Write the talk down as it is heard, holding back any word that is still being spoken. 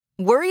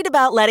Worried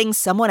about letting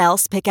someone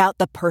else pick out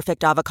the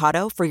perfect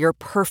avocado for your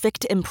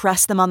perfect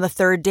impress them on the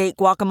third date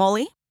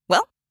guacamole?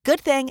 Well, good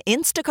thing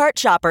Instacart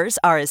shoppers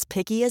are as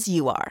picky as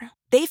you are.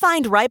 They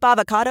find ripe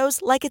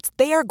avocados like it's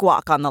their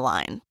guac on the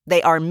line.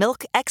 They are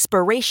milk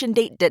expiration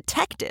date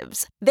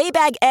detectives. They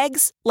bag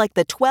eggs like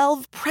the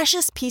 12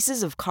 precious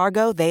pieces of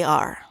cargo they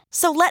are.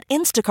 So let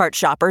Instacart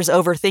shoppers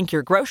overthink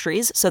your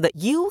groceries so that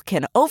you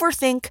can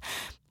overthink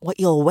what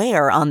you'll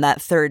wear on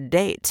that third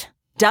date.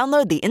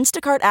 Download the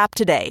Instacart app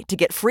today to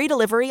get free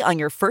delivery on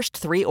your first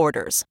 3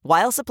 orders,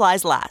 while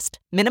supplies last.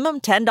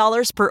 Minimum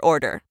 $10 per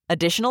order.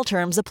 Additional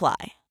terms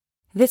apply.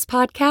 This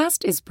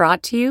podcast is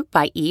brought to you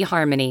by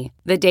eHarmony,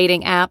 the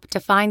dating app to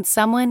find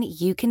someone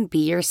you can be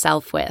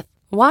yourself with.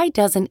 Why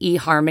doesn't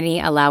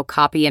eHarmony allow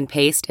copy and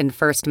paste in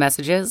first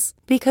messages?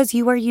 Because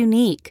you are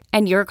unique,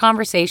 and your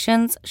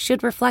conversations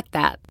should reflect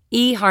that.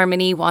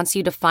 eHarmony wants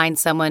you to find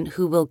someone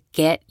who will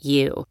get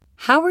you.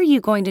 How are you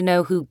going to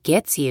know who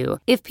gets you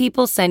if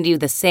people send you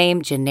the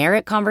same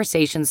generic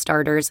conversation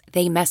starters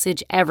they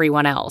message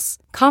everyone else?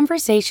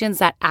 Conversations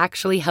that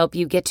actually help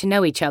you get to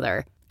know each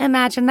other.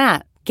 Imagine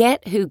that.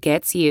 Get who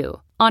gets you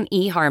on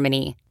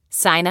eHarmony.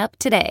 Sign up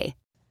today.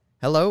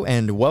 Hello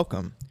and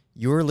welcome.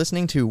 You're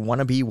listening to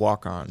Wannabe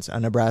Walk-Ons, a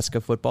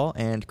Nebraska football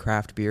and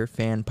craft beer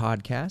fan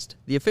podcast,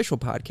 the official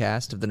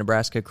podcast of the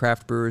Nebraska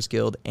Craft Brewers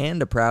Guild and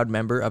a proud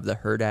member of the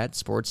Hurrdat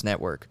Sports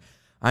Network.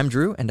 I'm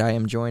Drew, and I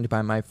am joined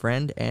by my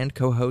friend and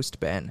co-host,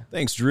 Ben.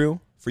 Thanks,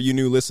 Drew. For you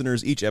new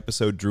listeners, each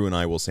episode, Drew and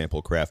I will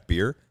sample craft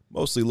beer,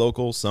 mostly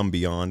local, some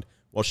beyond,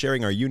 while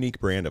sharing our unique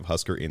brand of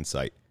Husker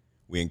Insight.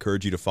 We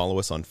encourage you to follow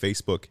us on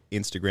Facebook,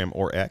 Instagram,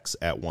 or X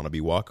at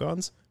Wannabe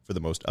Walk-Ons for the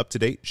most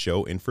up-to-date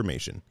show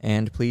information.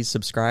 And please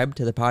subscribe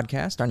to the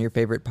podcast on your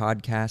favorite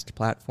podcast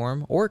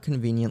platform or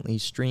conveniently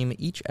stream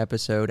each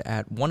episode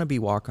at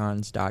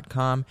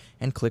wannabewalkons.com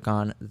and click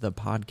on the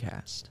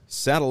podcast.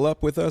 Saddle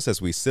up with us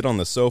as we sit on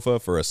the sofa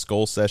for a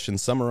skull session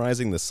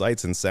summarizing the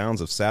sights and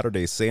sounds of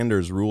Saturday's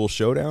Sanders Rule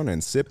Showdown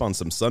and sip on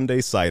some Sunday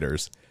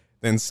ciders.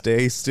 Then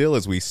stay still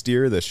as we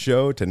steer the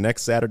show to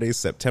next Saturday's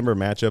September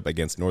matchup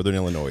against Northern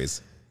Illinois.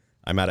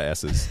 I'm out of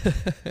S's.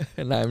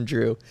 And I'm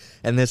Drew,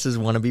 and this is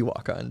Wannabe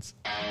Walk-Ons.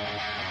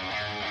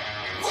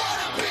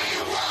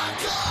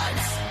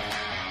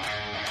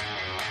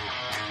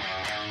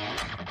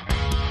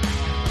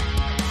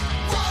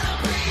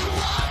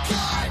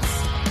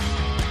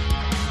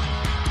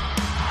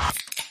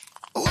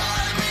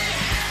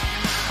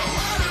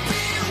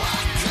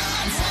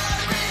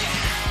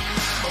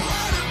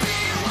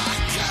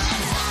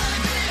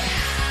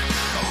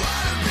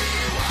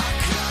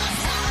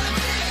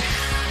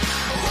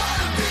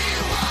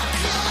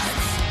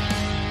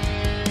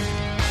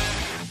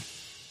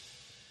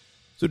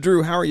 So,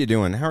 Drew, how are you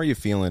doing? How are you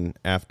feeling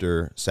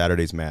after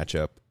Saturday's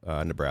matchup,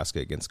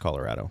 Nebraska against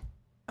Colorado?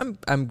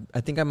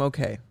 I think I'm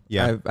okay.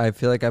 Yeah, I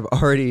feel like I've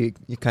already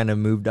kind of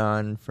moved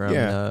on from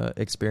the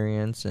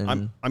experience,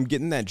 and I'm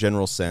getting that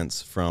general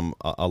sense from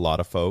a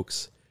lot of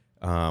folks.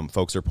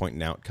 Folks are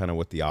pointing out kind of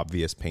what the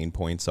obvious pain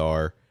points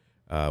are,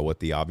 what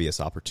the obvious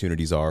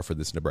opportunities are for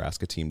this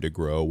Nebraska team to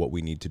grow, what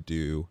we need to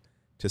do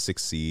to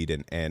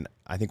succeed, and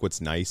I think what's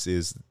nice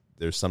is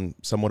there's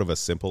somewhat of a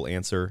simple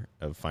answer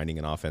of finding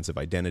an offensive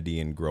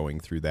identity and growing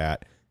through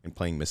that and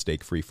playing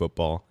mistake-free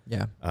football.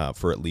 Yeah,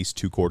 for at least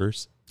 2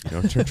 quarters. You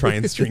know, to try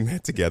and string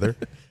that together.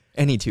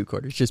 Any 2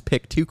 quarters, just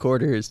pick 2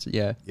 quarters.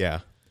 Yeah.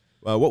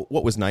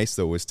 What was nice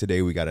though was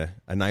today we got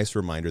a nice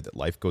reminder that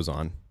life goes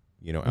on.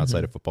 You know,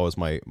 outside of football. It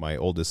was my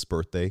oldest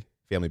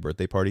family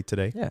birthday party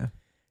today. Yeah,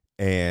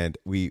 and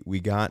we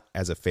got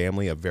as a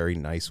family a very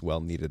nice,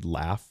 well-needed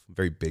laugh,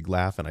 very big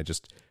laugh, and I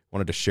just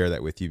wanted to share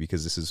that with you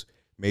because this is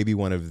maybe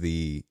one of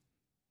the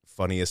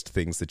funniest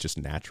things that just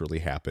naturally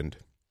happened.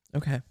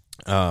 Okay.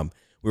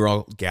 We were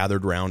all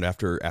gathered around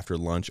after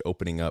lunch,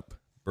 opening up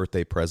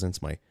birthday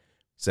presents. My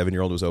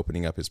 7-year-old was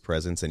opening up his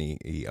presents, and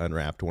he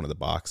unwrapped one of the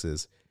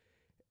boxes,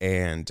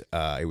 and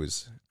it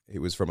was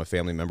from a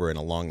family member, and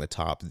along the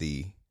top,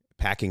 the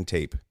packing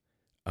tape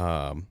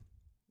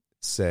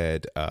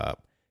said,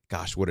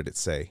 gosh, what did it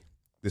say?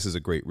 This is a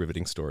great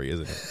riveting story,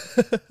 isn't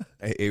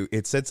it?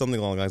 It said something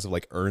along the lines of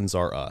like, "Urns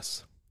are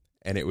us."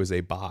 And it was a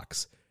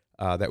box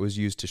that was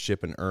used to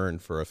ship an urn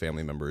for a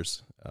family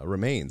member's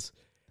remains.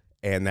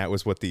 And that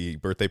was what the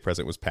birthday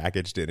present was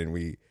packaged in. And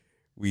we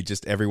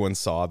just, everyone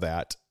saw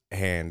that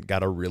and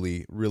got a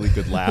really, really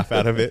good laugh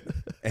out of it.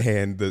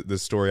 And the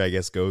story, I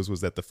guess, goes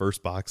was that the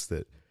first box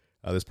that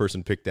this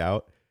person picked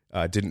out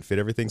didn't fit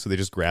everything. So they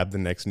just grabbed the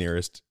next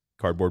nearest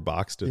cardboard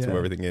box to throw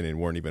everything in and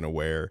weren't even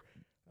aware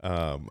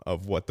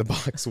of what the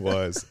box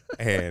was.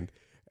 and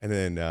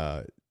then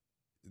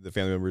the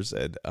family member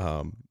said,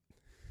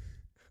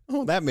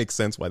 "Oh, that makes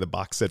sense why the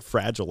box said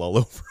fragile all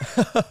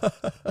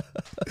over."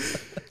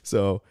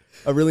 So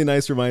a really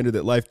nice reminder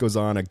that life goes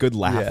on, a good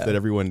laugh that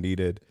everyone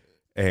needed.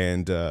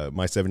 And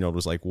my 7-year-old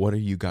was like, "What are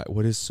you got?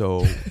 What is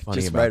so funny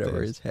just about right this?"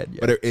 over his head. Yeah.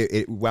 But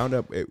it wound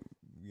up,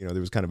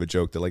 there was kind of a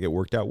joke that like it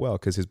worked out well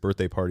because his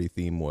birthday party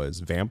theme was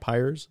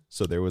vampires.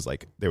 So there was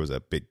a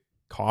big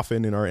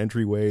coffin in our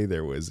entryway.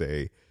 There was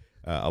a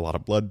a lot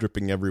of blood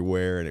dripping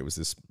everywhere, and it was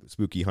this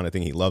spooky haunted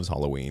thing. He loves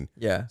Halloween.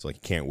 Yeah. So like,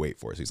 he can't wait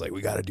for it. So he's like,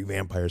 we got to do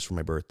vampires for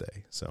my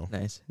birthday. So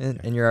Nice.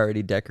 And you're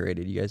already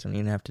decorated. You guys don't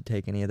even have to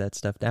take any of that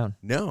stuff down.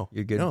 No.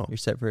 You're good. No. You're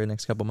set for the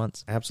next couple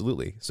months.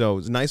 Absolutely. So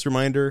it's a nice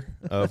reminder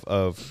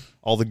of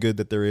all the good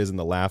that there is and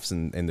the laughs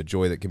and the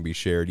joy that can be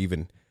shared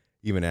even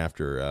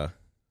after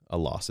a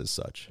loss as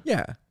such.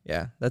 Yeah.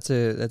 That's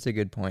a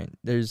good point.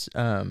 There's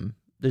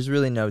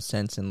really no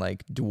sense in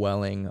like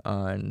dwelling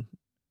on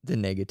the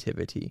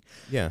negativity.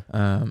 Yeah.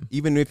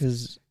 Even if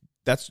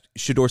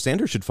Shedeur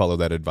Sanders should follow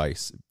that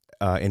advice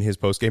in his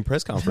post-game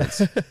press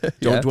conference.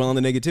 Don't dwell on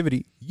the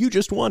negativity. You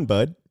just won,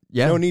 bud.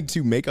 Yeah. No need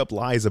to make up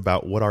lies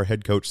about what our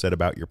head coach said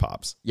about your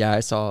Pops.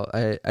 Yeah,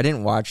 I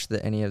didn't watch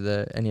any of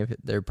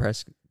their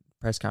press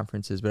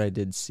conferences, but I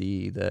did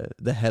see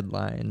the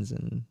headlines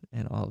and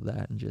all of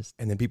that,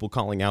 and then people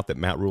calling out that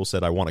Matt Rule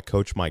said, I want to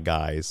coach my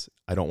guys.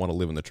 I don't want to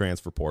live in the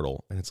transfer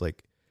portal. And it's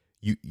like,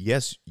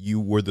 you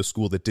were the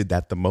school that did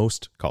that the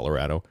most,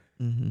 Colorado.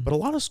 Mm-hmm. But a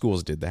lot of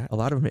schools did that. A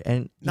lot of them,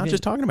 and not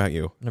just talking about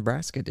you.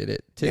 Nebraska did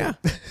it too. Yeah.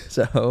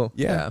 So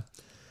yeah.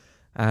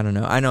 I don't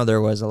know. I know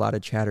there was a lot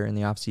of chatter in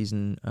the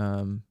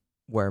offseason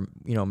where,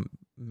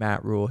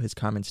 Matt Rule, his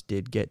comments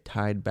did get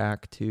tied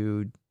back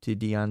to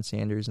Deion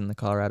Sanders and the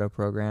Colorado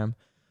program.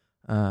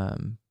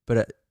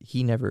 But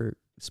he never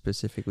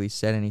specifically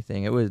said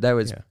anything.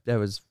 That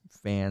was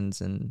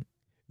fans and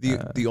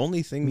the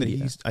only thing media.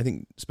 that he's, I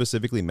think,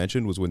 specifically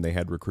mentioned was when they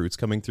had recruits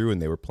coming through and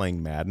they were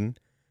playing Madden,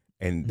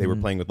 and they were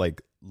playing with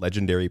like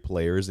legendary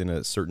players in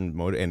a certain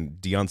mode,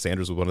 and Deion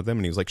Sanders was one of them,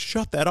 and he was like,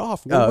 shut that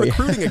off. We're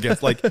recruiting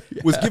against, like,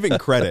 was giving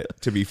credit,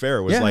 to be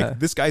fair. Was like,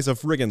 this guy's a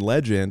friggin'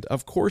 legend.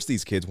 Of course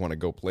these kids want to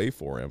go play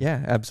for him.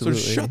 Yeah,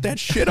 absolutely. So shut that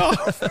shit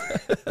off.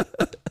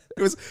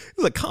 It was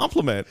a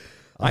compliment,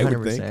 I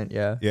would think.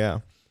 Yeah. Yeah.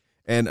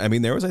 And I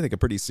mean, there was, I think, a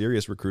pretty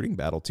serious recruiting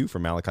battle too for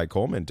Malachi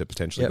Coleman to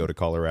potentially go to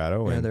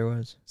Colorado. Yeah, and there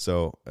was.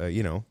 So,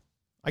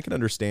 I can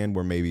understand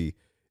where maybe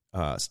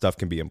stuff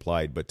can be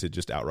implied, but to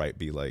just outright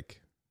be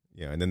like,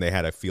 and then they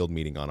had a field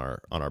meeting on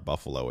our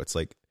Buffalo. It's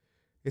like,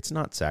 it's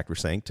not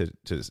sacrosanct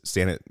to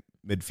stand at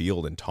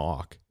midfield and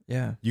talk.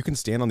 Yeah. You can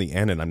stand on the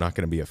end and I'm not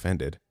going to be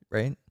offended.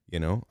 Right.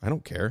 I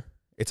don't care.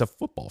 It's a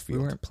football field.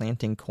 We weren't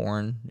planting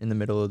corn in the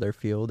middle of their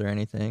field or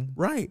anything.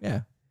 Right.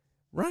 Yeah.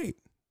 Right.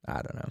 I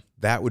don't know.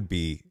 That would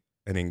be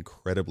an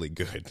incredibly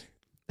good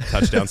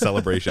touchdown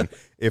celebration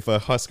if a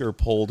Husker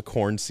pulled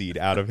corn seed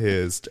out of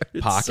his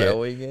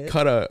pocket,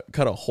 cut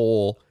a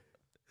hole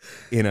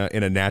in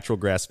a natural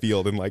grass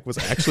field, and like was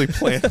actually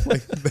planted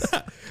like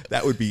that.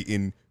 That would be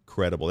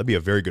incredible. That'd be a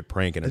very good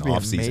prank in an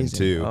off season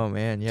too. Oh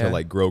man, yeah. To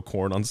like grow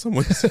corn on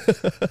someone's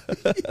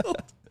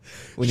field.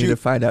 We need to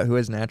find out who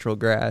has natural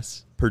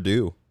grass.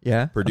 Purdue.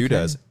 Yeah. Purdue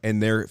does.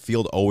 And their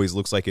field always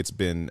looks like it's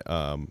been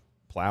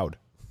plowed.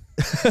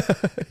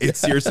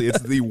 It's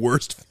the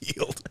worst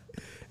field.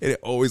 And it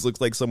always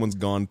looks like someone's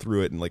gone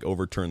through it and like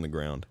overturned the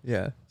ground.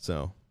 Yeah.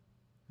 So.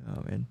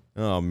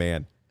 Oh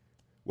man.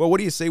 Well, what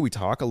do you say we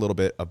talk a little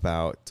bit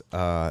about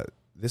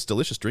this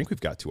delicious drink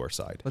we've got to our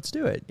side? Let's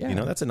do it. Yeah.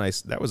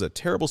 That was a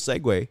terrible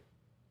segue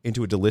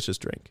into a delicious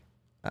drink.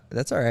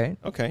 That's all right.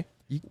 Okay.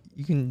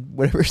 You can,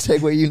 whatever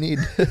segue you need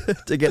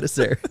to get us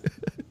there.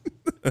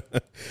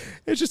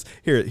 It's just,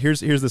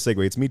 here's the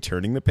segue. It's me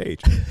turning the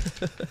page.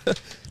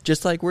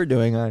 Just like we're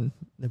doing on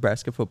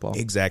Nebraska football.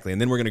 Exactly. And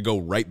then we're going to go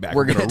right back.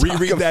 We're going to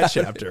reread that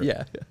chapter.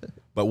 Yeah.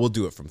 But we'll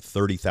do it from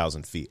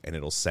 30,000 feet, and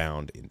it'll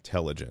sound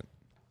intelligent.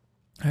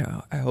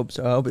 I hope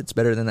so. I hope it's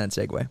better than that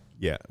segue.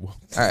 Yeah. Well,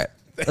 all right.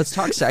 Let's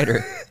talk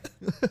cider.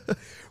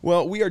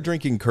 Well, we are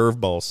drinking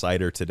Curveball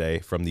cider today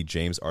from the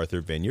James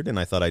Arthur Vineyard, and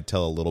I thought I'd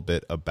tell a little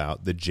bit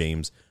about the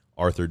James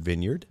Arthur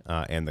Vineyard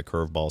and the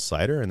Curveball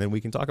cider, and then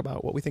we can talk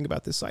about what we think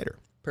about this cider.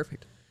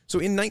 Perfect. So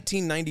in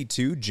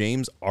 1992,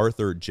 James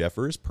Arthur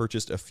Jeffers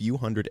purchased a few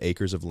hundred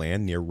acres of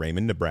land near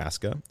Raymond,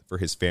 Nebraska, for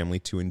his family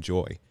to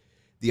enjoy.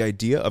 The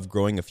idea of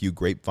growing a few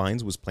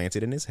grapevines was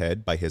planted in his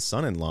head by his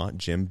son-in-law,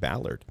 Jim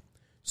Ballard.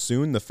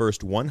 Soon, the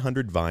first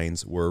 100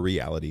 vines were a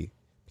reality.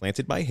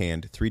 Planted by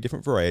hand, 3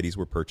 different varieties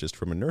were purchased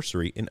from a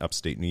nursery in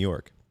upstate New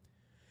York.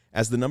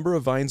 As the number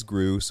of vines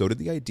grew, so did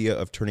the idea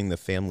of turning the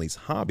family's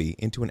hobby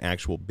into an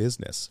actual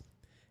business.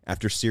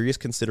 After serious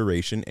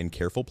consideration and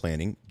careful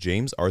planning,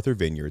 James Arthur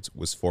Vineyards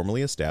was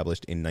formally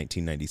established in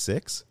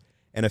 1996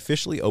 and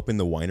officially opened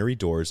the winery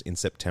doors in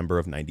September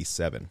of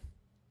 97.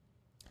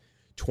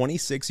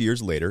 26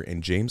 years later,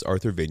 and James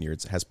Arthur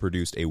Vineyards has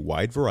produced a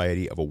wide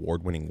variety of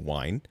award-winning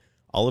wine,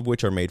 all of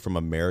which are made from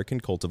American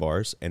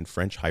cultivars and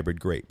French hybrid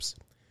grapes.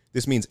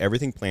 This means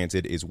everything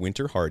planted is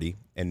winter hardy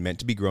and meant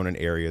to be grown in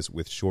areas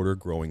with shorter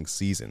growing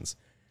seasons.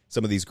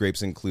 Some of these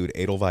grapes include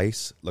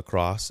Edelweiss,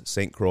 Lacrosse,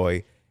 St.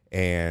 Croix,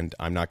 and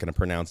I'm not going to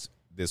pronounce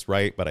this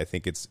right, but I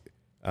think it's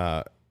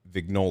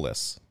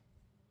Vignoles.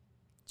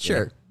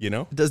 Sure. You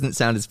know? It doesn't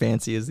sound as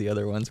fancy as the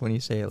other ones when you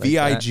say it like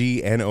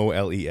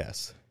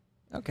Vignoles.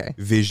 Okay.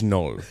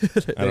 Vignol.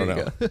 I don't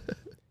know.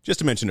 Just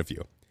to mention a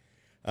few.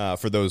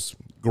 For those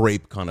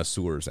grape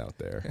connoisseurs out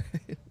there.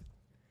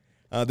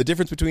 The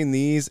difference between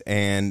these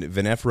and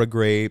Vinifera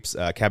grapes,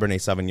 Cabernet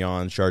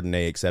Sauvignon,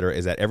 Chardonnay, etc.,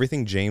 is that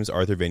everything James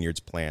Arthur Vineyards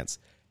plants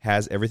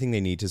has everything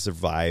they need to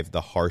survive the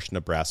harsh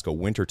Nebraska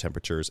winter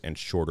temperatures and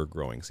shorter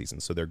growing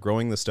seasons. So they're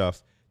growing the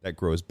stuff that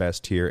grows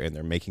best here, and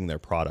they're making their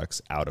products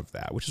out of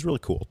that, which is really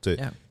cool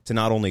to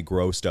not only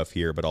grow stuff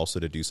here, but also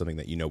to do something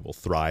that will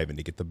thrive and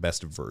to get the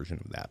best version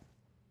of that.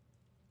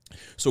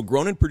 So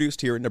grown and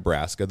produced here in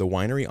Nebraska, the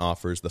winery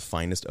offers the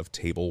finest of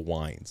table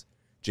wines.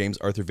 James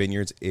Arthur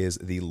Vineyards is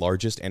the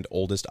largest and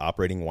oldest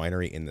operating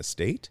winery in the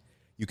state.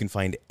 You can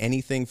find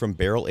anything from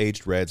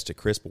barrel-aged reds to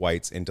crisp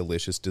whites and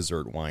delicious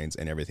dessert wines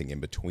and everything in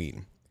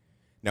between.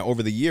 Now,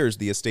 over the years,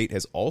 the estate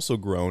has also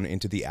grown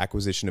into the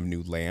acquisition of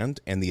new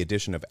land and the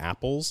addition of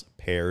apples,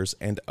 pears,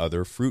 and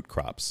other fruit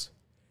crops.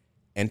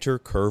 Enter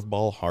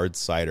Curveball Hard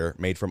Cider,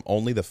 made from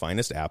only the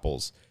finest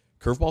apples.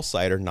 Curveball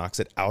Cider knocks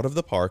it out of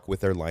the park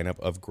with their lineup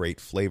of great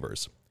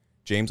flavors.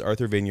 James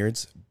Arthur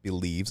Vineyards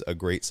believes a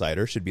great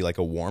cider should be like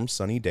a warm,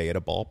 sunny day at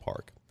a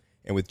ballpark.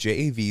 And with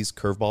JAV's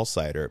Curveball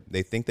Cider,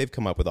 they think they've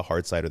come up with a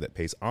hard cider that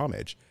pays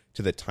homage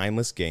to the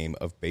timeless game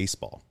of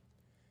baseball.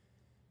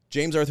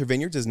 James Arthur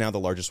Vineyards is now the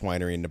largest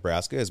winery in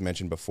Nebraska. As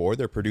mentioned before,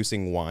 they're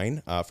producing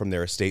wine from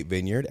their estate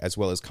vineyard, as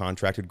well as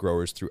contracted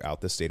growers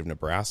throughout the state of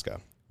Nebraska,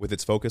 with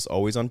its focus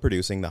always on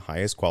producing the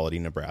highest quality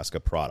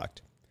Nebraska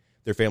product.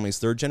 Their family's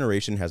third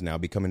generation has now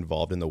become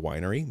involved in the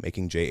winery,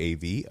 making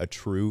JAV a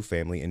true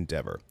family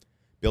endeavor.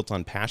 Built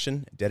on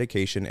passion,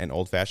 dedication, and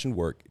old-fashioned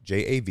work,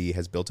 JAV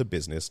has built a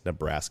business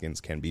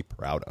Nebraskans can be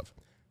proud of.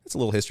 That's a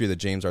little history of the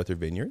James Arthur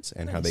Vineyards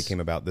and how they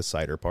came about the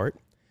cider part.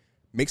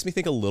 Makes me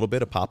think a little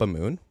bit of Papa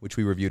Moon, which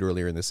we reviewed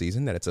earlier in the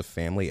season, that it's a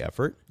family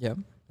effort,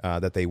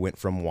 that they went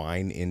from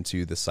wine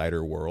into the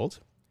cider world.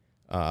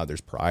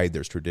 There's pride,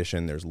 there's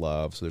tradition, there's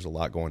love, so there's a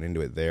lot going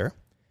into it there.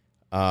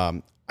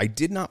 I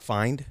did not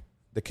find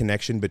the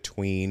connection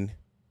between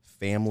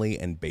family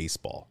and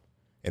baseball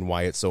and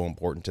why it's so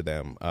important to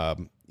them.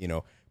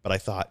 But I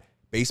thought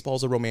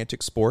baseball's a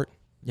romantic sport.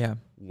 Yeah.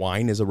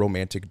 Wine is a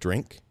romantic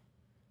drink.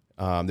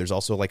 There's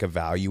also like a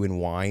value in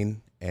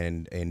wine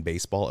and in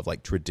baseball of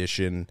like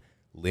tradition,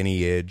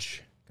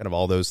 lineage, kind of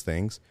all those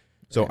things.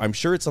 So I'm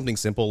sure it's something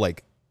simple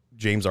like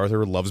James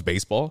Arthur loves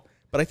baseball,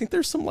 but I think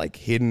there's some like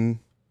hidden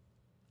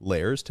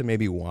layers to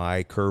maybe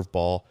why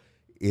Curveball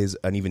is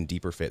an even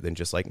deeper fit than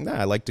just like,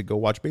 I like to go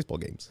watch baseball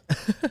games.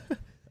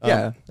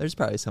 There's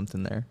probably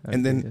something there.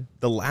 And then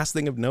the last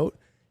thing of note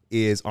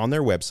is on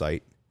their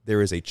website,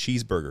 there is a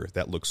cheeseburger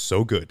that looks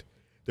so good.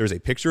 There's a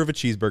picture of a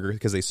cheeseburger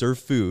because they serve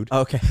food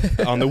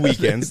on the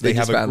weekends. They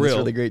have a grill.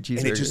 Really great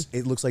cheeseburger. And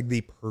it looks like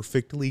the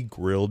perfectly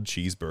grilled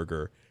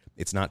cheeseburger.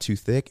 It's not too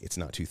thick. It's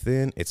not too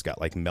thin. It's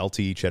got like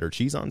melty cheddar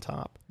cheese on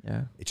top.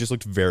 Yeah. It just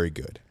looked very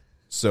good.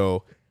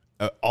 So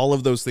all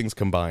of those things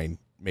combined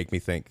make me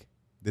think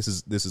this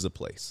is a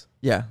place.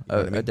 Yeah,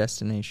 a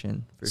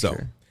destination for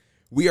sure.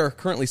 We are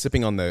currently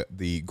sipping on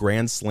the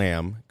Grand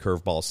Slam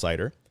Curveball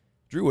cider.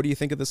 Drew, what do you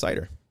think of the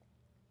cider?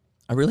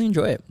 I really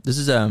enjoy it. This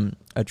is a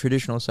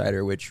traditional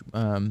cider, which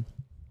I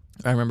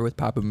remember with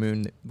Papa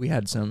Moon, we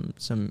had some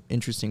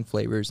interesting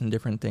flavors and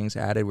different things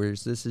added,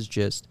 whereas this is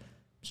just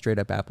straight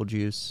up apple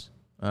juice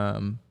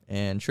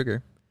and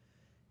sugar.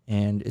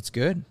 And it's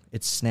good.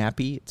 It's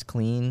snappy. It's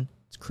clean.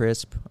 It's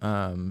crisp.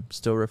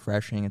 Still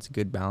refreshing. It's a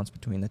good balance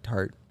between the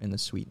tart and the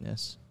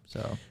sweetness.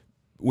 So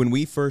when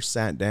we first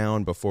sat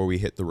down before we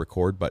hit the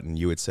record button,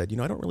 you had said,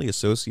 I don't really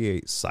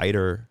associate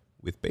cider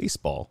with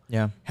baseball.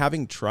 Yeah.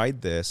 Having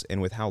tried this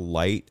and with how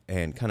light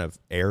and kind of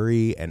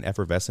airy and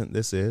effervescent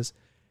this is,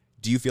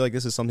 do you feel like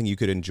this is something you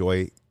could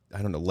enjoy,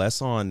 I don't know, less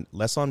on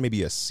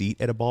maybe a seat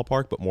at a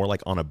ballpark, but more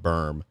like on a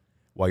berm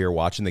while you're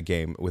watching the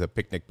game with a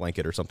picnic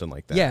blanket or something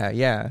like that?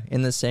 Yeah.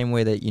 In the same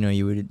way that,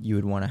 you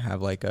would want to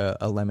have like a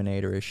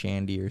lemonade or a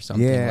shandy or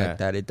something like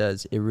that.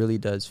 It really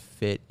does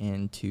fit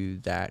into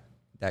that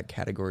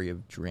category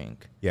of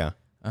drink. Yeah.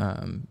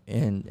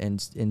 And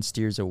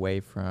steers away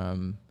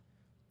from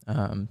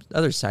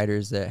other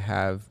ciders that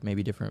have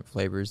maybe different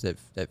flavors that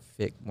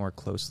fit more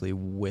closely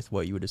with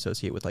what you would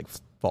associate with like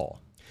fall.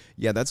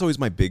 Yeah, that's always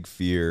my big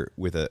fear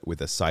with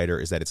a cider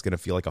is that it's going to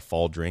feel like a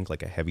fall drink,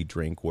 like a heavy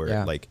drink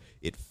where like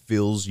it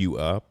fills you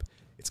up.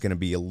 It's going to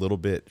be a little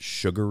bit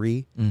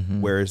sugary,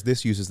 whereas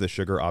this uses the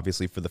sugar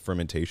obviously for the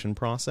fermentation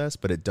process,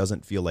 but it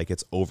doesn't feel like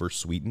it's over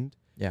sweetened.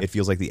 Yeah. It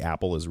feels like the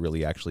apple is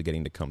really actually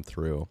getting to come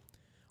through.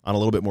 On a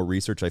little bit more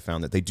research, I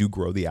found that they do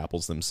grow the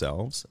apples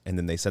themselves, and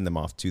then they send them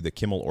off to the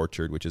Kimmel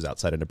Orchard, which is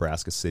outside of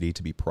Nebraska City,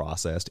 to be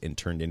processed and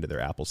turned into their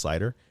apple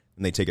cider.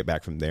 And they take it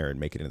back from there and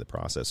make it into the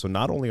process. So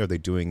not only are they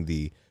doing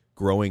the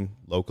growing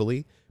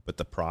locally, but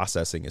the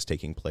processing is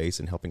taking place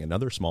and helping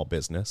another small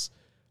business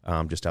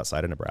just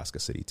outside of Nebraska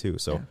City, too.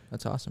 So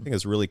that's awesome. I think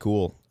it's really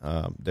cool,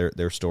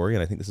 their story,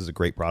 and I think this is a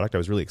great product. I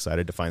was really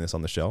excited to find this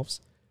on the shelves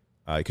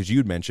because you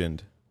had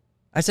mentioned...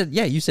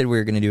 you said we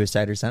were going to do a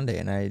cider Sunday,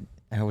 and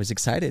I was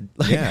excited.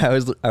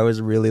 I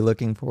was really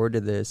looking forward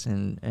to this,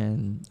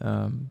 and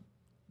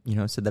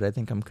said that I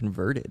think I'm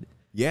converted.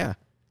 Yeah,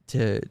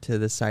 to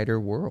the cider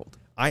world.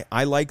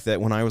 I like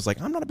that when I was like,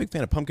 I'm not a big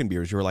fan of pumpkin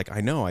beers. You were like,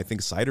 I know, I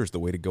think cider's the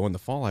way to go in the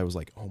fall. I was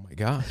like, oh my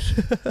gosh,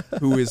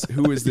 who is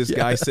this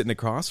guy sitting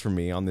across from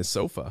me on this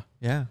sofa?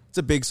 Yeah. It's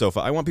a big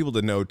sofa. I want people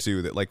to know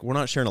too that like we're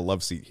not sharing a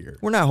love seat here.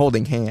 We're not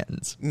holding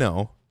hands.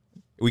 No.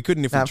 We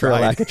couldn't if Not we for a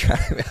tried. lack of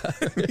trying.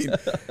 I mean,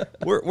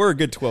 we're a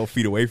good 12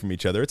 feet away from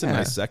each other. It's a Yeah.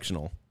 nice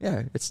sectional.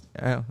 Yeah, it's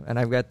and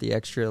I've got the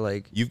extra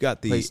like You've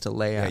got the place to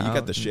lay out. Yeah, you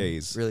got the and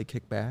chaise. really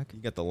kick back. You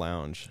got the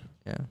lounge.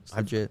 Yeah, it's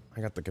legit.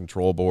 I got the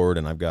control board,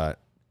 and I've got,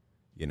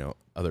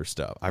 other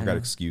stuff. I've got Yeah.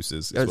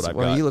 excuses. Is That's- what I've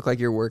well, got. you look like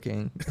you're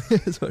working.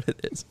 Is what it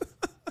is.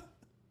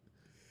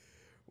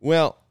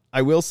 Well,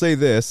 I will say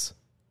this: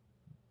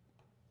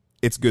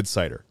 it's good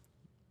cider.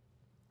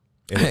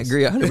 It I is.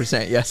 agree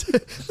 100%. Yes,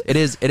 it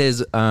is. It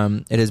is.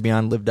 It is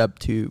lived up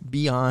to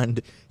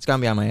beyond. It's gone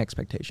beyond my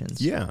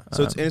expectations. Yeah.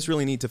 So it's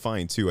really neat to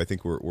find too. I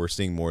think we're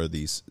seeing more of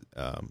these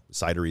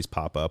cideries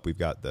pop up. We've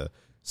got the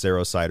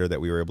Cerro cider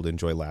that we were able to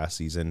enjoy last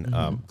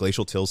season.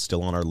 Glacial Till's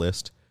still on our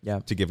list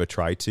to give a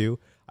try to.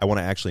 I want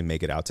to actually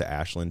make it out to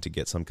Ashland to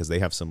get some because they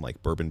have some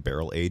like bourbon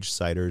barrel aged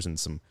ciders and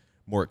some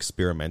more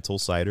experimental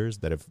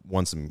ciders that have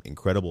won some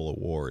incredible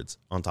awards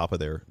on top of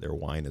their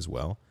wine as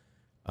well.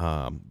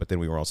 But then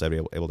we were also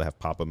able to have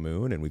Papa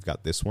Moon, and we've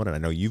got this one. And I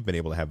know you've been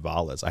able to have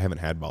Vala's. I haven't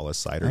had Vala's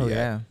cider yet.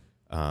 Yeah.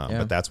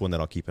 But that's one that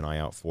I'll keep an eye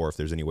out for if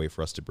there's any way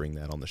for us to bring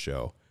that on the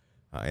show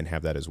and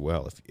have that as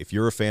well. If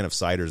you're a fan of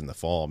ciders in the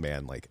fall,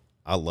 man, like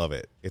I love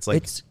it. It's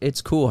like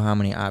it's cool how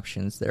many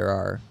options there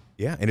are.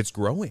 Yeah, and it's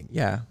growing.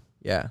 Yeah.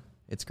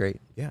 It's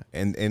great. Yeah,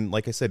 and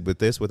like I said, with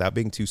this, without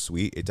being too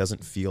sweet, it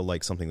doesn't feel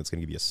like something that's going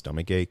to give you a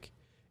stomach ache.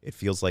 It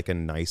feels like a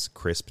nice,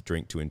 crisp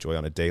drink to enjoy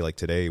on a day like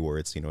today where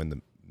it's, in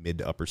the mid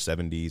to upper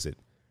 70s.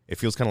 It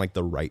feels kind of like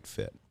the right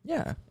fit.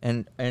 Yeah,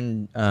 and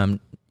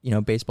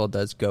baseball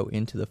does go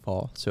into the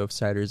fall. So if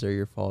ciders are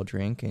your fall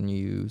drink and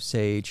you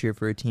say cheer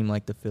for a team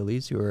like the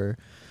Phillies who are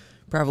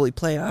probably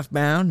playoff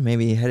bound,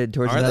 maybe headed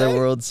towards another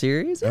World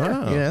Series,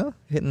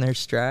 hitting their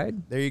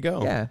stride. There you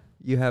go. Yeah,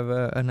 you have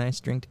a nice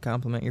drink to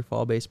complement your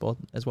fall baseball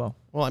as well.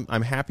 Well,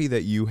 I'm happy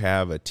that you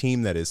have a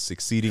team that is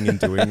succeeding and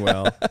doing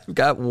well. I've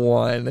got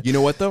one. You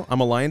know what, though? I'm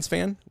a Lions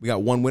fan. We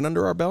got one win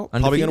under our belt.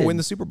 Undefeated. Probably going to win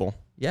the Super Bowl.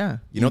 Yeah.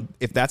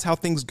 If that's how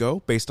things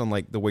go, based on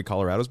like the way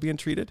Colorado's being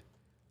treated,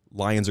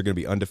 Lions are going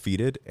to be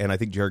undefeated, and I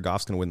think Jared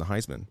Goff's going to win the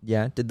Heisman.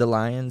 Yeah. Did the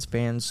Lions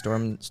fans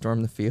storm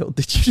the field?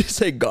 Did you just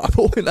say Goff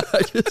will win the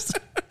Heisman?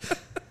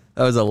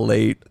 That was a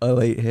late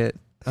hit.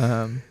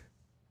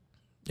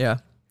 Yeah.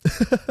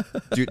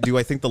 do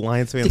I think the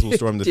Lions fans will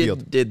storm the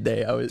field? Did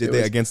they? Did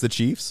they against the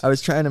Chiefs? I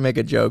was trying to make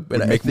a joke, but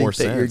Would I make think more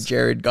that your sense.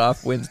 Jared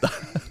Goff wins the.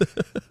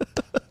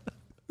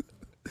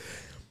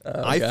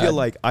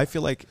 I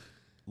feel like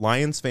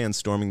Lions fans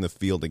storming the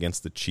field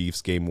against the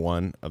Chiefs game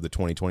 1 of the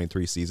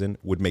 2023 season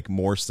would make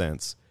more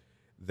sense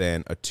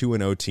than a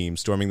 2-0 team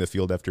storming the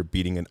field after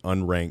beating an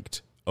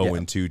unranked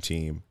 0-2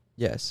 team.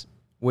 Yes,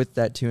 with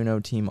that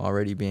 2-0 team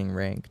already being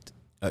ranked.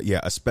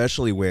 Yeah,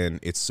 especially when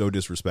it's so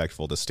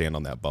disrespectful to stand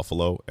on that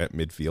buffalo at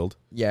midfield.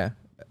 Yeah,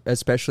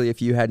 especially if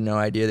you had no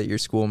idea that your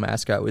school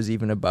mascot was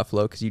even a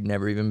buffalo because you'd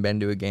never even been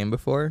to a game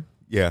before.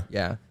 Yeah.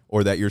 Yeah.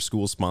 Or that your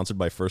school's sponsored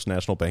by First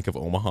National Bank of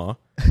Omaha.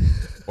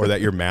 Or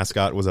that your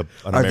mascot was an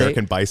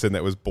American bison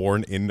that was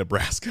born in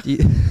Nebraska. Do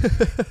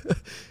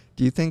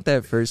you think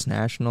that First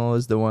National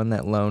is the one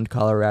that loaned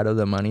Colorado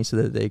the money so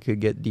that they could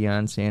get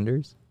Deion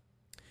Sanders?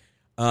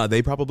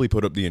 They probably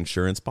put up the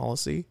insurance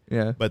policy.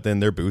 Yeah. But then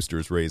their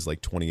boosters raised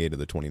like 28 of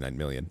the 29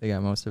 million. They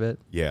got most of it?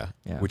 Yeah.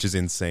 Which is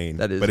insane.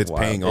 That is but it's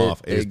wild. paying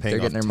off. It is They're paying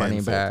off getting their money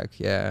tenfold. back.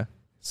 Yeah.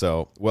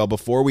 So, well,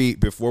 before we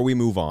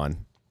move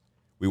on,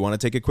 we want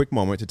to take a quick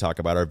moment to talk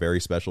about our very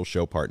special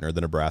show partner,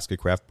 the Nebraska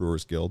Craft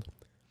Brewers Guild.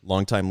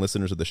 Longtime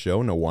listeners of the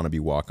show know Wannabe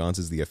Walk-Ons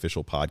is the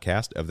official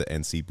podcast of the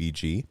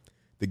NCBG.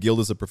 The Guild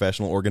is a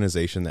professional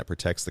organization that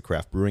protects the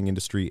craft brewing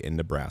industry in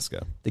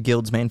Nebraska. The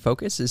Guild's main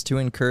focus is to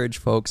encourage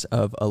folks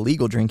of a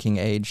legal drinking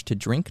age to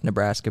drink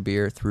Nebraska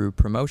beer through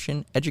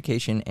promotion,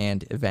 education,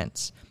 and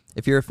events.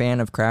 If you're a fan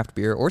of craft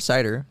beer or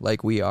cider,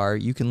 like we are,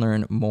 you can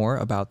learn more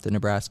about the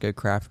Nebraska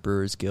Craft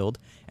Brewers Guild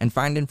and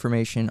find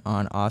information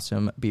on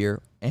awesome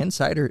beer and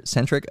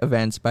cider-centric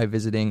events by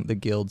visiting the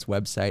Guild's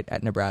website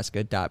at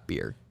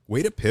nebraska.beer.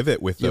 Way to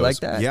pivot with those. You like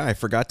that? Yeah, I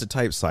forgot to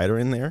type cider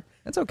in there.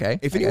 That's okay.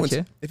 If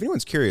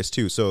anyone's curious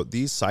too, so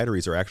these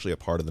cideries are actually a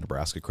part of the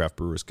Nebraska Craft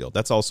Brewers Guild.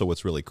 That's also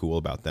what's really cool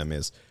about them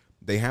is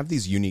they have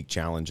these unique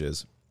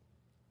challenges.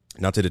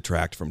 Not to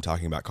detract from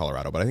talking about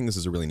Colorado, but I think this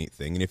is a really neat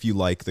thing. And if you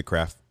like the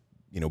craft,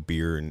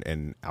 beer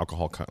and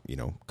alcohol,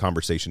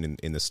 conversation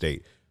in the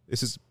state,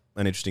 this is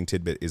an interesting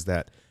tidbit. Is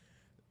that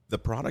the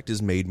product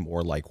is made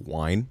more like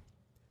wine,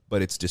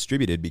 but it's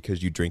distributed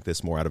because you drink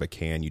this more out of a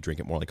can. You drink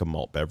it more like a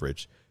malt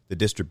beverage. The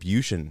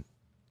distribution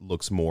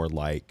looks more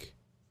like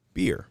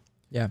beer.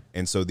 Yeah.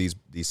 And so these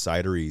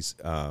cideries,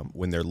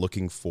 when they're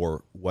looking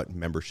for what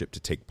membership to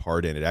take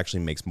part in, it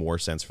actually makes more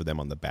sense for them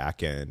on the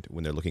back end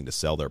when they're looking to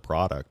sell their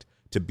product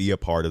to be a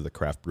part of the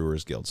Craft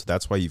Brewers Guild. So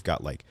that's why you've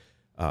got like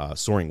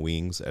Soaring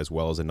Wings as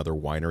well as another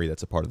winery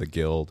that's a part of the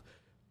guild.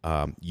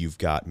 You've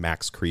got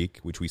Max Creek,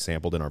 which we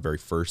sampled in our very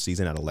first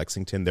season out of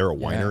Lexington. They're a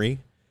winery.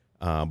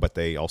 but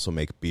they also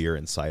make beer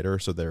and cider,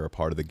 so they're a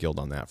part of the guild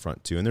on that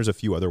front too. And there's a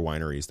few other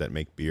wineries that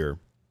make beer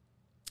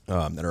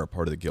that are a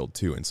part of the guild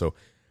too. And so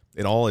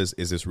it all is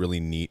this really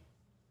neat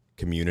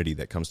community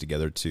that comes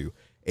together to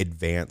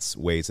advance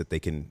ways that they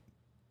can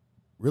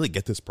really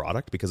get this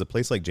product, because a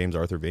place like James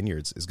Arthur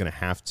Vineyards is going to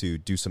have to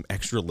do some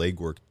extra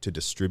legwork to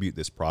distribute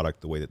this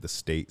product the way that the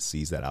state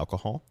sees that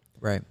alcohol.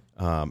 Right.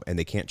 And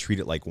they can't treat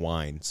it like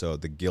wine. So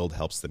the guild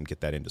helps them get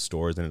that into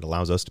stores, and it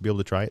allows us to be able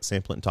to try it,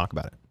 sample it, and talk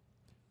about it.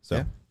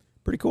 So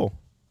pretty cool.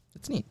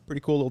 It's neat.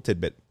 Pretty cool little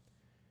tidbit.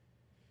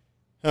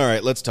 All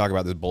right, let's talk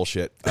about this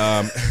bullshit.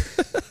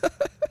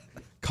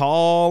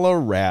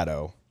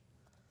 Colorado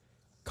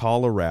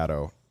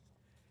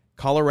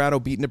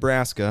beat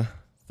Nebraska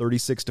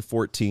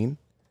 36-14.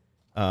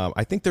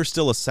 I think there's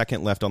still a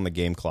second left on the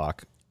game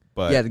clock,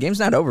 but yeah, the game's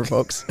not over,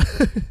 folks.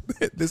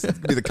 This is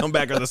gonna be the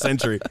comeback of the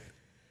century.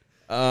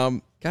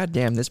 God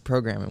damn, this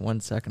program at 1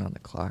 second on the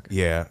clock.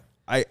 Yeah,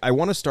 I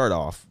want to start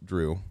off,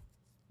 Drew,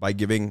 by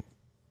giving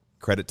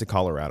credit to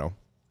Colorado.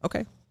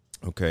 Okay.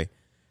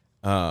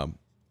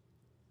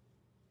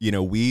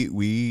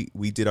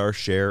 We did our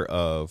share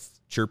of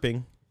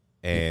chirping,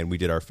 and we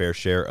did our fair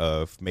share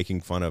of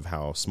making fun of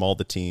how small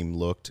the team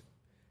looked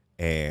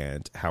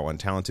and how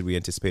untalented we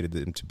anticipated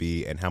them to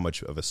be, and how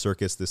much of a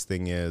circus this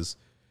thing is,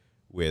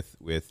 with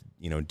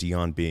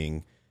Dion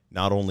being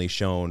not only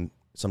shown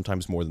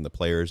sometimes more than the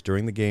players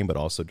during the game, but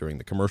also during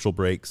the commercial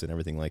breaks and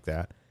everything like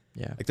that.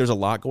 Yeah. Like, there's a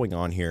lot going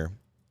on here.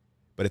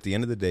 But at the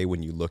end of the day,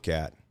 when you look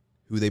at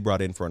who they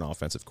brought in for an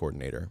offensive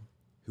coordinator,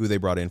 who they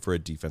brought in for a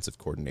defensive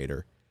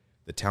coordinator,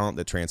 the talent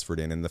that transferred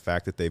in, and the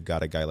fact that they've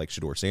got a guy like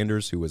Shedeur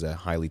Sanders, who was a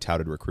highly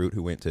touted recruit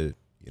who went to,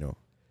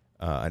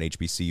 an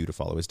HBCU to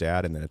follow his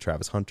dad, and then a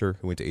Travis Hunter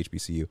who went to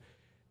HBCU.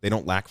 They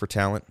don't lack for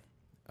talent.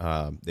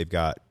 They've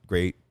got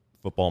great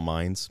football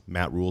minds.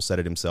 Matt Rule said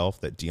it himself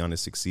that Dion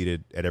has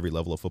succeeded at every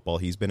level of football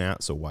he's been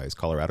at, so why is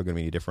Colorado going to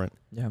be any different?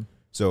 Yeah.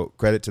 So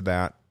credit to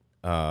that.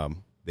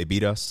 They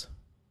beat us.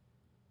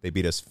 They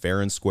beat us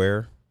fair and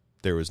square.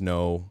 There was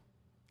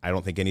I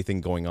don't think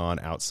anything going on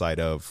outside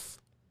of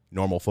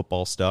normal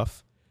football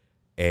stuff.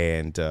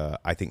 And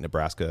I think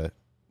Nebraska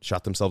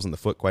shot themselves in the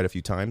foot quite a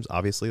few times.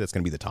 Obviously, that's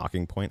going to be the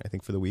talking point, I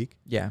think, for the week.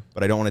 Yeah.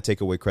 But I don't want to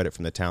take away credit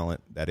from the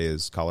talent that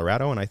is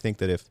Colorado. And I think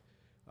that if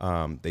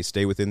they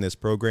stay within this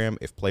program,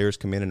 if players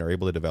come in and are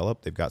able to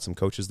develop, they've got some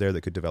coaches there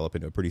that could develop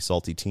into a pretty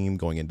salty team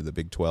going into the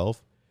Big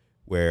 12,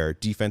 where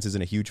defense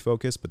isn't a huge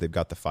focus, but they've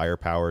got the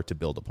firepower to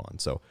build upon.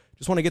 So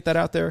just want to get that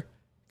out there.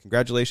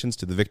 Congratulations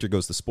to the victor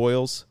goes the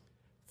spoils.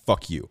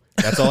 Fuck you.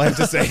 That's all I have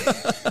to say.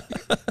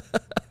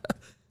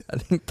 I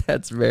think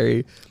that's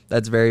very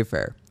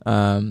fair.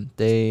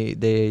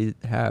 They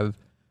have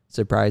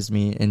surprised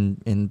me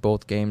in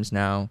both games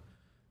now,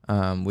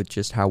 with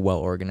just how well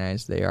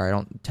organized they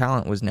are.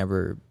 Talent was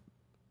never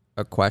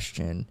a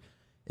question.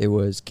 It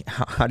was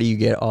how do you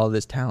get all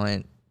this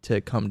talent to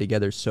come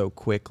together so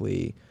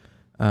quickly,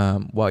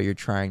 while you're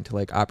trying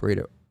to operate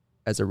it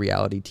as a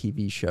reality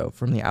TV show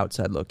from the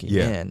outside looking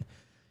in,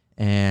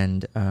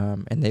 and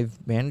they've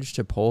managed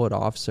to pull it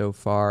off so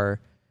far.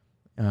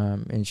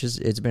 And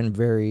it's been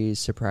very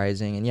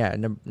surprising. And yeah,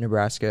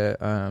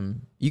 Nebraska,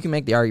 you can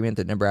make the argument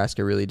that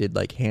Nebraska really did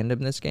hand them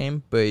this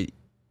game, but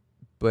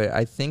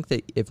I think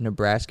that if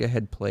Nebraska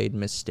had played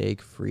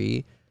mistake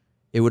free,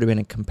 it would have been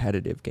a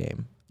competitive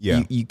game.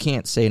 Yeah. You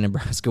can't say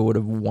Nebraska would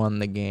have won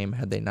the game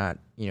had they not,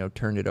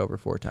 turned it over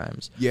 4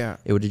 times. Yeah.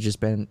 It would have just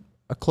been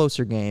a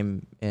closer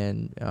game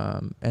and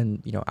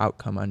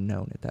outcome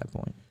unknown at that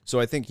point. So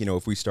I think,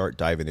 if we start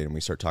diving in and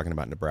we start talking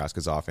about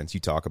Nebraska's offense,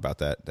 you talk about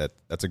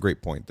that's a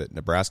great point, that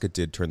Nebraska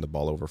did turn the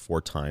ball over 4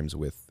 times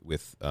with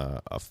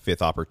a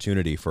 5th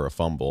opportunity for a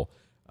fumble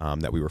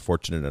that we were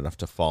fortunate enough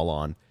to fall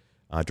on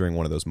during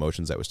one of those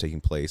motions that was taking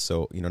place.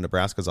 So,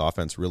 Nebraska's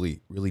offense really,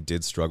 really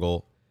did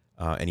struggle.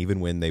 And even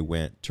when they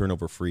went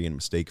turnover free and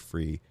mistake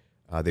free,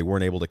 they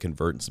weren't able to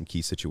convert in some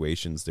key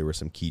situations. There were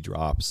some key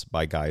drops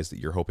by guys that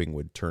you're hoping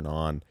would turn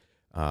on.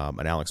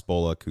 And Alex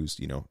Bullock, who's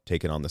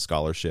taken on the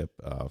scholarship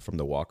from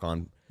the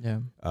walk-on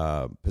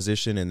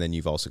position, and then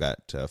you've also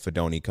got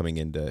Fedoni coming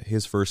into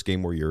his first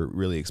game where you're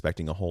really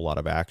expecting a whole lot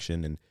of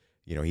action, and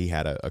he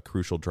had a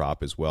crucial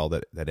drop as well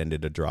that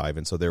ended a drive,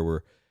 and so there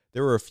were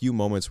a few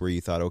moments where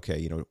you thought,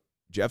 okay,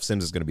 Jeff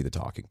Sims is going to be the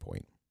talking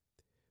point,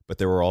 but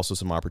there were also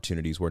some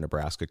opportunities where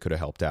Nebraska could have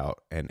helped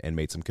out and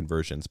made some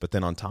conversions. But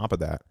then on top of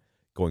that,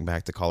 going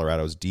back to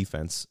Colorado's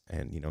defense,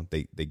 and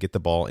they get the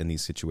ball in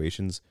these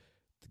situations,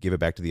 give it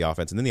back to the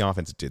offense, and then the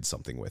offense did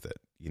something with it.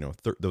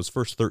 Those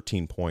first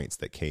 13 points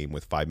that came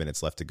with 5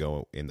 minutes left to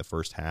go in the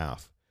first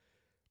half,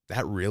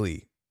 that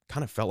really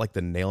kind of felt like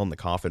the nail in the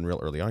coffin real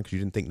early on, because you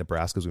didn't think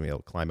Nebraska was going to be able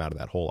to climb out of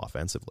that hole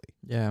offensively.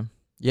 Yeah,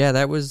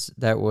 that was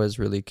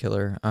really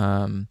killer.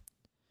 And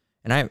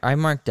I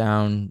marked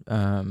down,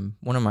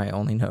 one of my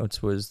only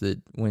notes was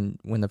that when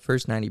the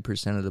first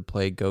 90% of the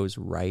play goes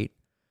right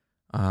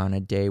on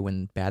a day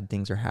when bad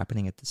things are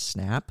happening at the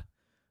snap,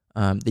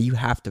 that you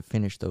have to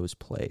finish those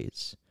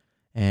plays.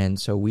 And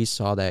so we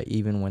saw that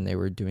even when they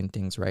were doing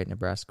things right,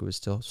 Nebraska was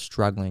still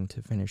struggling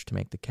to finish to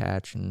make the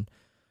catch. And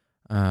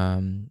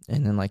And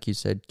then, like you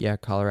said, yeah,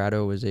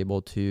 Colorado was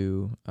able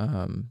to,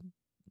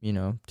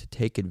 to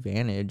take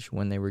advantage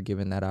when they were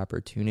given that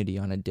opportunity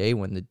on a day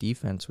when the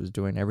defense was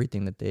doing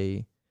everything that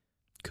they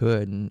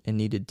could and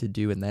needed to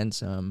do, and then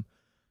some,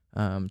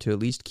 to at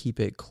least keep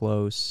it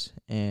close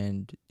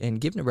and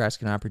give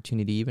Nebraska an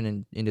opportunity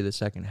even into the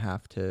second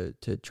half to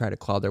try to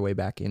claw their way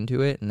back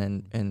into it,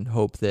 and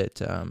hope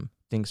that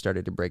things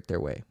started to break their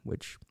way,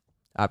 which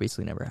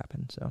obviously never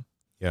happened. So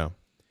yeah.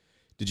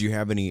 Did you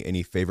have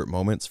any favorite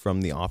moments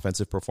from the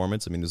offensive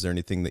performance? I mean, is there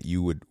anything that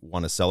you would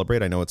want to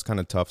celebrate? I know it's kind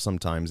of tough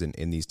sometimes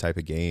in these type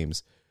of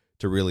games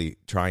to really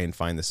try and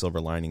find the silver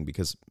lining,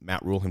 because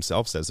Matt Rule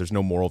himself says there's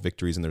no moral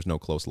victories and there's no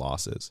close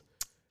losses.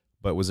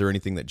 But was there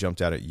anything that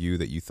jumped out at you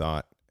that you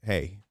thought,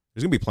 hey,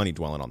 there's going to be plenty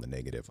dwelling on the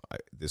negative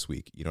this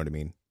week? You know what I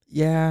mean?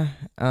 Yeah.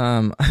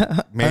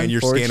 Man, you're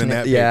scanning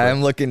that paper. Yeah,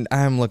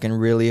 I'm looking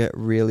really,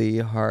 really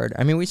hard.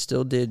 I mean, we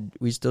still did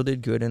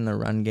good in the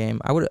run game.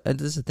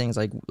 This is the things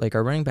like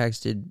our running backs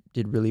did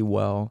really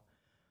well.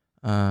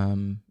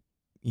 Gabe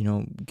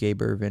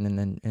Irvin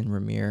and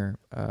Ramir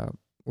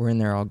were in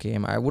there all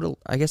game.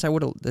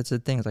 That's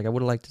the thing. Like, I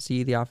would have liked to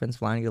see the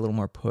offensive line get a little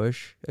more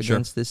push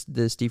against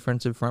this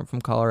defensive front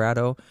from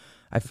Colorado.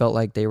 I felt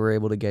like they were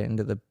able to get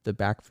into the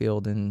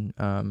backfield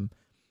and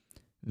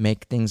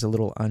make things a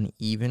little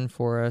uneven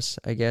for us,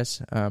 I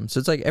guess. So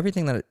it's like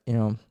everything that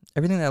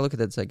I look at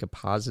that's like a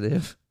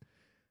positive,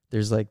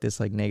 there's like this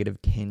like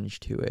negative tinge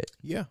to it.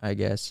 Yeah, I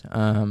guess.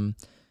 I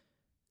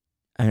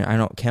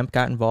know Kemp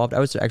got involved. I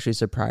was actually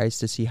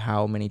surprised to see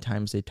how many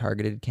times they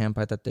targeted Kemp.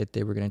 I thought that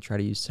they were going to try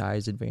to use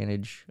size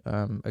advantage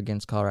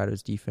against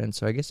Colorado's defense.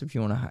 So I guess if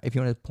you want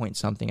to point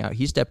something out,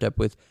 he stepped up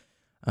with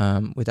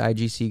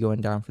IGC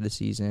going down for the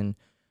season.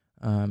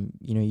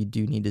 You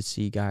do need to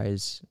see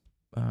guys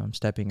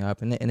stepping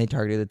up, and they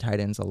targeted the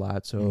tight ends a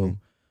lot. So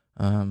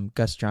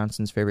Gus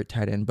Johnson's favorite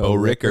tight end, Bo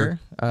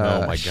Ricker,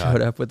 oh my God,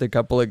 showed up with a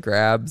couple of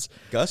grabs.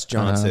 Gus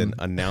Johnson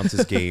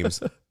announces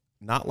games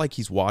not like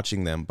he's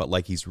watching them, but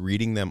like he's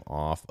reading them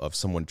off of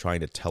someone trying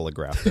to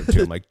telegraph them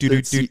to him, like and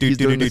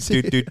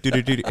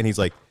he's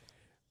like,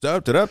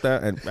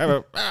 and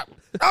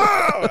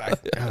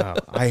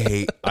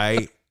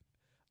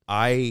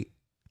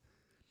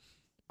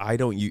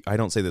I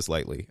don't say this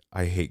lightly.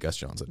 I hate Gus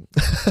Johnson.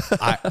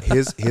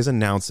 His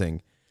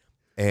announcing,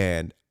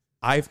 and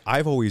I've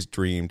always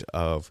dreamed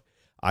of.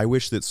 I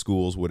wish that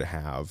schools would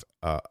have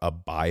a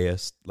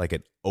biased, like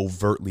an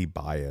overtly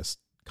biased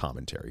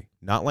commentary,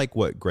 not like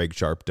what Greg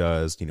Sharp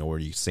does. Where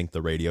you sync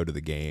the radio to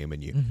the game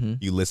and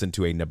you listen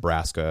to a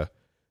Nebraska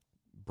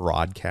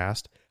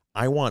broadcast.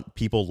 I want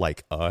people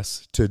like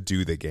us to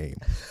do the game,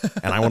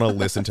 and I want to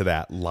listen to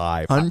that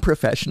live.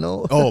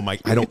 Unprofessional. Oh my!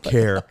 I don't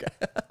care. Okay.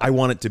 I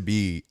want it to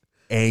be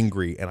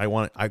angry, and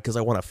because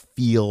I want to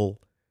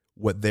feel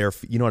what they're.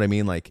 You know what I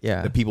mean? Like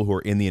the people who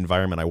are in the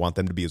environment. I want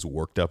them to be as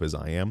worked up as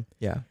I am.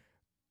 Yeah.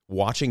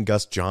 Watching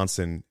Gus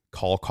Johnson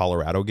call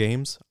Colorado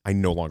games, I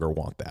no longer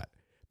want that,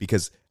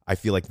 because I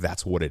feel like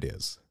that's what it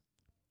is.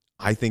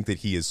 I think that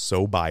he is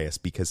so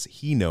biased because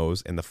he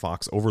knows, and the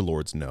Fox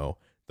overlords know,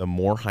 the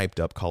more hyped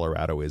up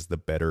Colorado is, the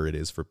better it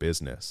is for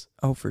business.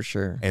 Oh, for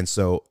sure. And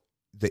so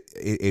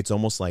it's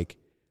almost like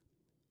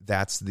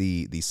that's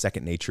the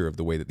second nature of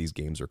the way that these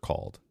games are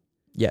called.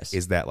 Yes.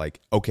 Is that like,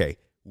 okay,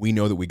 we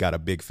know that we got a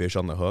big fish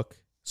on the hook,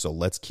 so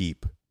let's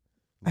keep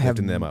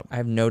lifting them up. I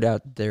have no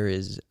doubt there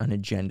is an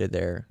agenda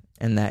there,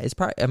 and that is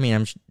probably,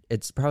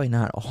 it's probably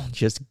not all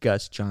just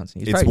Gus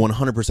Johnson. It's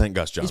 100%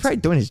 Gus Johnson. He's probably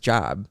doing his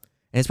job,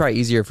 and it's probably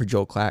easier for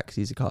Joel Klatt because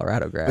he's a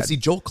Colorado grad. But see,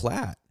 Joel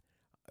Klatt,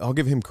 I'll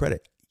give him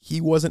credit. He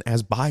wasn't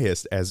as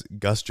biased as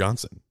Gus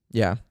Johnson.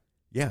 Yeah.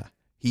 Yeah.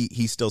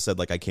 He still said,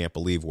 like, I can't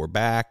believe we're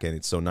back, and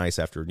it's so nice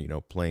after,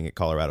 playing at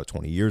Colorado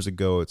 20 years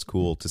ago. It's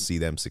cool to see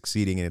them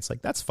succeeding, and it's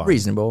like, that's fine.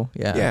 Reasonable.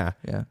 Yeah.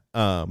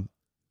 Yeah.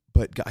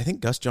 But I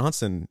think Gus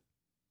Johnson,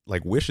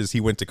 like, wishes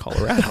he went to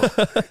Colorado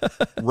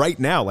right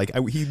now. Like,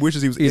 he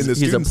wishes he was in the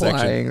student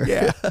section.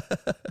 Yeah.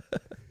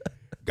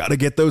 Got to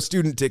get those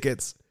student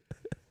tickets.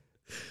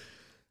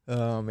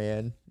 Oh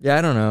man, yeah,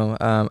 I don't know.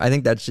 I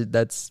think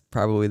that's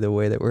probably the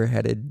way that we're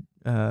headed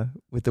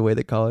with the way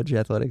that college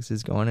athletics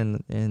is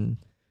going, and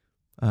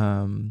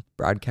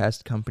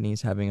broadcast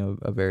companies having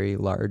a very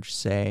large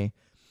say,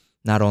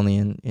 not only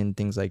in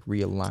things like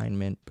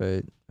realignment,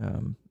 but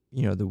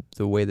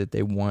the way that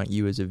they want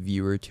you as a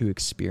viewer to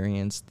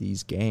experience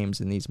these games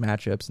and these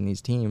matchups and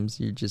these teams.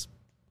 You're just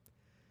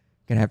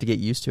gonna have to get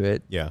used to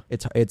it. Yeah,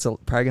 it's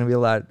probably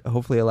gonna be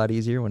hopefully a lot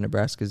easier when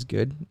Nebraska's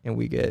good and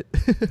we get.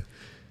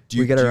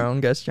 We get our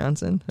own Gus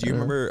Johnson. Do you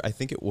remember, I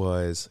think it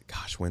was,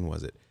 when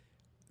was it?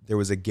 There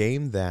was a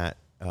game that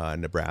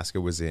Nebraska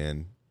was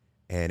in,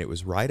 and it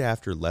was right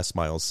after Les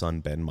Miles' son,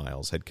 Ben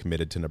Miles, had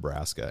committed to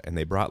Nebraska, and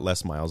they brought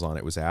Les Miles on.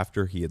 It was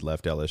after he had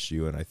left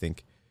LSU, and I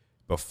think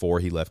before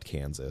he left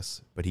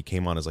Kansas, but he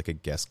came on as like a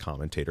guest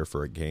commentator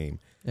for a game.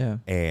 Yeah.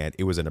 And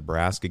it was a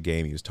Nebraska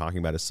game. He was talking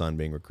about his son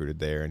being recruited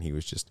there, and he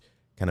was just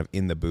kind of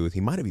in the booth.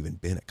 He might have even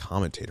been a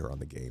commentator on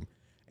the game.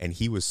 and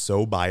he was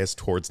so biased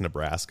towards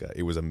Nebraska.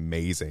 It was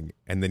amazing.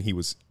 And then he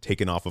was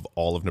taken off of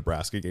all of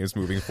Nebraska games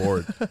moving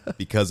forward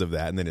because of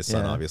that. And then his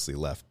son obviously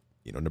left,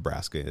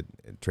 Nebraska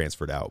and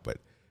transferred out. But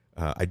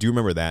I do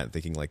remember that and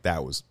thinking like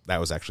that was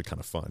actually kind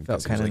of fun.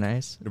 Felt kind of like,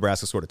 nice.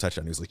 Nebraska scored a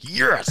touchdown. He was like,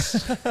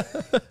 yes.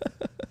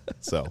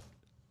 So,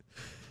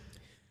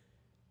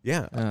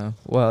 yeah.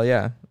 Well,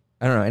 yeah.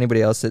 I don't know.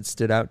 Anybody else that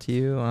stood out to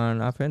you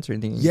on offense or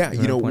anything? Yeah,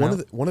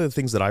 one of the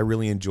things that I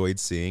really enjoyed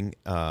seeing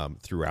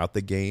throughout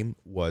the game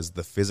was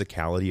the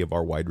physicality of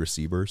our wide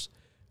receivers,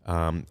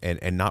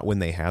 and not when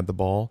they had the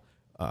ball,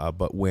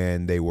 but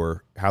when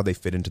how they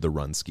fit into the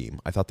run scheme.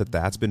 I thought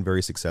that's been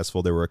very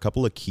successful. There were a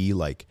couple of key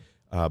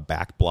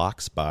back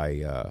blocks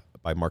by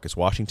Marcus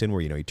Washington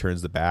where he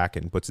turns the back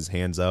and puts his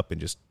hands up and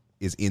just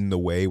is in the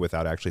way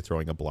without actually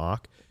throwing a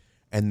block.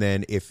 And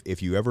then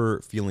if you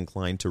ever feel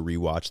inclined to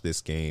rewatch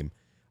this game,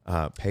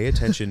 pay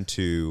attention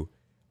to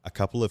a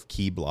couple of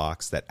key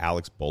blocks that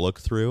Alex Bullock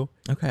threw.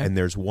 Okay. And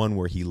there's one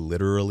where he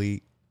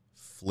literally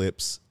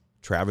flips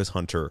Travis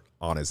Hunter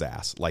on his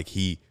ass. Like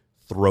he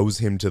throws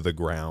him to the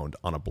ground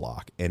on a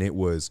block. And it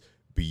was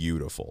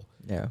beautiful.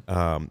 Yeah.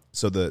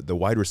 So the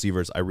wide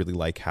receivers, I really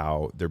like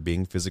how they're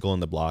being physical in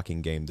the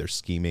blocking game. They're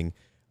scheming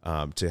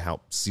to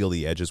help seal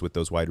the edges with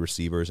those wide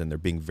receivers, and they're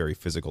being very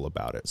physical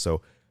about it.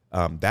 So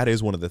that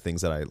is one of the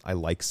things that I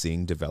like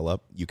seeing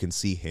develop. You can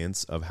see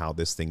hints of how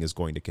this thing is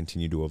going to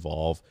continue to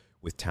evolve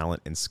with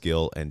talent and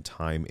skill and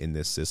time in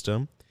this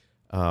system.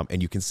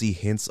 And you can see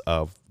hints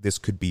of this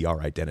could be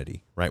our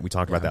identity, right? We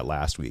talked about that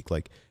last week,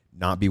 like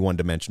not be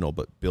one-dimensional,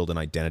 but build an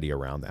identity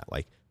around that.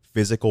 Like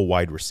physical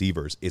wide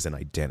receivers is an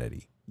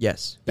identity.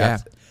 Yes. Yeah.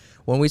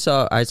 When I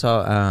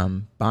saw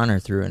Bonner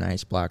threw a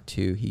nice block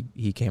too.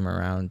 He came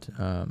around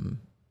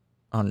on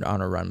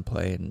a run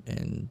play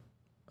and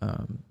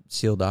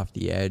sealed off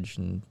the edge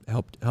and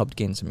helped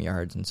gain some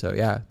yards. And so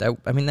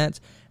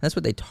that's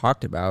what they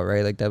talked about,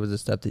 right? Like that was the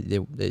stuff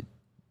that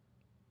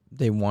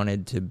they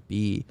wanted to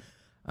be.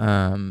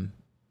 And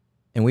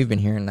we've been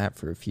hearing that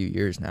for a few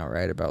years now,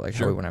 right? About like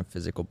how we want to have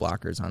physical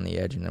blockers on the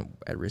edge and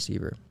at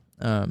receiver.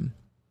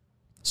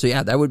 So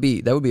yeah, that would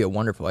be a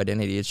wonderful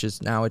identity. It's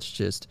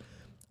just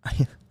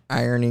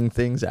ironing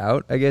things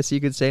out, I guess you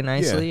could say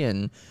nicely,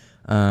 and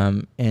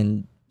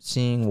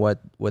seeing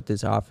what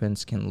this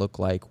offense can look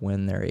like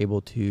when they're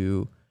able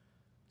to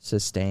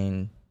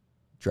sustain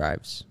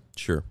drives.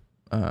 Sure.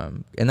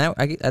 And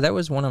that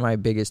was one of my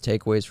biggest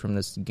takeaways from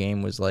this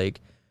game was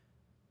like,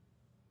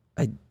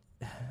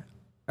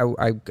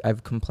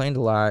 I've complained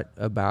a lot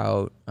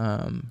about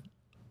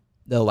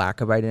the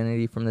lack of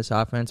identity from this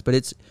offense,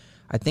 but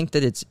I think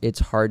that it's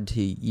hard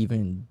to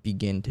even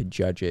begin to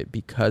judge it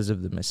because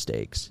of the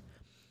mistakes.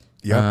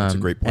 Yeah, that's a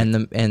great point.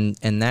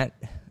 And that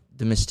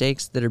the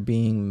mistakes that are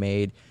being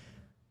made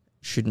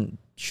shouldn't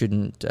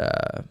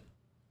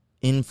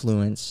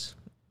influence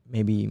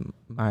maybe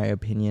my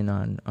opinion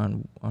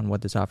on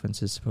what this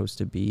offense is supposed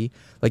to be.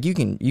 Like you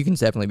can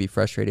definitely be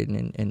frustrated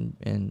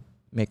and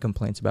make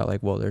complaints about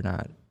like, well, they're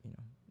not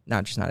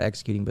just not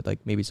executing, but like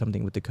maybe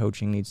something with the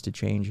coaching needs to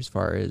change as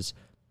far as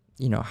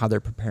how they're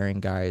preparing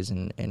guys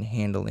and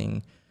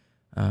handling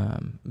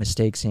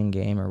mistakes in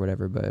game or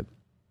whatever. But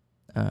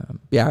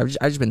I've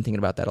just been thinking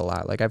about that a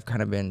lot. Like I've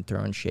kind of been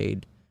throwing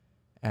shade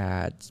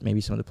at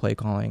maybe some of the play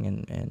calling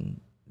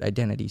and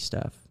identity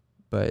stuff,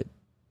 but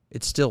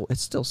it's still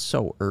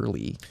so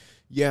early.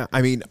 Yeah,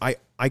 I mean,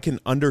 I can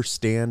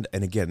understand,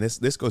 and again,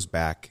 this goes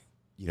back,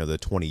 the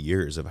 20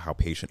 years of how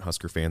patient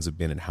Husker fans have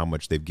been and how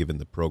much they've given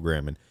the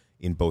program and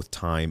in both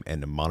time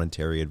and a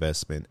monetary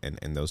investment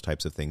and those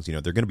types of things.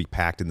 They're going to be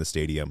packed in the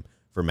stadium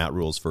for Matt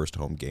Rule's first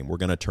home game. We're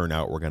going to turn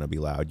out. We're going to be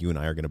loud. You and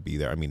I are going to be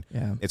there. I mean,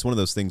 It's one of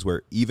those things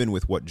where even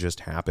with what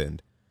just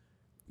happened,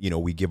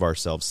 we give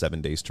ourselves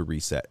 7 days to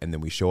reset, and then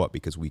we show up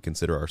because we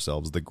consider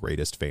ourselves the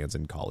greatest fans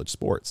in college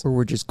sports. Or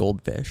we're just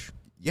goldfish.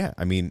 Yeah,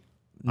 I mean,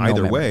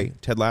 either way,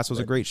 Ted Lasso's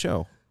a great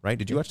show, right?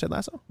 Did you watch Ted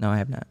Lasso? No, I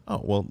have not.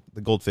 Oh, well,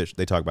 the goldfish,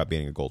 they talk about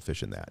being a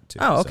goldfish in that, too.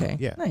 Oh, okay. So,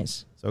 yeah.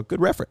 Nice. So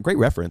great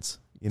reference.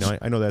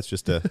 I know that's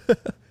just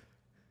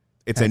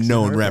it's a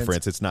known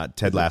reference. It's not,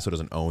 Ted Lasso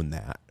doesn't own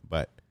that,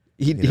 but.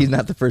 He's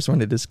not the first one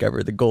to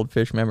discover the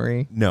goldfish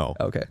memory? No.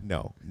 Okay.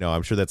 No,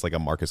 I'm sure that's like a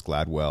Marcus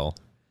Gladwell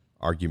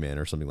argument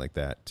or something like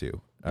that,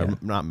 too. Yeah.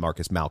 Not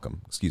Marcus,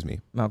 Malcolm, excuse me.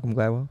 Malcolm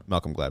Gladwell?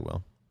 Malcolm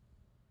Gladwell.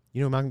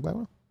 You know Malcolm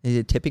Gladwell? Is he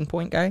a tipping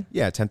point guy?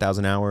 Yeah,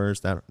 10,000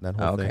 hours, that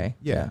whole thing. Okay.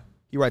 Yeah.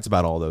 He writes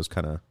about all those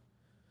kind of,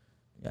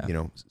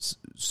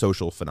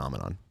 social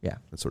phenomenon. Yeah.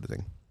 That sort of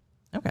thing.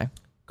 Okay.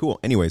 Cool.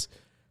 Anyways,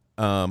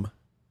 a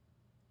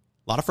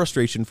lot of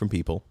frustration from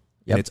people,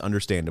 and it's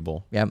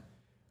understandable. Yep.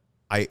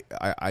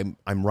 I'm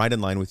right in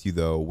line with you,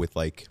 though, with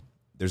like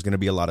there's going to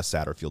be a lot of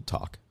Satterfield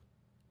talk,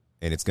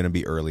 and it's going to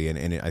be early,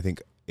 and I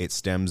think it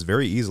stems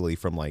very easily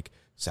from like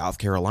South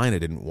Carolina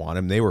didn't want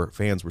him.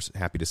 Fans were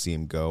happy to see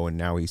him go, and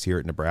now he's here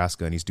at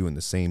Nebraska, and he's doing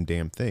the same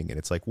damn thing. And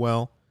it's like,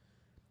 well,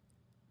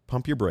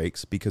 pump your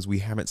brakes because we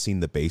haven't seen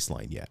the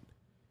baseline yet.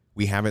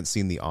 We haven't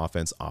seen the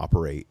offense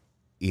operate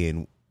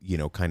in,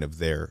 kind of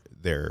their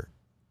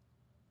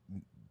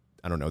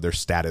I don't know, their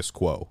status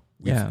quo.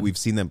 We've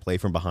seen them play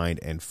from behind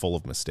and full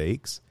of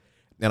mistakes.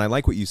 And I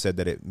like what you said,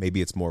 that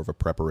maybe it's more of a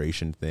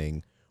preparation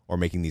thing or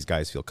making these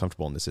guys feel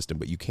comfortable in the system,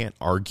 but you can't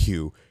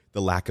argue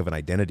the lack of an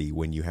identity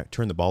when you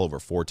turn the ball over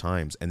 4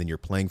 times and then you're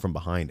playing from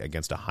behind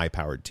against a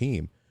high-powered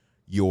team.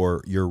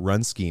 Your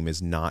run scheme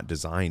is not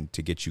designed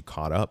to get you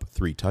caught up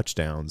 3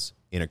 touchdowns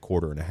in a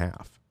quarter and a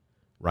half,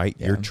 right?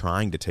 Yeah. You're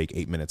trying to take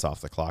 8 minutes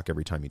off the clock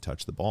every time you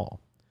touch the ball.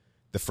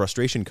 The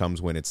frustration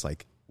comes when it's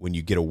like, when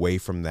you get away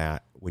from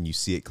that, when you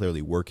see it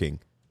clearly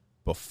working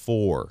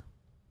before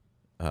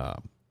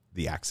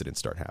the accidents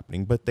start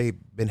happening, but they've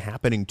been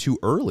happening too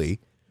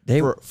early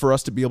for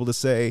us to be able to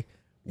say,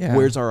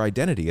 where's our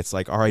identity? It's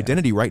like our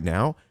identity right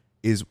now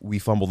is we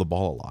fumble the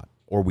ball a lot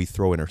or we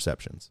throw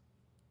interceptions.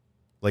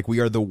 Like, we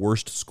are the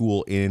worst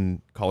school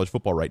in college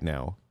football right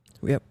now.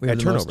 Yep, we have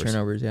the most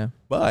turnovers, yeah.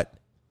 But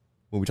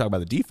when we talk about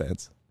the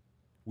defense,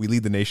 we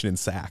lead the nation in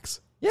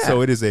sacks. Yeah.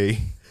 So it is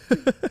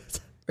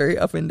very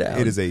up and down.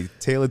 It is a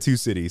tale of two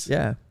cities.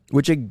 Yeah.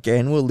 Which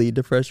again will lead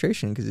to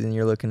frustration, because then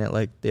you're looking at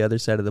like the other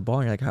side of the ball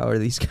and you're like, how are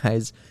these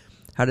guys,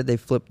 how did they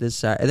flip this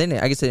side? And then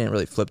I guess they didn't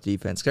really flip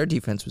defense, because our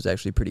defense was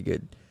actually pretty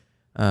good.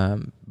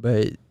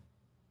 But,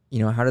 you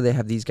know, how do they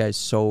have these guys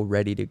so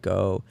ready to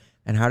go?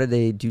 And how do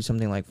they do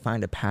something like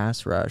find a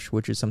pass rush,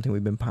 which is something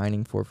we've been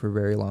pining for a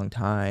very long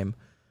time?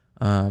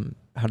 How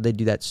do they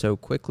do that so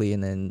quickly?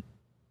 And then,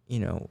 you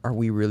know, are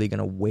we really going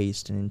to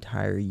waste an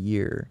entire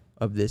year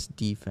of this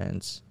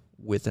defense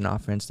with an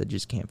offense that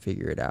just can't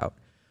figure it out?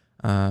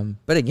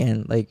 But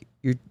again, like,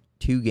 you're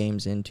 2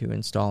 games into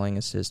installing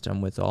a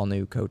system with all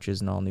new coaches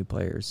and all new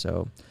players.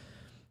 So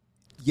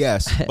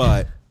yes,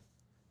 but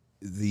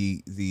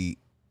the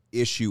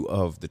issue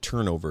of the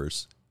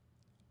turnovers,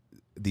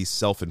 these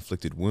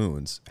self-inflicted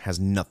wounds, has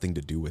nothing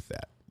to do with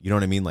that. You know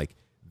what I mean? Like,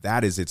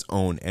 that is its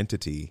own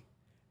entity.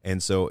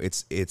 And so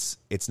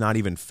it's not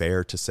even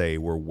fair to say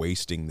we're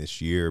wasting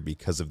this year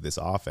because of this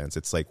offense.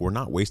 It's like, we're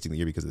not wasting the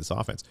year because of this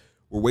offense.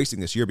 We're wasting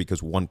this year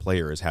because one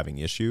player is having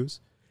issues,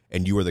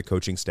 and you are the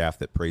coaching staff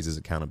that praises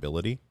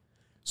accountability.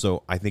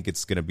 So I think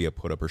it's going to be a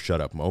put up or shut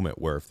up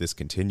moment where, if this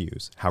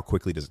continues, how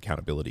quickly does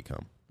accountability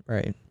come?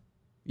 Right.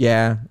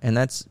 Yeah. And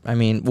that's, I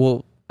mean,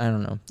 well, I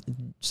don't know.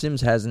 Sims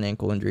has an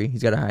ankle injury.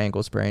 He's got a high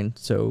ankle sprain,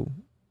 so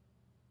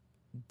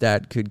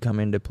that could come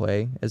into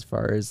play as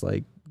far as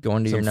like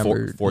going to your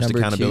number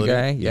 2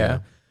 guy. Yeah.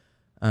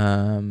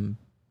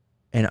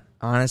 And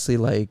honestly,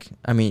 like,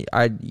 I mean,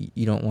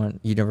 you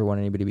never want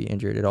anybody to be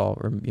injured at all,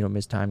 or, you know,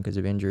 miss time because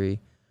of injury.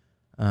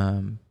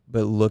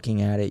 But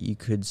looking at it, you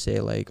could say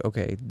like,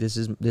 okay,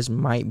 this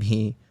might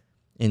be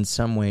in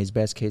some ways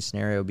best case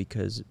scenario,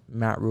 because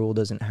Matt Rule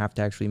doesn't have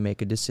to actually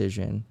make a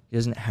decision. He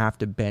doesn't have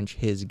to bench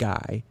his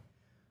guy.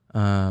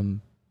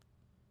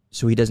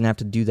 So he doesn't have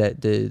to do that,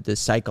 the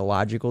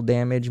psychological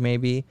damage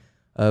maybe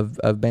of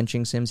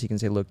benching Sims. He can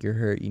say, look, you're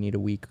hurt. You need a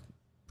week,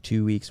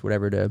 2 weeks,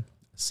 whatever, to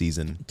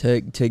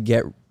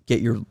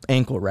get your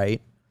ankle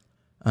right.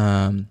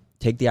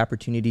 Take the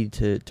opportunity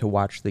to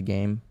watch the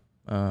game,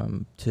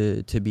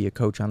 to be a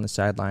coach on the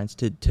sidelines,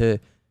 to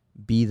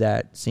be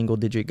that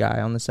single-digit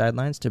guy on the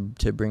sidelines, to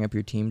bring up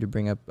your team, to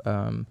bring up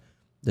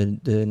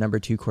the number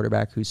 2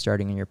 quarterback who's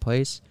starting in your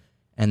place,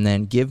 and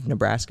then give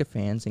Nebraska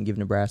fans and give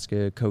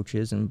Nebraska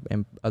coaches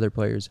and other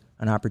players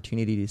an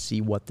opportunity to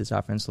see what this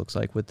offense looks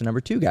like with the number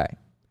 2 guy,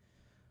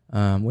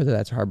 whether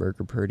that's Harburg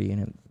or Purdy,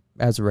 and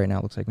as of right now,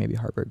 it looks like maybe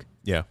Harburg.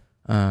 Yeah.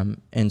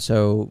 And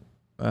so,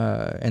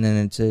 and then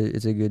it's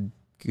a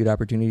good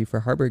opportunity for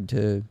Harburg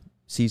to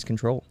seize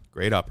control.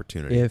 Great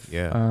opportunity. If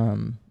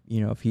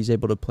he's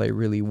able to play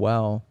really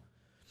well,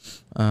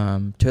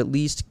 to at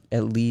least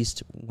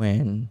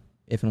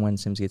if and when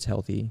Sims gets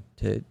healthy,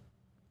 to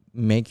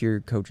make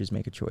your coaches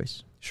make a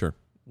choice. Sure.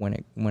 When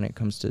it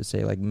comes to,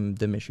 say, like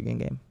the Michigan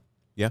game.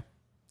 Yeah.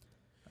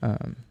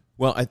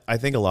 Well, I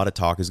think a lot of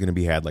talk is going to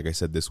be had, like I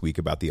said, this week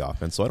about the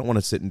offense. So I don't want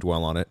to sit and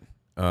dwell on it.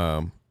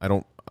 I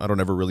don't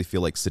ever really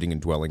feel like sitting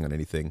and dwelling on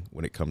anything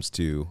when it comes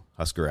to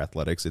Husker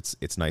athletics.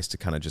 It's nice to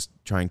kind of just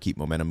try and keep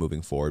momentum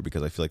moving forward,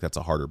 because I feel like that's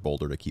a harder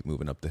boulder to keep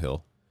moving up the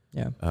hill.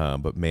 Yeah.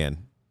 But man,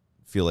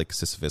 feel like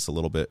Sisyphus a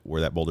little bit,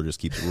 where that boulder just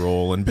keeps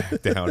rolling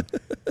back down.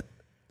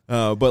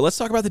 But let's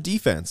talk about the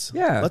defense.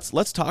 Yeah.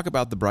 Let's talk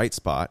about the bright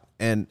spot.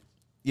 And,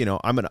 you know,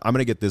 I'm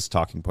gonna get this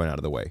talking point out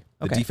of the way.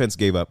 The Okay. defense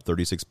gave up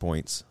 36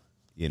 points.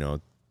 You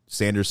know,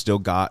 Sanders still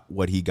got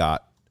what he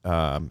got.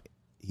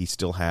 He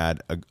still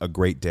had a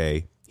great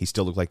day. He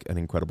still looked like an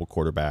incredible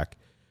quarterback.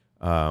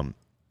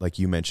 Like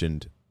you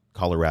mentioned,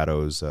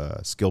 Colorado's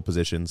skill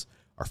positions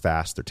are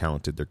fast, they're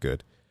talented, they're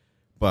good.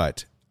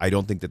 But I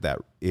don't think that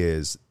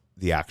is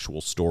the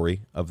actual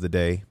story of the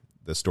day.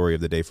 The story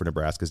of the day for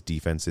Nebraska's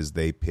defense is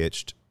they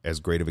pitched as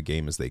great of a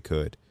game as they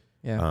could.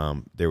 Yeah.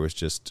 There was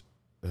just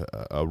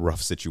a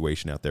rough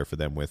situation out there for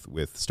them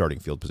with starting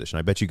field position.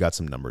 I bet you got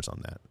some numbers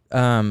on that.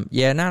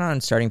 Yeah, not on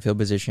starting field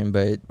position,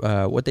 but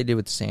what they did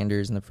with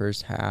Sanders in the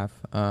first half.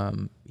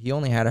 He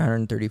only had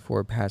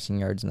 134 passing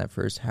yards in that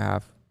first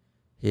half.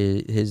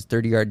 His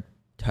 30-yard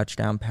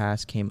touchdown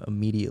pass came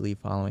immediately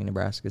following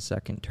Nebraska's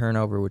second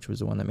turnover, which was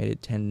the one that made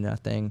it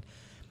 10-0.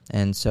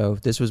 And so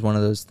this was one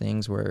of those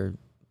things where,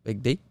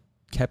 like,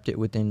 kept it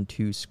within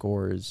 2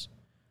 scores.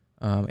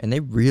 And they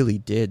really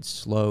did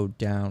slow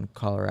down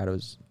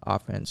Colorado's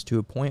offense to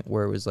a point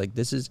where it was like,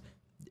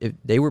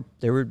 they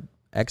were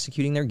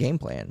executing their game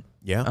plan.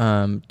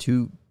 Yeah.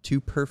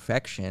 To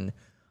perfection.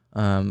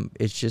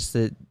 It's just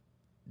that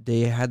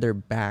they had their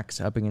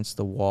backs up against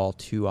the wall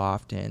too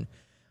often.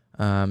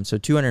 So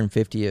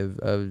 250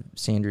 of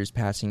Sanders'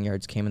 passing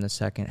yards came in the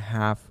second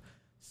half.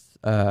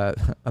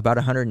 About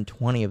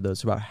 120 of those,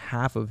 so about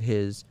half of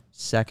his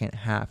second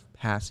half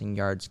passing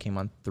yards came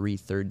on 3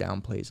 third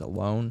down plays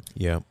alone.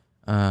 Yeah.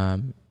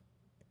 And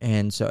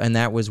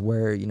that was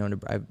where,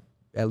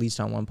 at least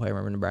on one play, I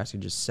remember Nebraska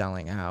just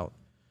selling out.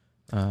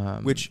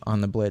 Which on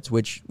the blitz,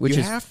 which you is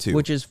have to.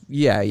 which is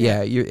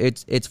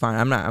it's fine.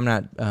 I'm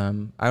not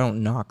I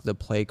don't knock the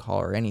play call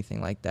or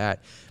anything like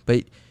that,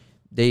 but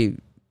they,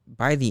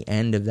 by the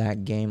end of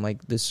that game,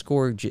 like the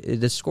score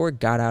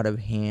got out of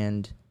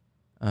hand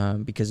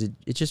because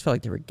it just felt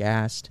like they were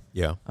gassed.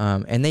 Yeah.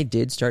 And they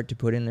did start to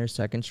put in their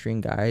second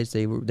string guys.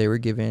 They were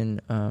given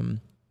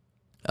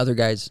other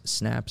guys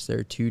snaps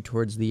there too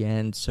towards the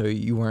end, so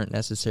you weren't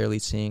necessarily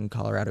seeing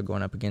Colorado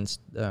going up against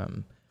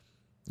the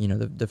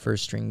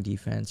first string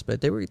defense,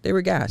 but they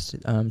were gassed.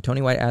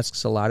 Tony White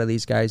asks a lot of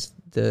these guys.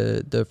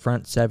 The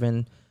front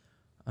seven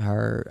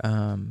are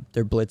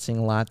they're blitzing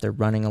a lot, they're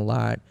running a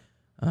lot.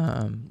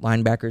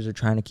 Linebackers are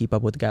trying to keep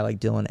up with a guy like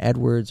Dylan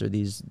Edwards or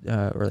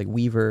like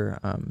Weaver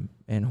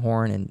and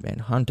Horn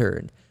and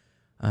Hunter.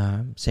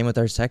 Same with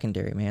our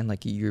secondary, man.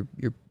 Like you're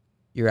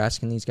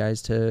asking these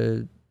guys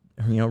to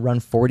run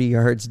 40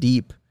 yards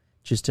deep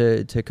just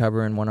to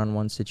cover in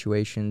one-on-one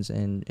situations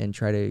and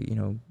try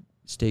to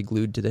stay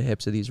glued to the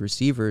hips of these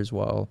receivers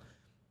while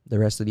the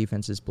rest of the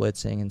defense is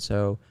blitzing. And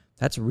so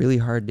that's really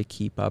hard to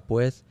keep up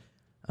with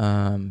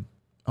on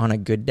a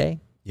good day.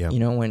 Yeah.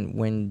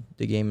 When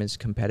the game is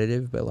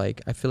competitive, but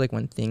like I feel like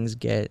when things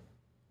get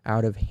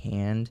out of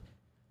hand,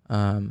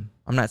 I'm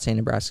not saying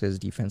Nebraska's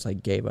defense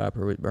like gave up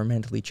or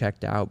mentally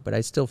checked out, but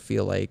I still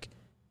feel like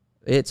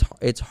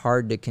it's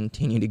hard to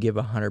continue to give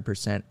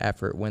 100%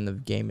 effort when the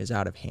game is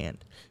out of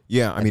hand.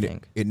 Yeah, I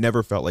mean, it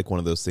never felt like one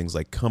of those things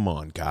like, come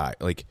on, guy.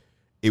 Like,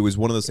 it was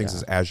one of those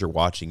things as you're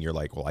watching, you're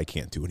like, well, I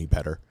can't do any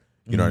better.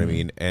 You know what I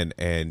mean?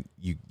 And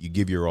you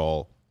give your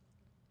all.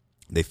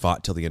 They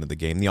fought till the end of the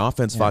game. The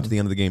offense fought to the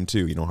end of the game,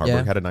 too.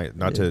 Harburg had a nice,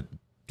 not to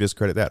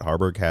discredit that,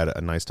 Harburg had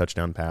a nice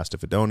touchdown pass to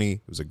Fedoni.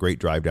 It was a great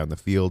drive down the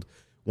field.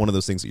 One of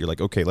those things that you're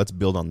like, okay, let's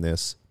build on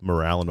this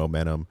morale and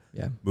momentum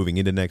moving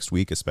into next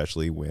week,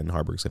 especially when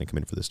Harburg's going to come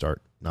in for the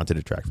start. Not to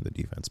detract from the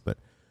defense, but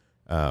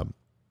I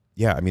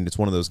mean, it's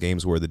one of those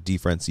games where the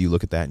defense, you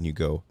look at that and you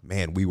go,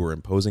 man, we were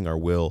imposing our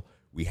will.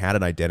 We had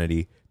an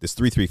identity. This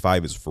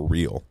 3-3-5 is for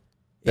real.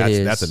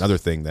 That's another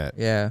thing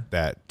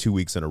that 2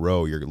 weeks in a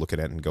row you're looking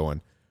at and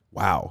going,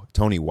 wow,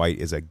 Tony White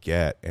is a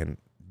get, and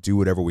do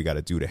whatever we got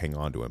to do to hang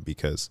on to him,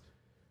 because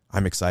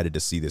I'm excited to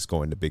see this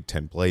go into Big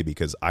Ten play,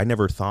 because I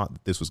never thought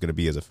that this was going to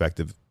be as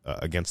effective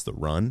against the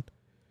run,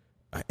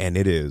 and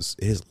it is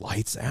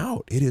lights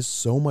out. It is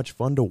so much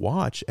fun to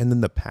watch, and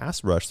then the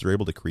pass rush they're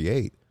able to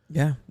create.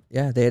 Yeah,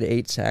 they had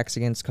 8 sacks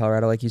against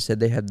Colorado, like you said.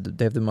 They have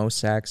the most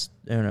sacks,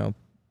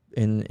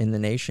 in the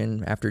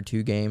nation after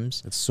 2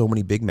 games. It's so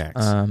many Big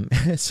Macs.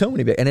 So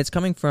many big, and it's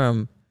coming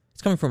from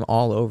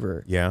all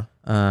over. Yeah.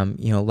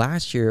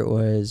 Last year it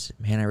was,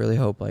 man, I really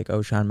hope like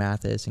O'Shawn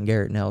Mathis and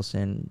Garrett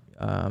Nelson,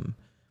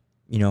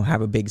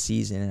 have a big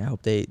season, and I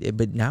hope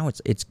but now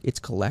it's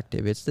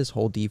collective. It's this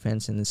whole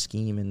defense and the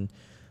scheme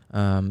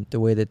and the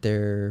way that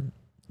they're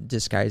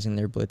disguising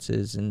their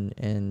blitzes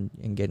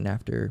and getting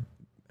after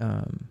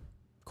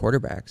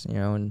quarterbacks,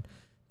 and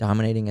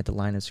dominating at the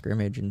line of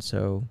scrimmage. And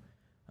so,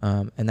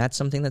 and that's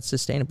something that's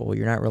sustainable.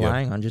 You're not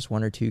relying on just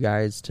 1 or 2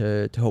 guys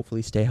to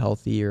hopefully stay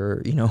healthy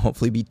or,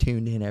 hopefully be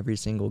tuned in every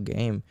single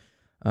game.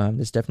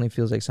 This definitely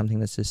feels like something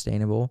that's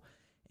sustainable.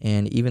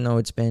 And even though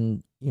it's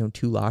been,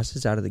 2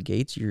 losses out of the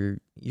gates,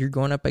 you're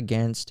going up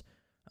against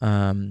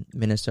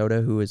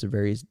Minnesota, who is a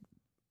very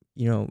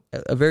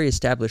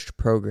established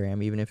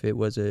program, even if it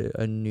was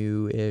a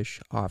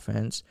new-ish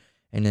offense.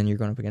 And then you're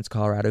going up against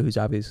Colorado, who's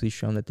obviously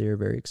shown that they're a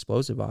very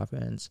explosive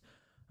offense.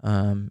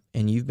 And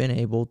you've been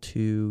able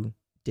to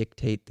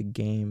dictate the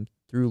game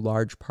through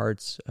large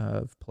parts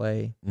of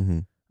play,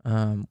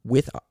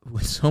 with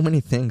so many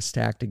things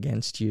stacked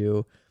against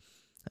you.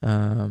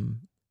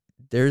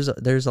 There's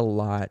a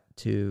lot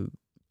to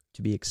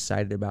be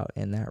excited about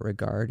in that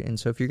regard. And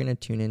so if you're going to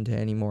tune into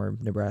any more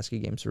Nebraska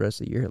games the rest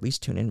of the year, at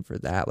least tune in for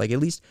that. Like, at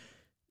least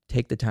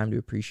take the time to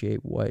appreciate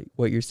what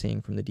you're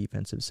seeing from the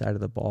defensive side of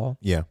the ball.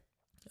 Yeah.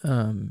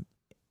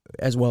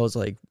 As well as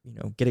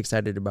get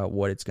excited about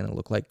what it's going to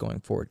look like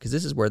going forward, because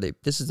this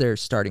is their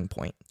starting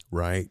point,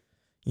 right?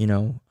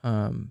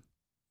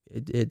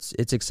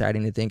 It's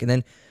exciting to think.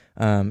 And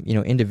then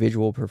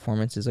individual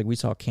performances, like we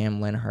saw Cam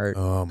Lenhart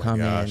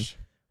come in,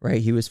 right?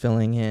 He was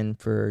filling in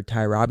for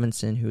Ty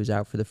Robinson, who was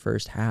out for the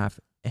first half,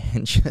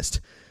 and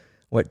just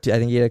I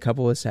think he had a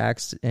couple of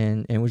sacks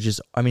and was just,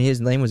 his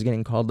name was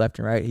getting called left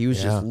and right. He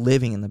was just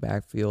living in the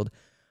backfield,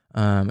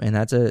 and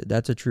that's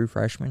a true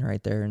freshman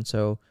right there. And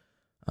so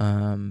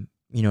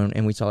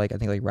and we saw I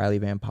think Riley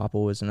Van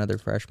Poppel was another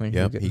freshman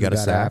who got a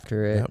sack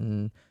after it,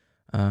 and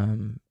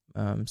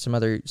some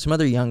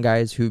other young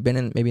guys who've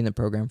been maybe in the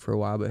program for a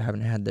while but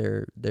haven't had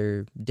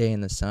their day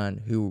in the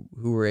sun who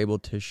were able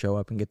to show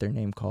up and get their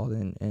name called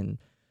and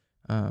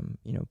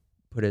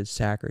put a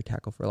sack or a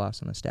tackle for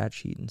loss on the stat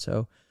sheet. And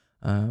so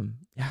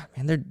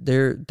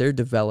they're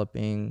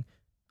developing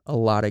a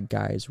lot of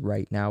guys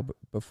right now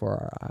before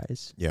our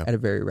eyes at a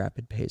very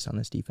rapid pace on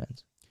this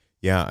defense.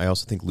 Yeah, I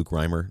also think Luke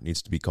Reimer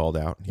needs to be called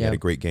out. He had a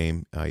great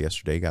game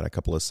yesterday, got a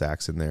couple of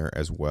sacks in there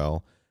as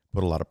well,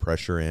 put a lot of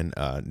pressure in.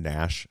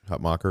 Nash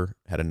Hutmacher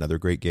had another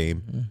great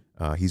game.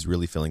 Mm-hmm. He's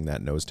really filling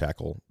that nose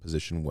tackle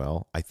position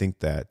well. I think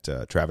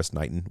that Travis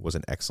Knighton was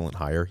an excellent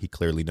hire. He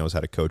clearly knows how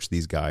to coach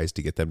these guys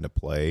to get them to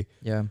play.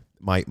 Yeah.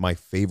 My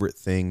favorite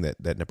thing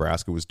that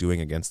Nebraska was doing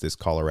against this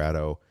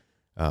Colorado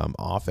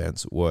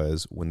offense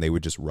was when they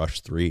would just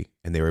rush 3,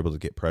 and they were able to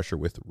get pressure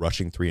with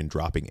rushing 3 and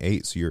dropping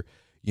 8. So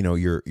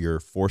you're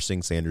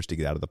forcing Sanders to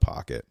get out of the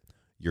pocket.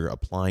 You're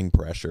applying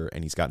pressure,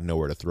 and he's got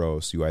nowhere to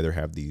throw. So you either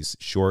have these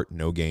short,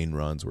 no-gain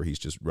runs where he's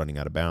just running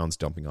out of bounds,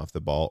 dumping off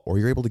the ball, or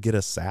you're able to get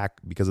a sack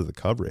because of the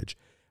coverage.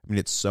 I mean,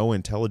 it's so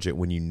intelligent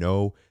when you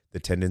know the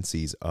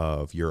tendencies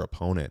of your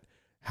opponent,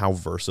 how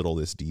versatile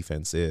this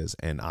defense is.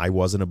 And I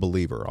wasn't a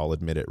believer. I'll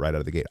admit it right out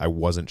of the gate. I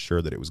wasn't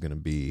sure that it was going to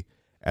be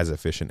as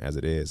efficient as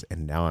it is.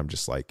 And now I'm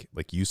just like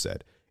you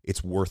said,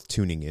 it's worth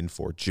tuning in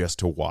for just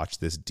to watch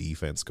this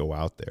defense go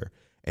out there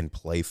and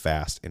play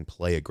fast and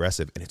play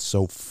aggressive. And it's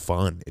so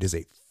fun. It is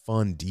a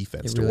fun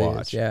defense to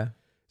watch. Yeah.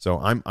 So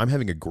I'm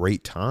having a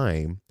great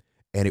time,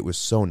 and it was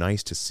so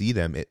nice to see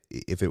them,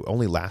 if it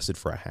only lasted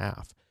for a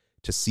half,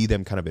 to see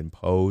them kind of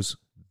impose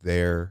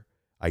their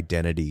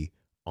identity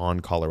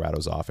on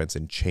Colorado's offense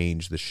and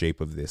change the shape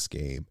of this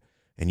game.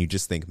 And you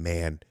just think,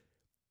 man,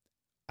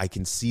 I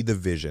can see the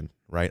vision,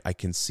 right? I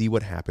can see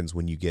what happens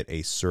when you get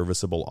a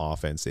serviceable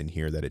offense in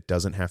here, that it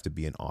doesn't have to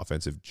be an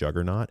offensive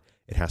juggernaut.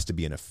 It has to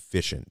be an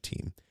efficient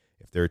team.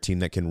 If they're a team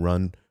that can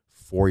run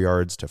 4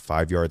 yards to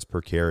 5 yards per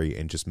carry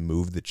and just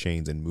move the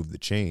chains, then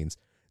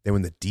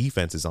when the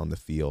defense is on the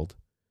field,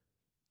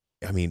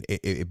 I mean,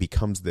 it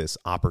becomes this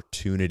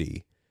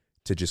opportunity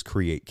to just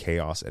create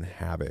chaos and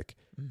havoc,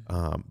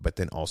 but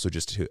then also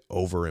just to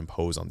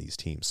overimpose on these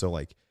teams. So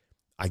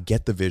I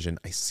get the vision,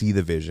 I see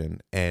the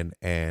vision, and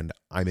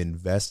I'm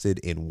invested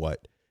in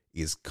what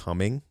is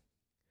coming.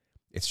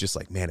 It's just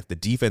man, if the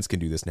defense can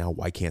do this now,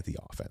 why can't the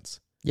offense?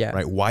 Yeah.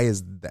 Right. Why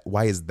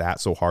is that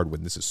so hard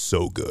when this is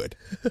so good?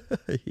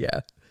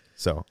 Yeah.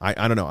 So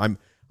I don't know.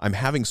 I'm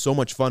having so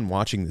much fun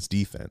watching this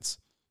defense,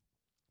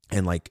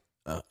 and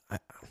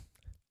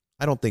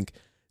I don't think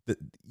that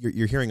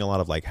you're hearing a lot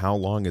of how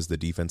long is the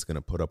defense going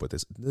to put up with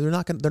this? They're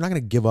not going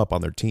to give up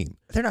on their team.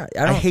 They're not.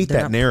 I hate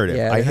that narrative.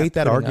 Yeah, I hate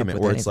that argument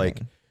where anything.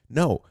 it's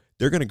no,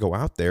 they're going to go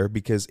out there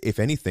because if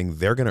anything,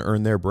 they're going to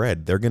earn their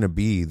bread. They're going to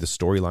be the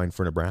storyline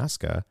for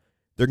Nebraska.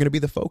 They're going to be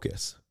the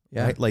focus.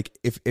 Yeah. Right?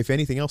 If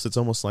anything else, it's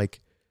almost like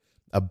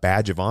a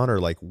badge of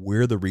honor.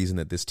 We're the reason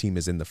that this team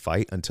is in the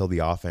fight until the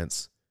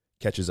offense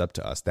catches up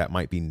to us. That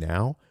might be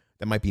now.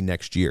 That might be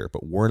next year.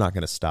 But we're not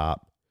going to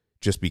stop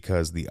just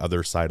because the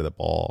other side of the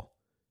ball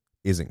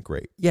isn't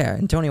great. Yeah,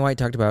 and Tony White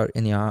talked about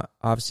in the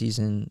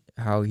offseason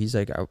how he's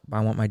I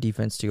want my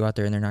defense to go out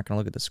there and they're not going to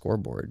look at the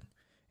scoreboard.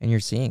 And you're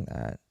seeing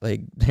that.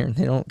 They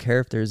don't care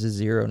if there's a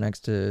 0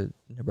 next to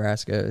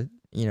Nebraska,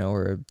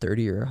 or a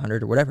 30 or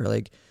 100 or whatever.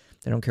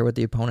 They don't care what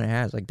the opponent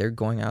has. They're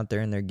going out there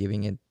and they're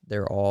giving it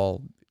their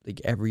all,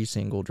 every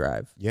single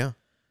drive. Yeah.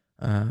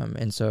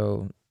 And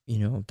so,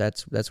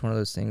 that's one of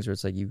those things where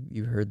it's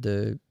you heard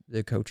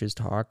the coaches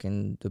talk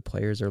and the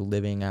players are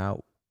living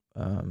out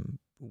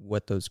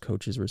what those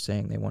coaches were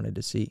saying they wanted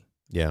to see.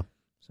 Yeah.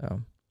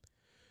 So,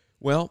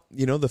 well,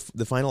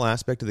 the final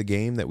aspect of the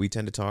game that we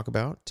tend to talk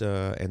about,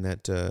 and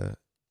that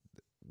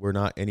we're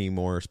not any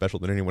more special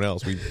than anyone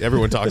else.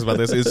 Everyone talks about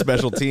this, is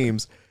special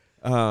teams.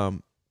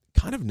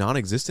 Kind of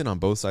non-existent on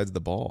both sides of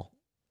the ball.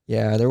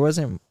 Yeah, there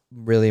wasn't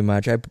really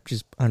much.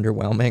 Just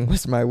underwhelming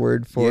was my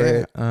word for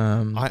it.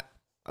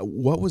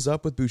 What was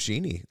up with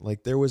Buschini?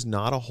 There was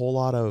not a whole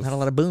lot of... Not a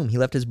lot of boom. He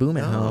left his boom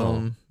at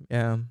home.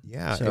 Yeah.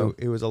 Yeah, so.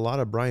 It was a lot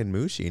of Brian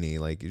Muschini.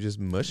 You're just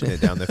mushing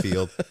it down the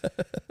field.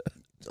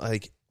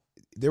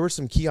 There were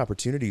some key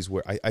opportunities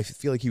where I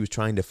feel like he was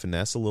trying to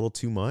finesse a little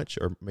too much,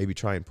 or maybe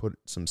try and put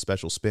some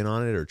special spin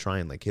on it, or try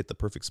and hit the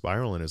perfect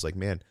spiral. And it was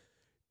man,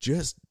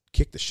 just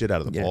kick the shit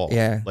out of the ball.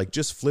 Yeah.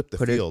 Just flip the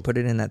field. Put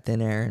it in that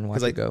thin air and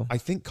watch it go. I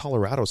think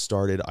Colorado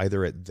started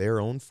either at their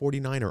own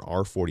 49 or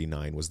our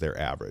 49 was their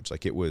average.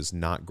 It was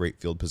not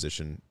great field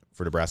position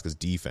for Nebraska's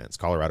defense.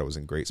 Colorado was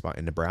in great spot.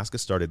 And Nebraska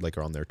started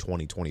around their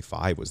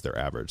 20-25 was their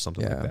average,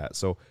 something like that.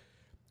 So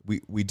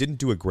we didn't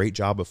do a great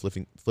job of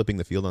flipping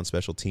the field on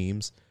special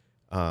teams.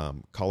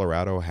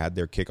 Colorado had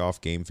their kickoff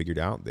game figured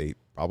out. They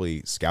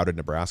probably scouted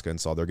Nebraska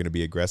and saw they're going to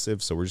be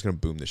aggressive, so we're just going to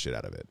boom the shit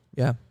out of it.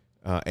 Yeah.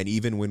 And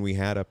even when we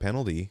had a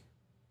penalty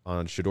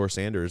on Shedeur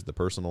Sanders, the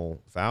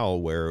personal foul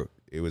where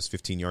it was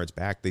 15 yards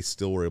back, they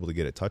still were able to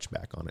get a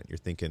touchback on it. You're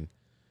thinking,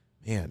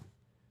 man,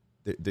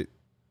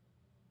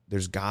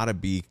 there's got to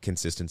be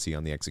consistency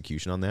on the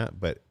execution on that.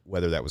 But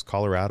whether that was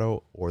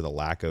Colorado or the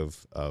lack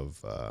of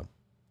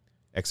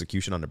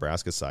execution on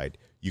Nebraska's side,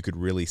 you could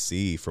really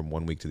see from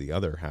one week to the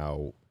other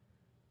how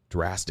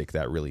drastic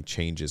that really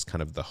changes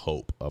kind of the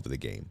hope of the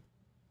game.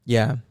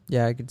 Yeah,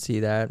 I could see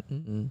that.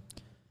 Could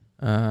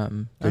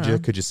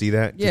you see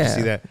that? Could you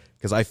see that?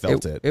 Because I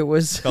felt it. It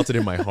was felt it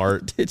in my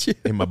heart. Did you?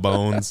 In my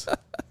bones.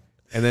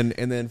 And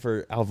then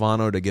for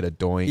Alvano to get a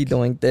doink. He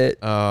doinked it.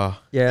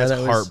 That's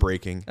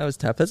heartbreaking. That was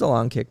tough. That's a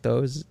long kick,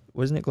 though.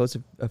 Wasn't it close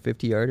to a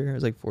 50-yarder? It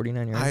was like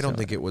 49 yards. I don't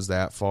think it was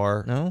that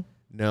far. No?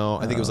 No,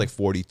 I think it was like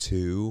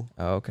 42.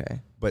 Oh, okay.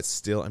 But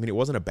still, I mean, it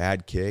wasn't a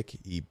bad kick.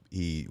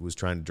 He was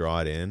trying to draw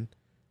it in,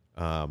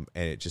 and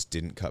it just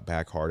didn't cut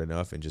back hard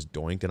enough and just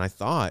doinked. And I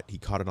thought he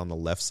caught it on the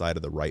left side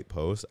of the right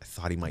post. I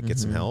thought he might get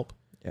some help,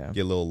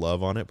 get a little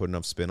love on it, put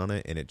enough spin on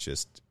it, and it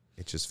just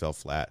fell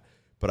flat.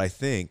 But I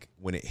think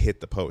when it hit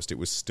the post, it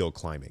was still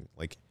climbing.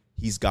 Like,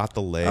 he's got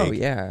the leg. Oh,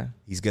 yeah.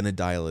 He's going to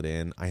dial it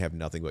in. I have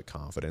nothing but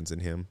confidence in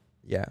him.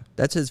 Yeah.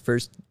 That's his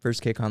first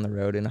kick on the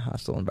road in a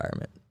hostile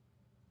environment.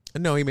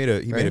 No, he made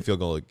a field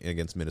goal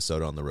against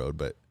Minnesota on the road,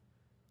 but...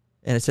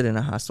 And it said in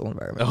a hostile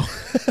environment. Oh.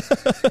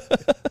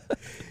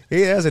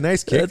 Hey, that was a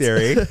nice kick there,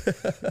 eh?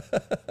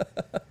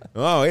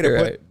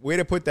 Oh, way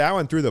to put that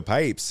one through the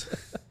pipes.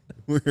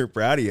 We're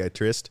proud of you,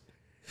 Trist.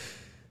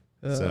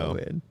 Oh,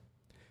 man.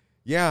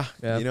 Yeah,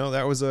 yep.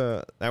 That was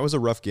a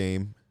rough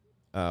game,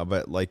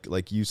 but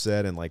like you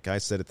said, and like I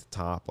said at the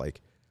top,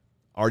 like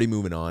already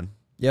moving on,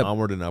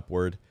 onward and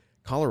upward.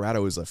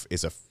 Colorado is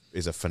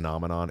a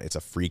phenomenon. It's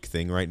a freak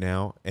thing right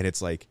now, and it's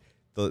like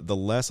the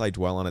less I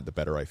dwell on it, the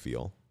better I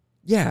feel.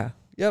 Yeah.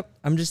 Yep.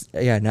 I'm just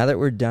now that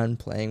we're done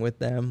playing with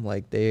them,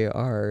 like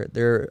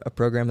they're a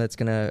program that's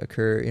gonna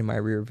occur in my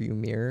rear view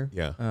mirror.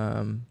 Yeah.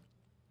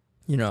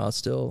 I'll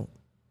still,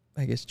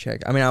 I guess,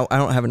 check. I mean, I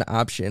don't have an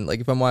option. Like,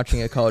 if I'm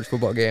watching a college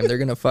football game, they're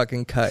going to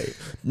fucking cut.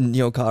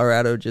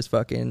 Colorado just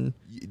fucking...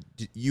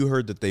 You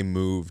heard that they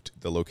moved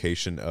the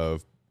location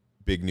of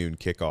Big Noon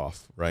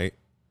Kickoff, right?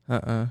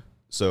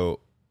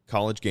 So,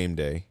 College Game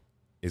Day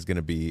is going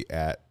to be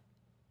at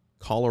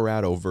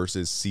Colorado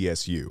versus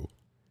CSU.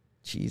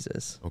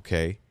 Jesus.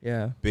 Okay?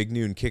 Yeah. Big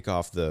Noon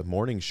Kickoff, the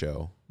morning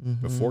show,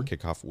 before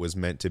kickoff, was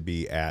meant to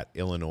be at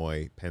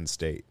Illinois, Penn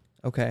State.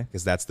 Okay.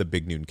 Because that's the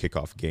Big Noon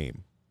Kickoff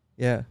game.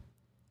 Yeah.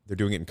 They're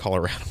doing it in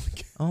Colorado.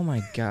 Oh,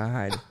 my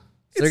God. So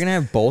they're going to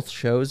have both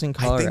shows in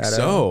Colorado? I think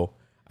so.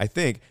 I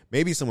think.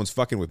 Maybe someone's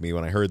fucking with me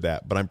when I heard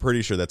that, but I'm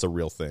pretty sure that's a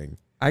real thing.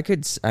 I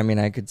could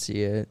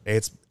see it.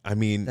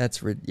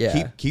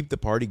 Keep the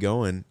party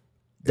going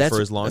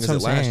for as long as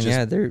it lasts.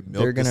 Just they're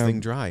milk this thing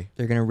dry.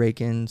 They're going to rake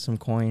in some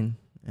coin.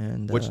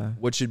 And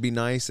What should be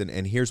nice,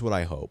 and here's what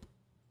I hope.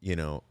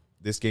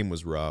 This game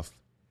was rough,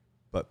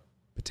 but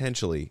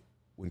potentially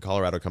when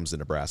Colorado comes to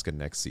Nebraska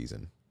next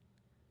season,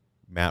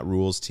 Matt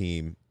Rule's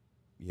team,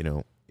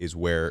 is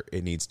where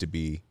it needs to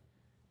be,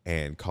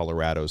 and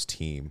Colorado's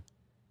team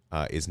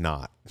is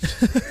not.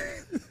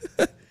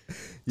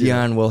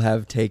 Dion will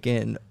have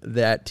taken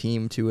that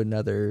team to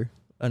another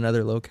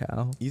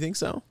locale. You think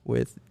so?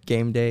 With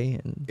game day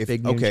and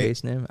Big Noon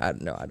chasing him? I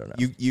don't know.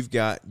 You've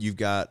got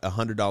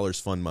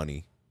 $100 fun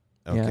money.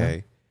 Okay.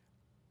 Yeah.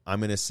 I'm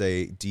going to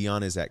say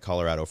Dion is at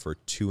Colorado for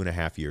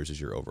 2.5 years as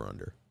your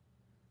over-under.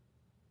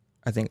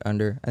 I think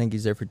under. I think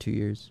he's there for 2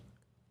 years.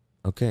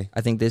 Okay.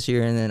 I think this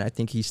year, and then I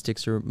think he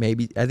sticks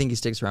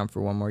around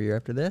for one more year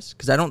after this,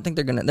 because I don't think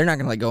they're not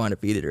gonna like go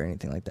undefeated or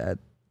anything like that.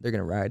 They're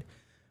gonna ride.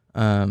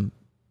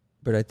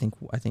 But I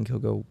think he'll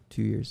go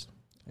 2 years.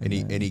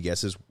 Any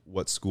guesses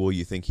what school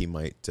you think he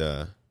might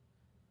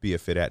be a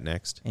fit at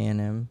next?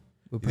 A&M.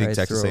 We'll probably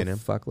Texas throw A&M? a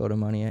fuckload of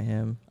money at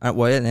him.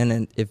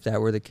 And if that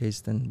were the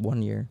case, then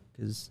 1 year,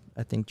 because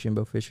I think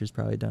Jimbo Fisher's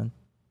probably done.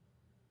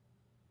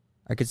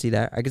 I could see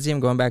that. I could see him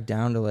going back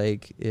down to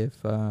like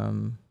if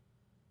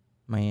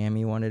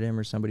Miami wanted him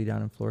or somebody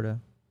down in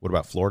Florida. What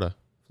about Florida?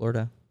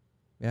 Florida,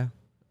 yeah.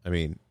 I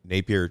mean,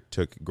 Napier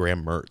took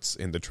Graham Mertz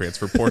in the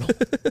transfer portal.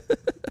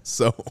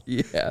 So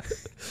yeah,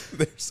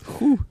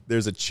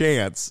 there's a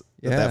chance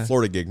that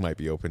Florida gig might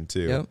be open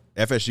too.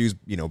 Yep. FSU's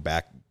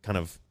back kind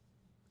of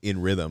in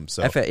rhythm.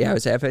 So it's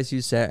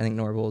FSU set. I think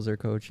Norval's their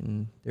coach,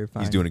 and they're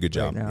fine. He's doing a good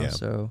job now. Yeah.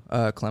 So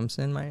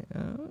Clemson might.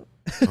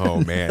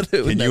 Oh man,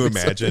 can you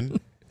imagine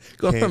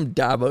going from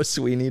Dabo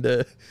Sweeney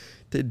to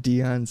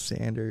Deion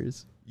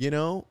Sanders?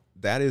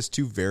 That is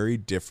two very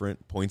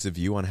different points of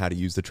view on how to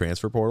use the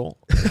transfer portal,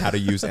 and how to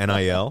use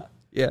NIL.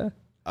 Yeah.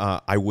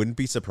 I wouldn't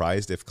be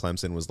surprised if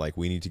Clemson was like,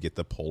 we need to get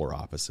the polar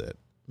opposite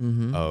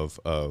of.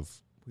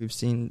 We've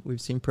seen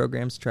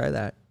programs try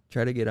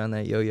to get on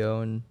that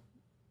yo-yo and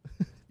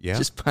Yeah.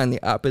 Just find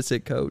the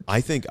opposite coach. I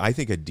think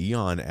a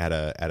Dion at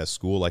a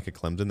school like a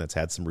Clemson that's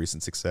had some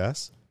recent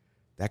success,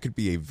 that could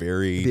be a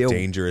very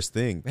dangerous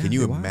thing. Yeah, Can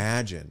you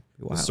imagine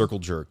the circle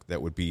jerk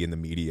that would be in the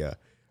media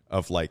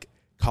of like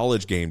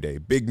College Game Day,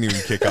 Big Noon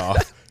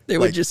Kickoff? They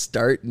would just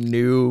start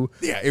new.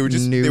 Yeah, it would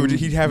just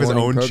he'd have his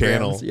own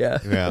channel.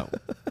 Yeah.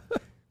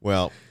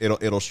 Well,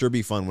 it'll sure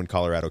be fun when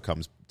Colorado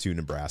comes to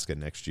Nebraska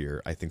next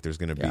year. I think there's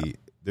going to be,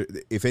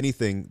 if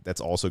anything, that's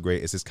also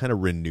great is this kind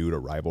of renewed a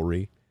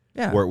rivalry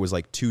where it was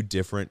like two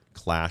different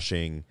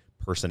clashing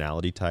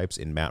personality types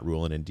in Matt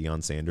Rulin and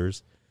Deion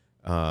Sanders,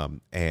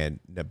 and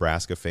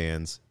Nebraska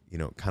fans,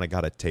 kind of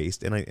got a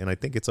taste, and I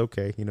think it's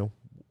okay.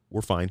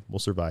 We're fine, we'll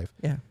survive.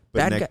 Yeah,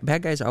 But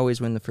bad guys always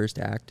win the first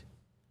act.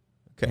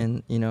 Okay,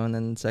 and and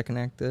then the second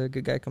act, the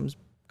good guy comes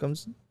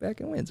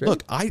back and wins. Right?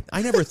 Look, I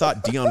never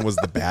thought Deion was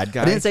the bad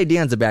guy. I didn't say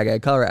Deion's the bad guy.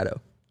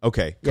 Colorado.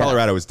 Okay, Yeah.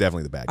 Colorado is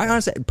definitely the bad guy. I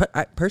honestly,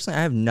 personally,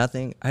 I have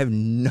nothing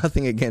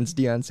against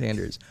Deion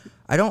Sanders.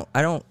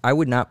 I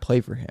would not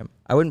play for him.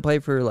 I wouldn't play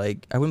for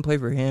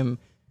him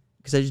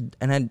because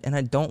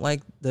I don't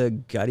like the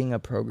gutting a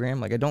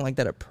program. Like I don't like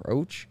that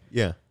approach.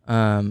 Yeah.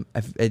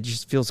 It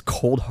just feels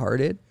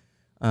cold-hearted.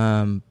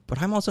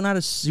 But I'm also not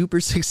a super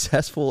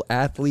successful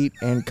athlete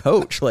and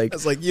coach. Like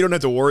It's like you don't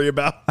have to worry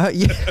about.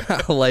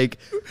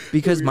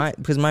 Because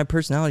my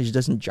personality just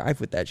doesn't jive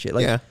with that shit.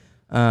 Like,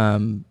 Yeah.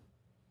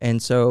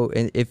 And so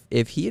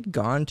if he had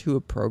gone to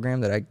a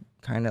program that I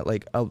kind of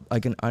like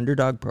an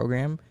underdog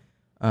program,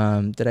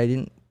 that I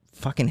didn't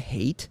fucking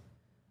hate,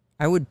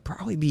 I would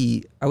not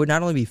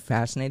only be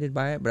fascinated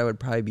by it, but I would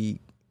probably be,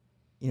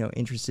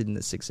 interested in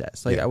the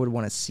success. Like I would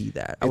want to see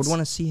that. I would want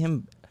to see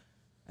him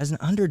as an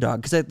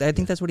underdog because I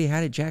think that's what he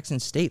had at Jackson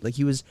State. Like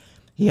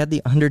he had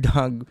the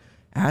underdog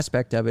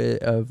aspect of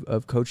it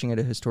of coaching at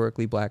a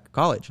historically black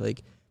college.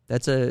 Like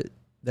that's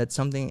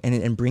something,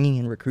 and bringing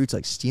in recruits,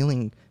 like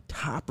stealing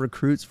top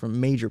recruits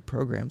from major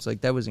programs. Like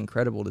that was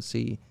incredible to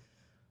see,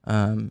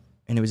 and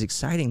it was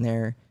exciting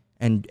there,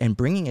 and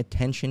bringing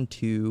attention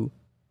to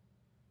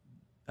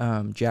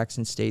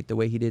Jackson State the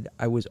way he did.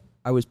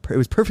 It was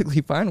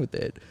perfectly fine with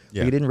it.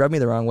 Yeah. Like, it didn't rub me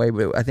the wrong way,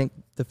 but I think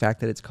the fact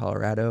that it's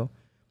Colorado,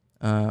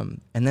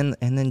 and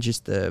then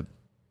just the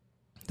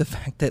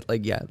fact that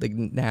the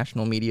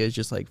national media is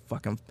just like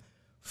fucking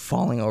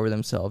falling over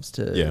themselves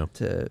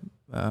to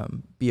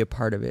be a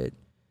part of it.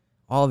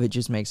 All of it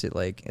just makes it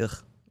like,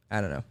 ugh,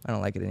 I don't know. I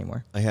don't like it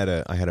anymore. I had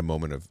a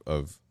moment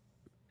of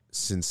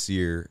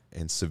sincere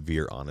and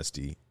severe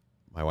honesty.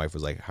 My wife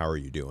was like, "How are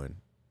you doing?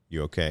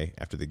 You okay?"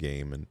 After the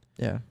game, and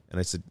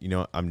I said,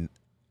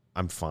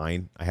 I'm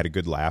fine. I had a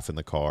good laugh in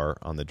the car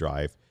on the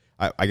drive.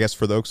 I guess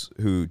for those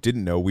who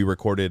didn't know, we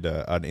recorded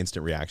an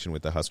instant reaction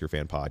with the Husker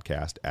Fan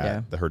podcast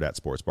at the Hurrdat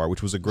Sports Bar,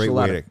 which was a great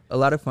way a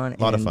lot of fun.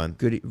 A lot of fun.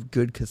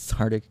 Good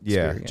cathartic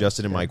experience.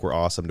 Justin and Mike were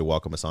awesome to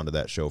welcome us onto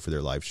that show for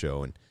their live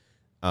show. And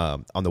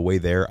on the way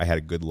there, I had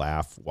a good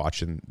laugh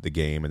watching the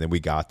game. And then we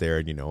got there,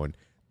 and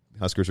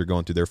Huskers are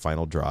going through their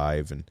final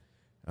drive. And,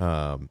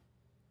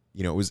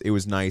 it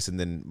was nice. And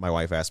then my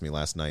wife asked me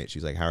last night,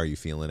 she's like, "How are you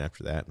feeling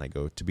after that?" And I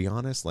go, to be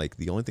honest, like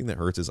the only thing that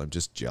hurts is I'm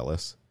just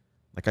jealous.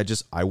 Like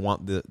I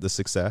want the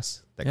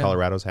success that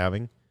Colorado's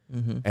having,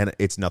 and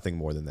it's nothing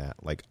more than that.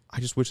 Like I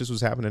just wish this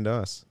was happening to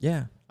us.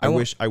 Yeah, I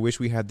wish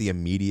we had the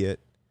immediate,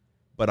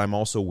 but I'm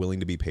also willing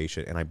to be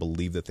patient, and I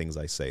believe the things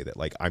I say. That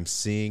like I'm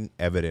seeing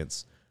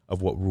evidence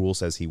of what Rule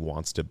says he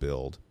wants to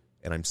build,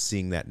 and I'm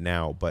seeing that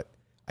now. But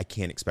I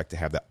can't expect to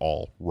have that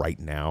all right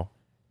now.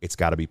 It's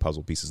got to be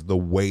puzzle pieces. The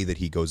way that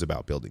he goes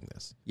about building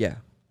this. Yeah.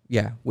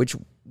 Which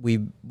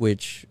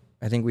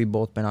I think we've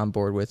both been on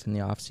board with in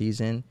the off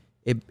season.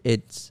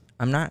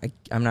 I'm not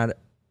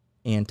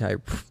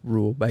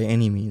anti-Rule by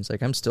any means.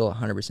 Like I'm still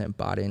 100%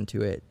 bought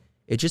into it.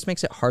 It just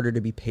makes it harder to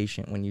be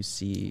patient when you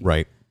see,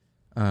 right,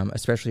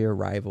 especially a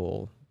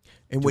rival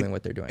doing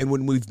what they're doing. And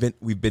when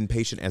we've been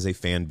patient as a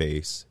fan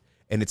base,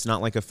 and it's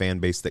not like a fan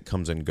base that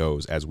comes and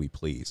goes as we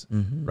please,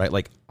 right?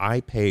 Like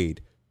I paid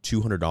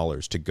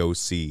 $200 to go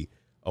see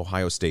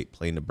Ohio State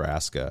play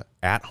Nebraska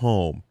at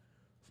home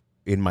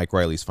in Mike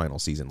Riley's final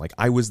season. Like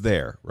I was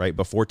there, right?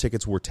 Before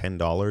tickets were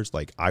 $10.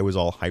 Like I was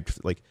all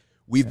hyped. Like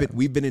we've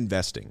been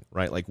investing,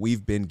 right? Like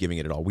we've been giving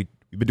it all. We've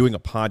been doing a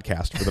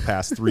podcast for the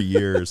past 3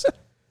 years,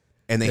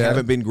 and they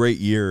haven't been great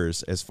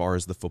years as far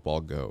as the football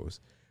goes.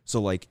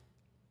 So like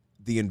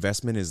the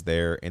investment is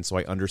there, and so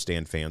I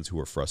understand fans who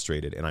are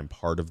frustrated, and I'm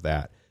part of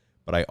that.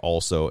 But I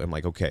also am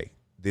like, okay,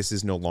 this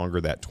is no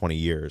longer that 20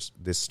 years.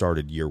 This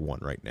started year one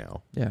right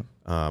now. Yeah.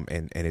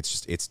 And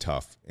it's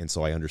tough, and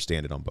so I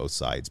understand it on both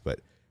sides,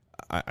 but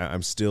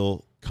I'm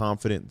still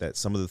confident that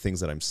some of the things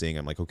that I'm seeing,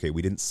 I'm like, okay,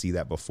 we didn't see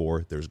that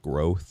before. There's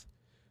growth.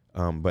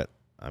 But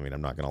I mean,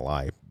 I'm not going to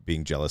lie,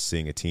 being jealous,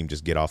 seeing a team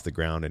just get off the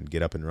ground and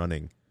get up and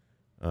running.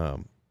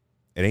 It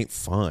ain't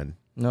fun.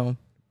 No,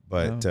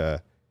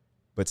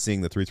 but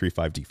seeing the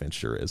 3-3-5 defense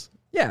sure is.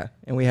 Yeah.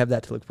 And we have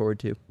that to look forward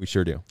to. We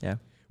sure do. Yeah.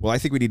 Well, I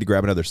think we need to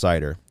grab another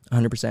cider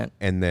 100%.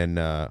 and then,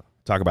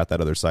 talk about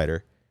that other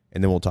cider.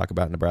 And then we'll talk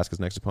about Nebraska's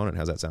next opponent.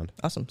 How's that sound?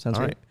 Awesome. Sounds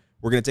all great. Right.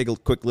 We're going to take a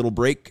quick little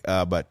break,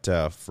 but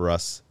for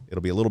us,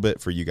 it'll be a little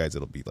bit. For you guys,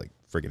 it'll be like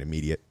friggin'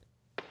 immediate.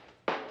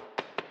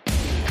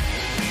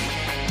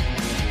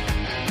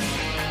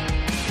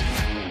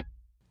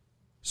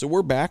 So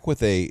we're back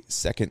with a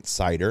second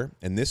cider,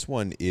 and this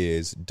one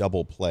is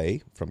Double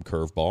Play from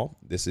Curveball.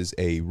 This is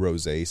a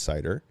rosé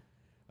cider.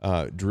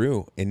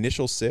 Drew,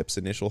 initial sips,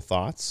 initial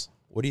thoughts.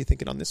 What are you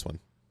thinking on this one?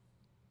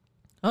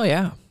 Oh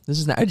yeah, this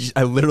is.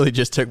 I literally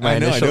just took my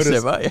initial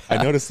sip. Oh, yeah.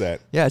 I noticed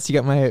that. Yeah, so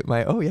you got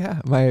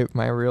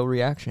my real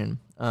reaction.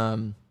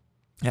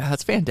 Yeah,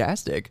 that's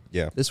fantastic.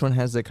 Yeah, this one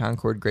has the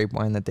Concord grape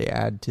wine that they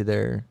add to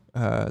their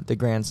the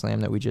Grand Slam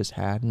that we just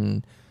had,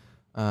 and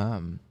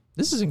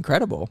this is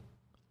incredible.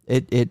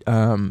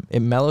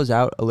 It mellows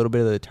out a little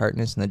bit of the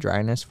tartness and the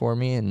dryness for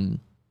me, and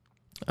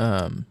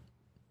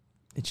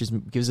it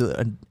just gives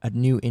a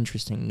new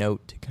interesting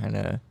note to kind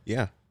of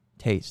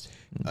taste.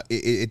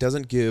 It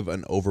doesn't give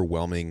an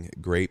overwhelming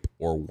grape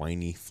or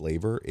winey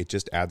flavor. It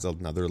just adds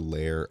another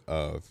layer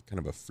of kind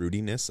of a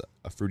fruitiness,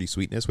 a fruity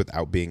sweetness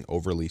without being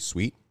overly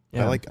sweet.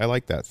 Yeah. I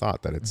like that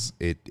thought that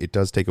it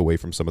does take away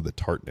from some of the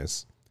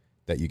tartness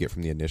that you get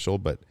from the initial,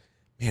 but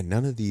man,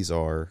 none of these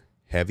are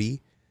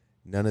heavy.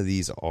 None of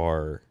these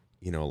are,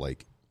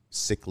 like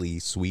sickly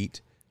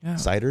sweet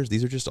ciders.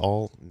 These are just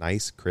all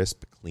nice,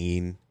 crisp,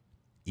 clean,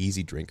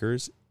 easy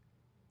drinkers.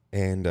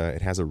 And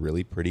it has a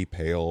really pretty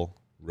pale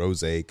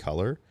rosé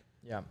color.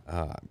 Yeah.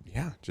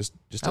 Just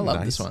I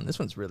love this one. This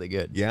one's really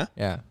good. Yeah?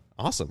 Yeah.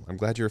 Awesome. I'm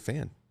glad you're a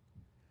fan.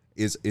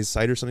 Is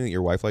cider something that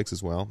your wife likes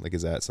as well? Like,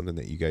 is that something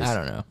that you guys... I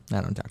don't know.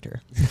 I don't talk to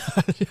her.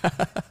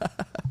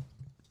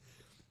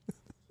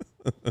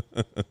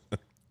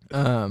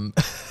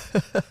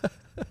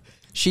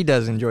 She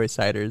does enjoy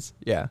ciders.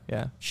 Yeah.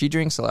 She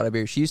drinks a lot of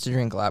beer. She used to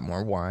drink a lot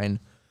more wine.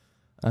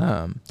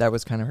 That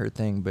was kind of her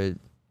thing, but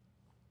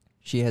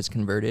she has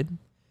converted.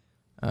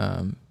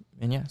 And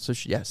so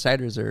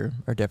ciders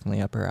are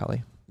definitely up her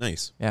alley.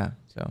 Nice. Yeah.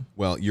 So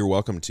well, you're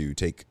welcome to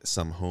take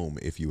some home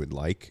if you would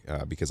like,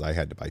 because I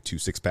had to buy 2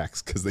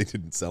 6-packs because they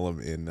didn't sell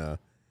them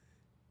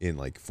in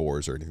like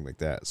 4s or anything like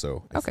that.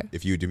 So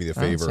if you would do me the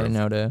favor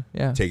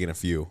of taking a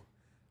few,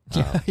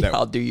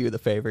 I'll do you the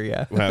favor.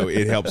 Yeah. Well,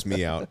 it helps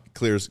me out,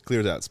 clears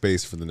out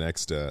space for the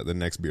next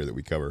beer that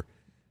we cover,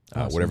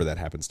 whatever that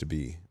happens to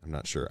be. I'm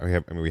not sure.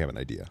 We have an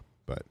idea,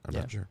 but I'm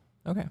not sure.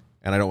 Okay.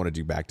 And I don't want to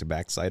do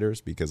back-to-back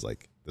ciders because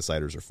like the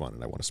ciders are fun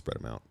and I want to spread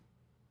them out.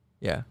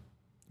 Yeah.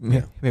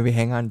 Maybe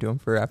hang on to them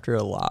for after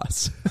a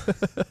loss.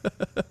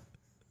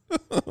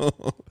 I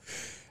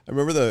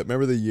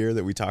remember the year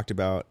that we talked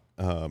about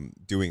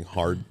doing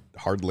hard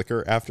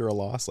liquor after a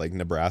loss, like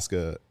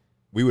Nebraska.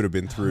 We would have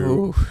been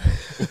through.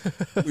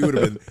 we would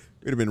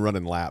have been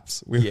running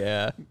laps. We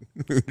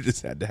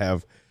just had to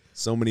have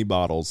so many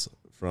bottles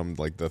from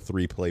like the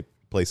 3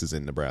 places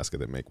in Nebraska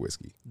that make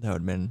whiskey. That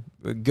would have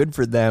been good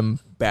for them,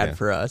 bad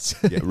for us.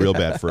 Yeah, real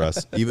bad for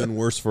us. Even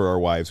worse for our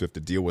wives who have to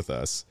deal with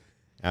us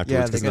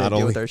afterwards. Yeah, they got to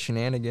deal with our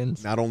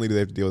shenanigans. Not only do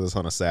they have to deal with us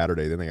on a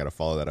Saturday, then they got to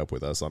follow that up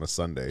with us on a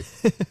Sunday.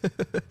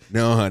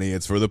 No, honey,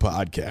 it's for the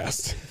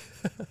podcast.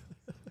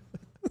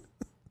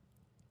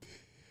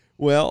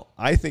 Well,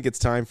 I think it's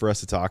time for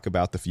us to talk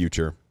about the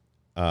future,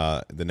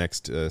 the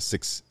next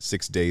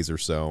six days or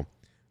so,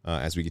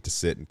 as we get to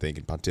sit and think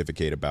and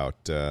pontificate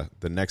about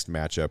the next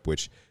matchup,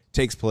 which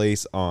takes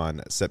place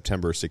on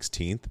September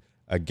 16th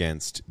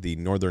against the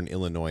Northern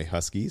Illinois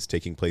Huskies,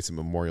 taking place in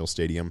Memorial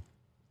Stadium.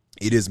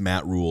 It is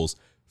Matt Rule's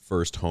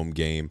first home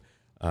game,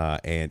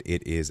 and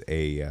it is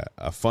a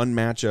fun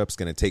matchup. It's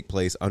going to take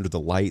place under the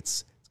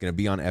lights. It's going to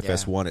be on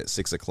FS1 at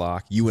 6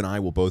 o'clock. You and I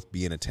will both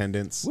be in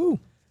attendance. Woo.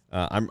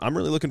 I'm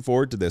really looking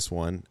forward to this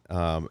one.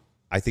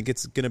 I think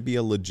it's going to be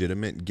a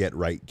legitimate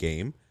get-right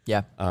game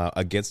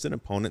against an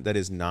opponent that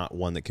is not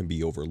one that can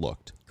be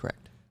overlooked.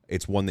 Correct.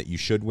 It's one that you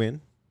should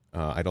win.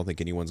 I don't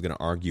think anyone's going to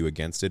argue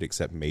against it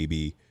except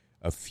maybe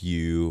a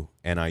few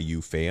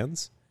NIU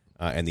fans.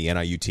 And the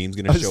NIU team's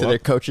going to show up. Their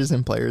coaches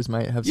and players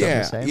might have something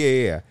to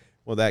say. Yeah.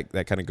 Well, that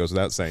kind of goes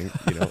without saying.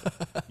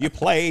 You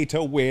play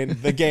to win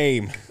the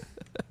game.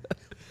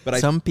 But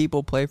some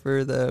people play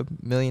for the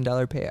 $1 million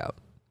payout.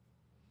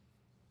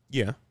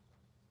 Yeah.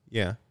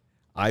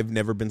 I've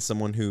never been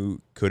someone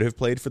who could have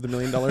played for the $1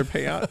 million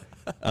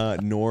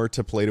payout, nor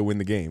to play to win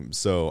the game.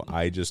 So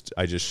I just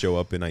show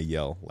up and I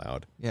yell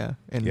loud. Yeah,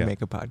 and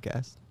make a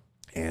podcast.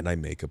 And I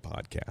make a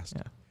podcast.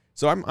 Yeah.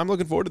 So I'm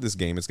looking forward to this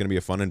game. It's going to be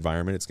a fun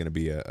environment. It's going to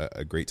be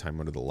a great time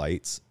under the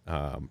lights.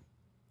 I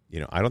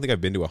don't think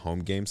I've been to a home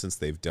game since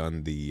they've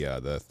done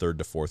the third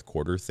to fourth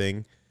quarter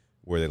thing,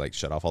 where they like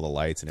shut off all the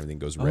lights and everything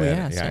goes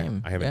red.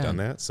 Same. I haven't done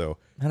that. So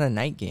not a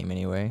night game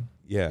anyway.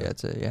 Yeah.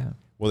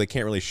 Well, they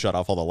can't really shut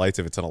off all the lights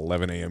if it's an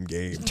 11 a.m.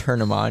 game. Turn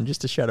them on just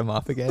to shut them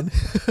off again.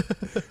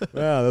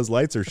 Wow, those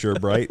lights are sure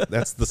bright.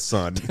 That's the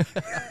sun.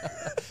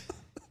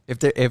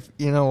 If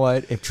you know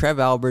what, if Trev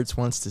Alberts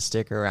wants to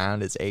stick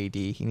around as AD,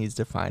 he needs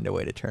to find a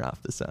way to turn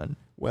off the sun.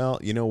 Well,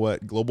 you know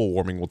what? Global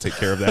warming will take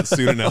care of that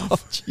soon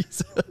enough.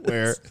 Jesus.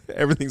 Where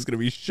everything's going to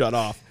be shut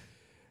off.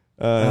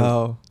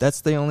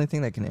 That's the only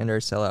thing that can end our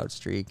sellout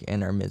streak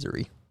and our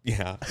misery.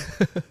 Yeah.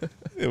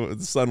 The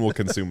sun will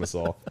consume us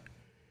all.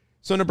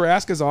 So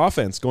Nebraska's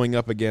offense going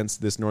up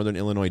against this Northern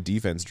Illinois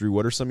defense. Drew,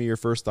 what are some of your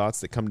first thoughts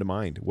that come to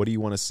mind? What do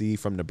you want to see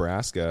from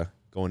Nebraska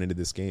going into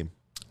this game?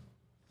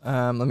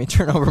 Let me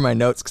turn over my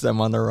notes because I'm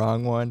on the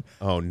wrong one.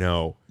 Oh,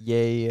 no.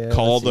 Yeah.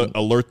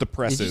 Alert the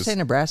presses. Did you say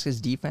Nebraska's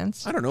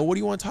defense? I don't know. What do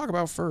you want to talk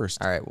about first?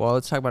 All right. Well,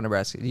 let's talk about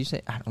Nebraska. Did you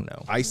say? I don't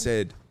know. I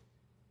said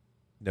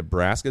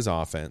Nebraska's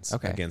offense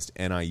against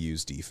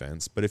NIU's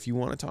defense. But if you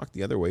want to talk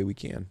the other way, we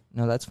can.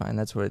 No, that's fine.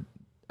 That's what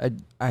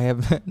I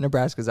have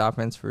Nebraska's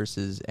offense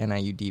versus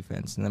NIU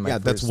defense. And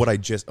then that's what I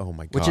just, oh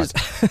my God. Which is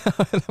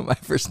my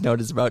first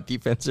note is about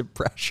defensive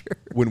pressure.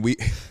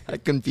 I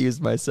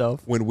confused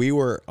myself. When we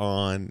were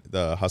on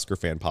the Husker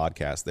Fan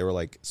podcast, they were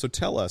like, so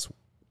tell us,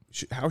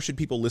 how should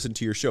people listen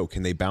to your show?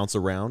 Can they bounce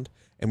around?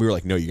 And we were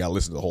like, no, you got to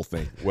listen to the whole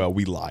thing. Well,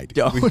 we lied.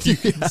 You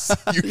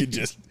can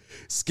just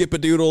skip a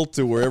doodle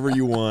to wherever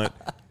you want.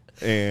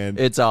 And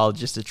it's all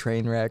just a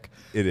train wreck.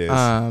 It is.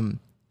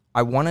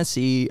 I want to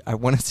see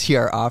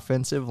our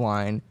offensive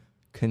line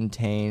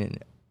contain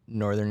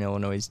Northern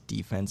Illinois'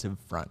 defensive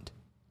front.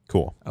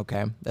 Cool.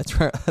 Okay, that's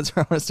where I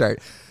want to start.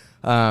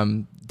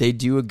 They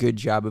do a good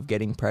job of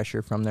getting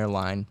pressure from their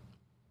line.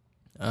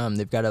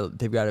 They've got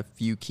a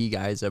few key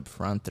guys up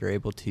front that are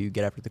able to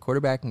get after the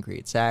quarterback and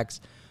create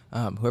sacks.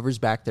 Whoever's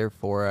back there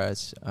for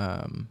us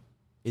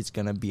is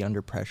going to be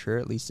under pressure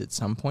at least at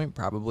some point,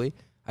 probably.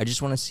 I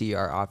just want to see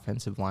our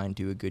offensive line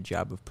do a good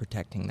job of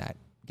protecting that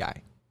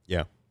guy.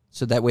 Yeah.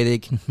 So that way they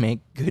can make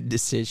good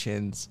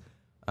decisions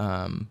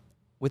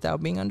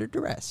without being under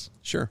duress.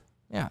 Sure.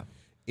 Yeah.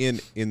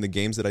 In the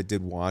games that I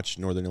did watch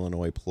Northern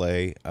Illinois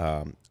play,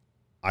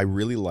 I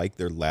really like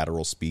their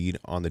lateral speed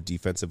on the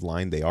defensive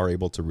line. They are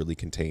able to really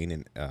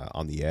contain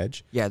on the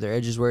edge. Yeah, their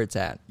edge is where it's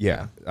at.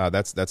 Yeah.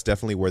 That's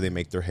definitely where they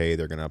make their hay.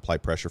 They're going to apply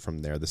pressure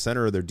from there. The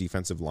center of their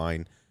defensive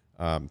line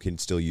can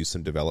still use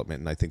some development,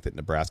 and I think that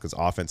Nebraska's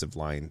offensive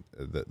line,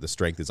 the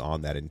strength is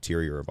on that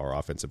interior of our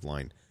offensive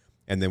line.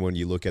 And then when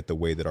you look at the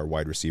way that our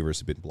wide receivers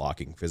have been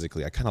blocking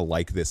physically, I kind of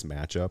like this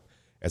matchup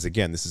as,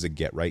 again, this is a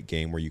get-right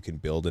game where you can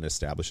build and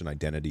establish an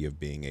identity of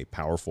being a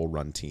powerful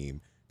run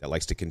team that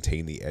likes to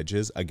contain the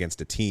edges against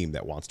a team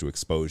that wants to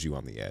expose you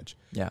on the edge.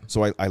 Yeah.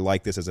 So I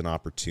like this as an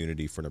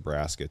opportunity for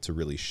Nebraska to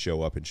really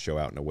show up and show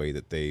out in a way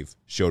that they've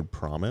showed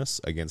promise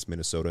against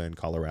Minnesota and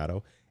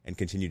Colorado and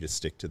continue to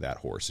stick to that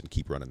horse and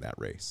keep running that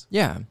race.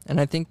 Yeah,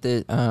 and I think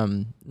that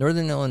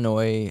Northern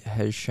Illinois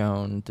has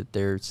shown that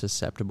they're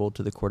susceptible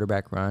to the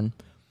quarterback run,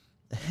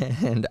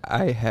 and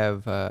I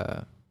have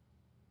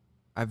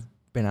I've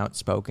been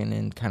outspoken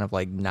and kind of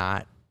like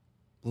not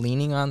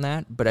leaning on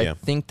that, but I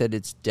think that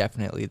it's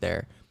definitely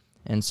there.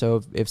 And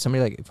so if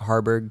somebody like if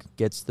Harburg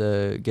gets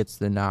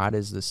the nod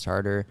as the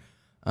starter,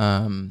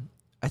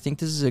 I think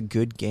this is a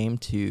good game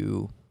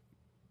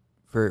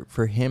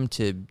for him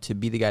to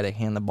be the guy to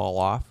hand the ball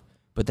off,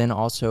 but then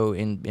also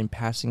in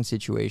passing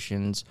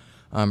situations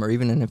or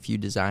even in a few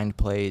designed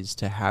plays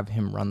to have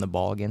him run the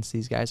ball against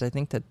these guys. I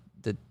think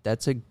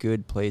that's a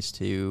good place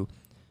to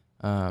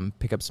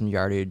pick up some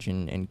yardage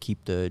and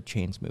keep the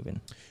chains moving.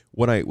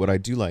 What I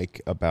do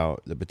like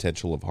about the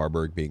potential of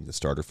Harburg being the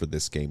starter for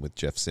this game with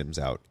Jeff Sims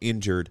out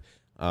injured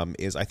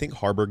is I think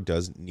Harburg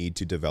does need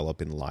to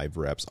develop in live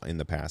reps in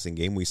the passing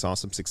game. We saw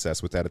some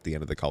success with that at the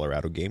end of the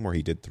Colorado game where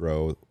he did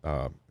throw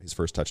his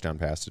first touchdown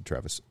pass to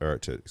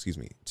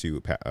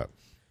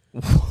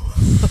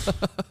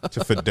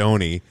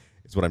Fedoni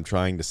is what I'm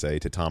trying to say,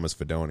 to Thomas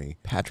Fedoni.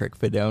 Patrick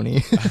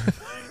Fedoni.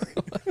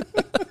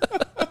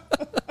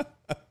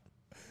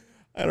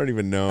 I don't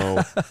even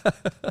know.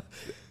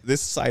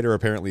 This cider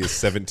apparently is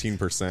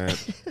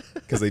 17%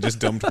 because they just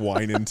dumped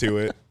wine into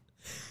it.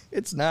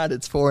 It's not.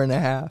 It's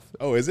 4.5.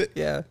 Oh, is it?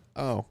 Yeah.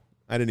 Oh,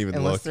 I didn't even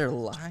Unless look. they're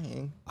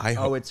lying.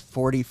 It's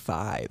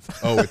 45.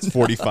 Oh, it's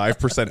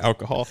 45%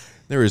 alcohol.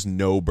 There is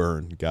no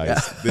burn, guys.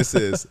 Yeah. This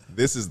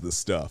is the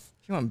stuff.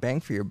 You want bang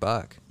for your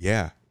buck.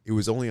 Yeah. It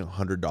was only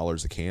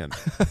 $100 a can.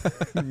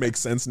 It makes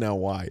sense now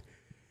why.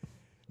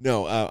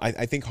 No,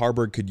 I think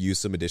Harburg could use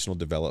some additional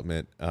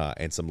development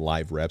and some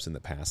live reps in the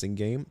passing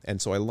game.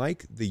 And so I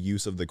like the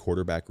use of the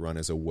quarterback run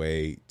as a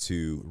way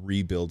to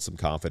rebuild some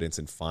confidence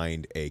and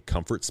find a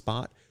comfort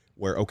spot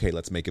where, okay,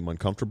 let's make him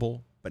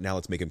uncomfortable, but now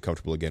let's make him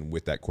comfortable again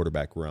with that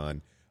quarterback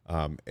run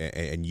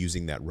and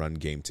using that run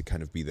game to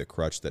kind of be the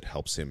crutch that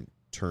helps him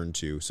turn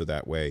to. So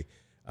that way,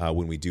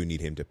 when we do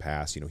need him to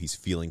pass, he's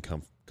feeling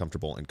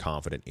comfortable and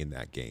confident in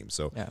that game.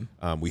 So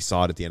we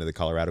saw it at the end of the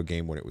Colorado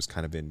game when it was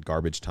kind of in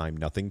garbage time,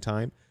 nothing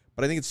time.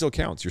 But I think it still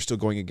counts. You're still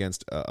going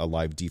against a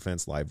live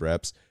defense, live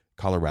reps.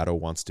 Colorado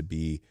wants to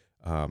be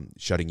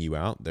shutting you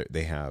out.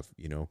 They have,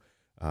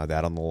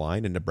 that on the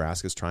line, and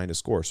Nebraska's trying to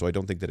score. So I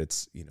don't think that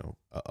it's,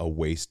 a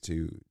waste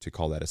to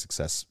call that a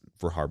success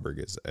for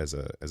Harburg as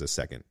a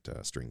second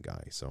string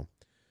guy. So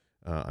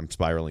I'm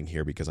spiraling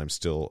here because I'm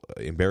still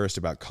embarrassed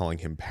about calling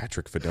him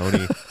Patrick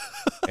Fedoni.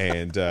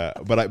 And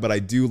but I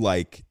do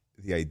like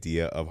the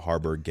idea of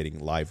Harburg getting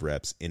live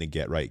reps in a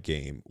get-right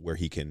game where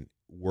he can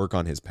work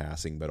on his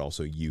passing but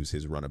also use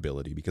his run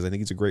ability, because I think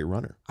he's a great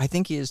runner. I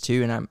think he is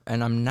too, and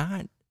I'm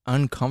not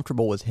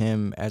uncomfortable with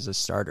him as a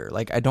starter.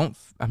 Like I'm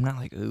not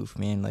like, oof,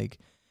 man, like,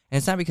 and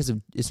it's not because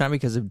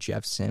of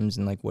Jeff Sims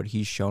and like what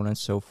he's shown us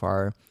so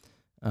far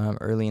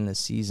early in the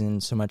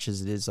season, so much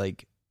as it is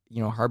like,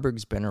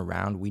 Harburg's been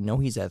around. We know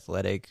he's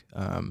athletic.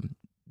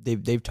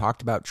 They've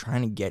talked about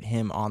trying to get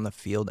him on the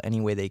field any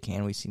way they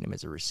can. We've seen him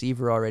as a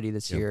receiver already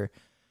this year.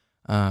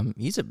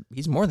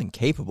 He's more than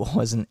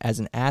capable as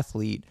an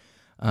athlete.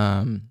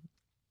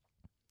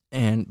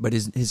 but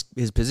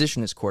his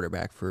position is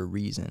quarterback for a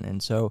reason,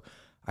 and so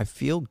I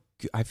feel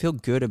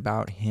good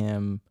about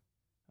him.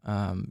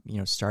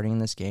 Starting in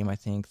this game, I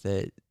think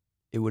that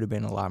it would have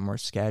been a lot more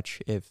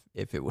sketch if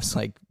it was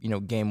like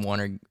game one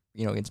or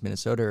against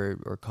Minnesota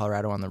or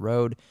Colorado on the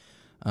road.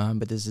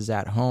 But this is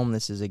at home.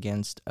 This is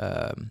against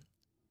Northern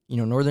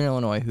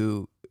Illinois,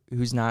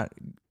 who's not.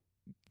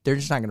 They're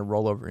just not going to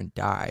roll over and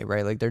die,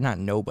 right? Like they're not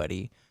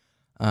nobody.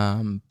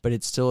 But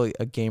it's still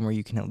a game where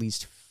you can at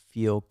least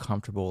feel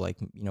comfortable, like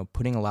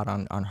putting a lot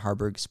on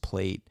Harburg's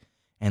plate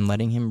and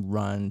letting him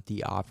run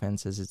the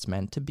offense as it's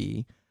meant to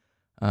be,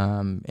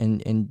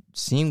 and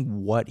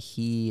seeing what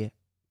he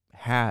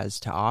has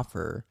to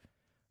offer,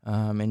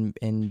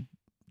 and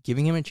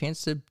giving him a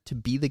chance to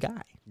be the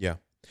guy. Yeah.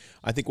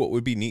 I think what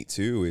would be neat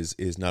too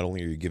is not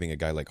only are you giving a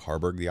guy like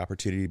Harburg the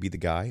opportunity to be the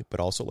guy, but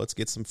also let's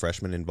get some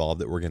freshmen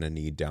involved that we're going to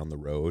need down the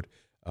road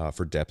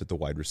for depth at the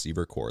wide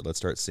receiver core. Let's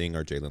start seeing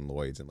our Jalen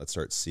Lloyds, and let's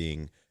start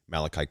seeing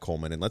Malachi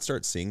Coleman, and let's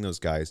start seeing those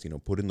guys,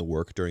 put in the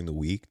work during the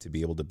week to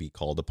be able to be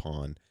called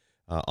upon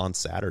on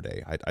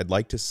Saturday. I'd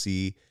like to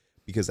see,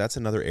 because that's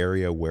another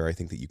area where I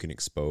think that you can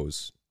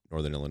expose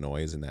Northern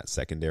Illinois is in that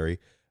secondary.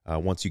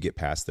 Once you get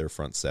past their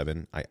front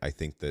seven, I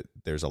think that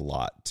there's a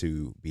lot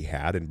to be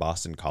had, and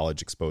Boston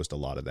College exposed a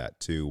lot of that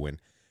too when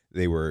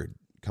they were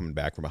coming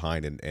back from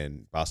behind,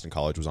 and Boston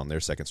College was on their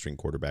second string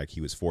quarterback.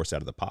 He was forced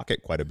out of the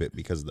pocket quite a bit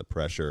because of the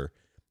pressure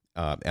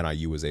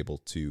NIU was able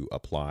to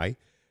apply,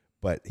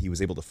 but he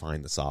was able to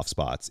find the soft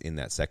spots in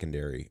that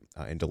secondary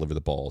and deliver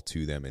the ball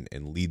to them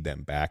and lead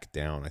them back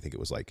down. I think it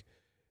was like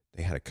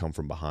they had to come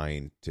from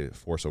behind to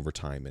force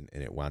overtime, and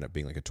it wound up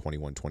being like a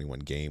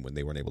 21-21 game when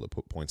they weren't able to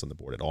put points on the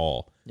board at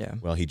all. Yeah.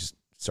 Well, he just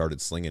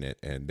started slinging it,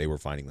 and they were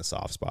finding the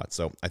soft spots.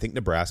 So I think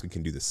Nebraska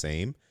can do the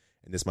same,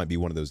 and this might be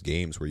one of those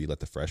games where you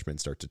let the freshmen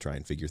start to try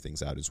and figure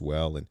things out as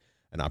well, and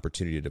an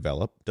opportunity to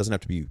develop. Doesn't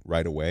have to be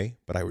right away,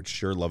 but I would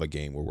sure love a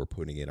game where we're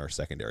putting in our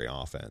secondary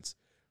offense.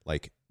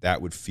 Like,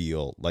 that would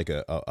feel like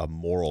a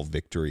moral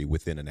victory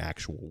within an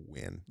actual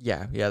win.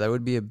 Yeah, that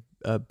would be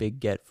a big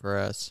get for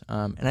us.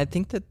 And I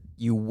think that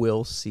you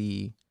will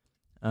see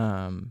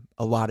a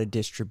lot of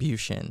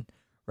distribution,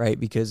 right?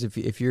 Because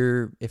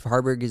if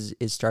Harburg is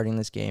starting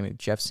this game, if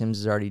Jeff Sims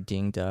is already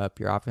dinged up,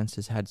 your offense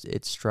has had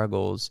its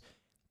struggles,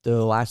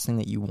 the last thing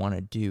that you want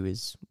to do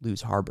is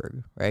lose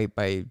Harburg, right?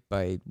 By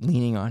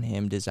leaning on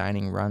him,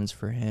 designing runs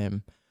for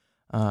him.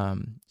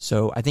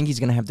 So I think he's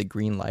going to have the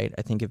green light.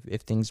 I think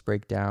if things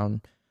break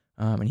down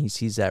and he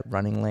sees that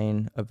running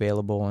lane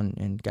available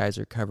and guys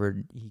are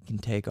covered, he can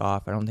take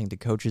off. I don't think the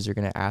coaches are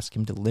going to ask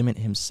him to limit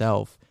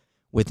himself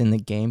within the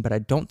game, but I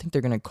don't think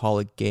they're going to call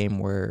a game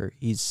where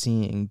he's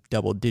seeing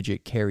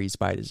double-digit carries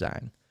by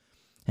design.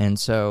 And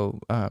so,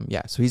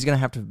 so he's going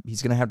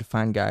to have to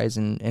find guys,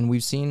 and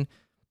we've seen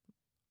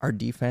our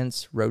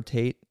defense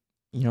rotate,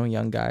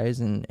 young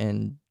guys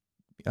and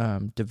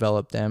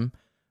develop them.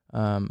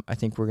 I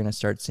think we're going to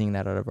start seeing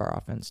that out of our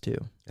offense too.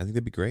 I think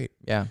that'd be great.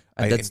 Yeah,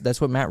 that's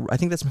what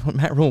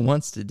Matt Rule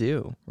wants to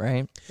do,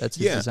 right? That's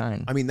his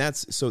design. I mean,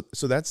 that's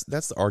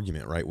the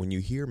argument, right? When you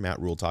hear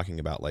Matt Rule talking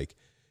about, like,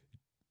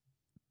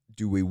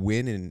 do we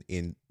win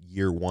in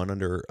year one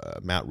under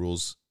Matt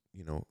Rule's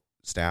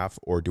staff,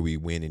 or do we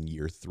win in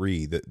year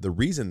three? The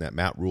reason that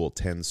Matt Rule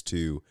tends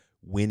to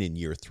win in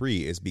year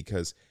three is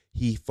because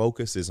he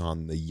focuses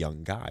on the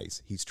young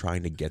guys. He's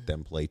trying to get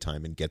them play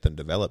time and get them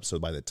developed. So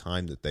by the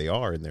time that they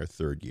are in their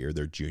third year,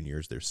 their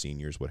juniors, their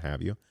seniors, what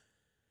have you,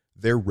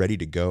 they're ready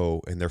to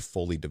go and they're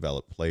fully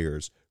developed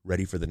players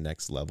ready for the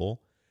next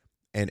level.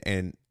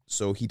 And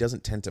so he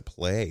doesn't tend to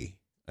play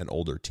an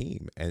older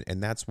team.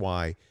 And that's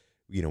why,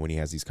 when he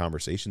has these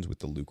conversations with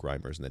the Luke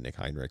Reimers and the Nick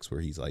Heinrichs, where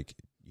he's like,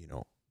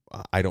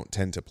 I don't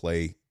tend to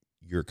play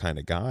your kind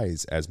of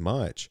guys as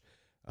much.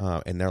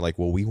 And they're like,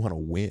 well, we want to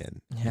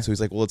win. Yeah. So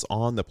he's like, well, it's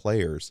on the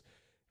players,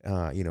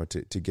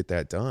 to get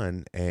that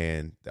done.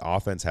 And the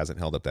offense hasn't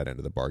held up that end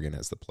of the bargain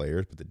as the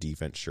players, but the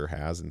defense sure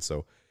has. And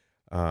so,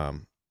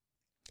 I'm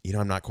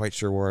not quite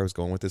sure where I was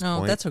going with this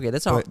point. No, that's okay.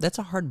 That's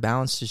a hard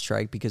balance to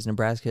strike, because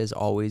Nebraska has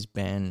always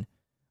been,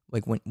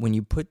 like, when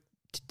you put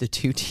the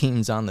two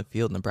teams on the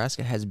field,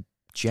 Nebraska has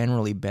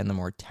generally been the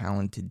more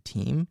talented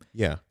team.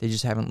 Yeah. They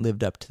just haven't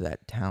lived up to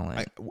that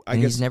talent. I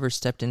guess he's never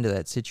stepped into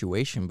that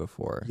situation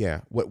before.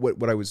 Yeah.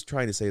 What I was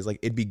trying to say is, like,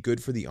 it'd be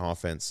good for the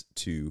offense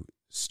to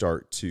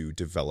start to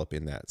develop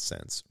in that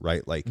sense,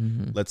 right? Like,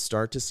 let's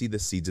start to see the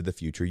seeds of the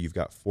future. You've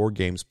got 4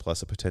 games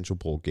plus a potential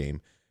bowl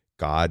game.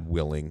 God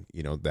willing,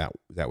 that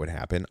would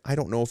happen. I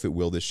don't know if it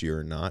will this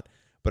year or not,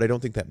 but I don't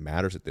think that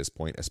matters at this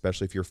point,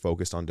 especially if you're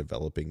focused on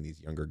developing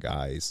these younger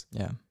guys.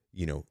 Yeah.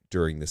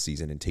 During the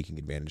season and taking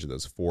advantage of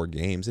those 4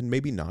 games, and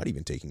maybe not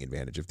even taking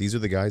advantage. If these are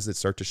the guys that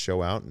start to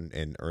show out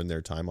and earn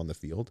their time on the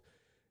field,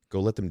 go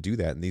let them do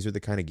that. And these are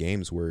the kind of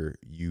games where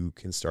you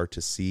can start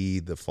to see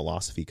the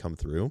philosophy come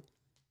through.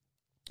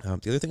 The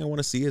other thing I want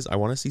to see is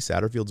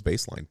Satterfield's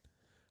baseline.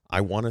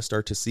 I want to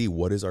start to see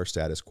what is our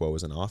status quo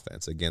as an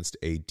offense against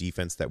a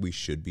defense that we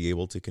should be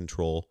able to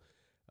control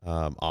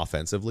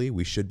offensively,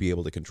 we should be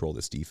able to control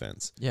this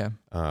defense. Yeah.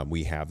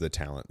 We have the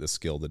talent, the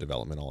skill, the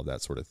development, all of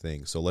that sort of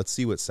thing. So let's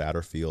see what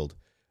Satterfield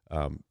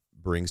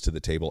brings to the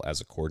table as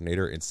a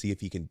coordinator and see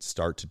if he can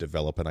start to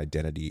develop an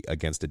identity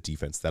against a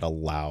defense that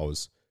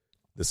allows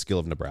the skill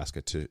of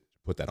Nebraska to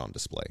put that on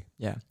display.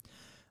 Yeah.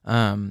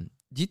 Do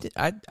you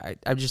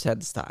I've just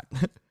had this thought.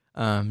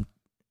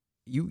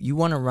 You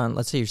want to run,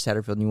 let's say you're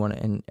Satterfield and you want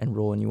to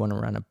enroll and you want to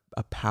run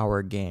a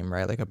power game,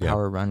 right? Like a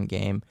power run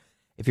game.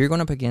 If you're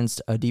going up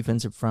against a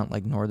defensive front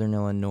like Northern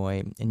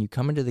Illinois and you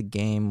come into the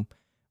game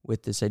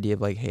with this idea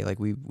of like, hey, like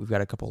we've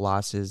got a couple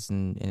losses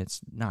and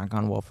it's not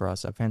gone well for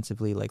us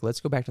offensively, like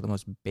let's go back to the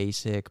most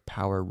basic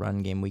power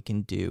run game we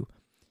can do.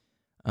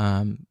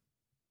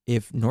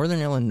 If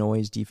Northern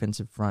Illinois'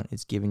 defensive front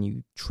is giving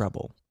you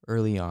trouble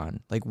early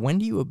on, like when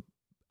do you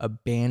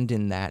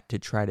abandon that to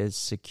try to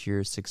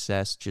secure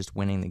success just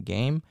winning the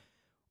game?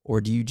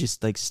 Or do you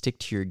just like stick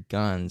to your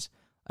guns?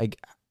 Like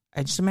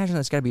I just imagine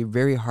that's got to be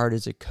very hard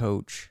as a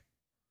coach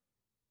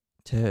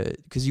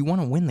because you want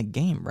to win the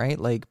game, right?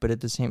 Like, but at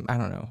the same, I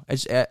don't know.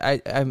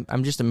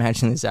 I'm just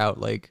imagining this out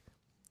like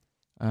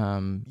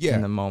in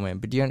the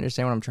moment. But do you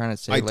understand what I'm trying to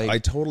say? I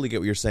totally get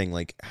what you're saying.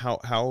 Like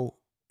how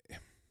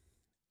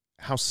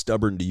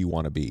stubborn do you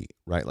want to be,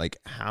 right? Like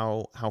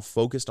how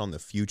focused on the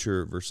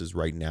future versus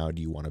right now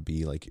do you want to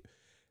be? Like,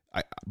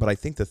 but I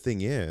think the thing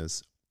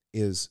is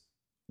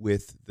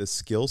with the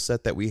skill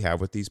set that we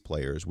have with these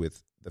players,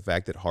 with the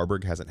fact that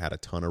Harburg hasn't had a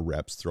ton of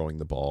reps throwing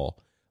the ball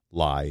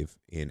live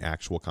in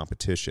actual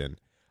competition,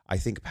 I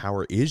think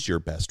power is your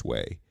best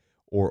way,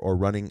 or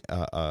running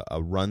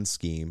a run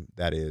scheme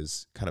that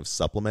is kind of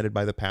supplemented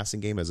by the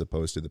passing game as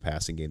opposed to the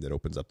passing game that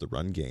opens up the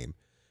run game.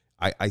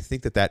 I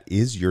think that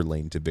is your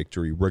lane to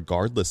victory,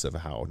 regardless of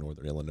how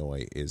Northern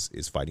Illinois is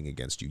fighting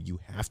against you. You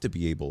have to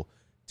be able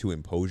to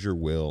impose your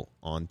will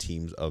on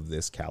teams of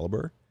this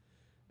caliber.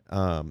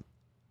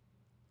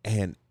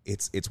 And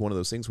it's one of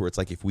those things where it's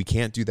like, if we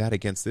can't do that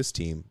against this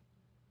team,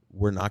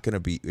 we're not going to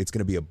be, it's going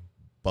to be a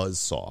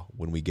buzzsaw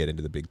when we get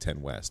into the Big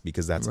Ten West,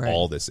 because that's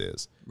all this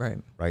is.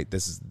 Right.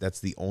 That's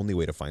the only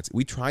way to find.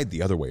 We tried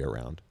the other way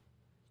around.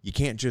 You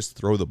can't just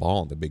throw the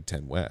ball in the Big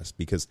Ten West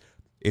because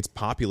it's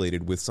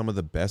populated with some of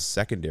the best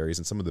secondaries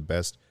and some of the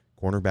best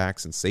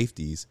cornerbacks and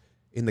safeties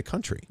in the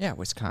country. Yeah,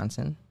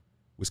 Wisconsin,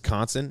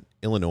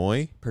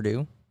 Illinois,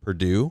 Purdue.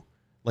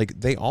 Like,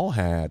 they all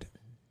had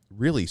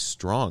really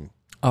strong.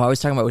 Oh, I was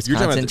talking about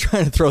Wisconsin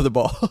trying to throw the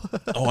ball.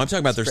 Oh, I'm talking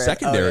about their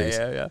secondaries.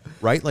 Oh, yeah.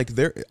 Right? Like,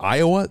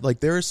 Iowa, like,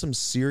 there is some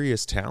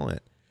serious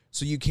talent.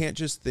 So you can't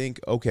just think,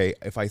 okay,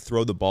 if I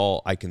throw the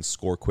ball, I can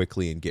score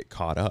quickly and get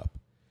caught up.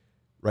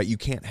 Right? You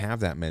can't have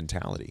that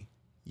mentality.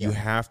 You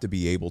have to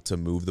be able to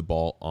move the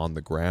ball on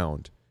the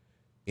ground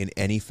in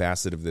any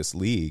facet of this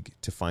league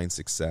to find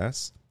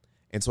success.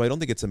 And so I don't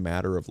think it's a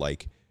matter of,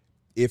 like,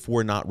 if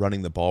we're not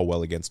running the ball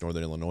well against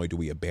Northern Illinois, do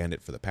we abandon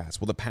it for the pass?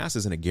 Well, the pass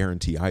isn't a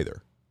guarantee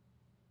either.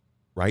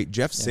 Right?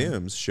 Jeff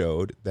Sims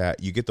showed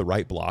that you get the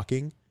right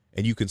blocking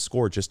and you can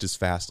score just as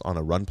fast on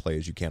a run play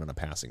as you can on a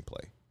passing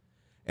play.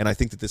 And I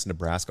think that this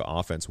Nebraska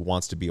offense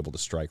wants to be able to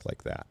strike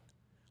like that.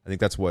 I think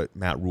that's what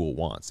Matt Rule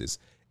wants, is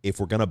if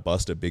we're going to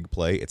bust a big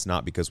play, it's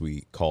not because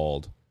we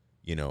called,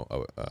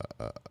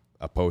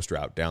 a post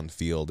route down the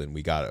field and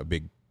we got a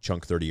big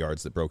chunk 30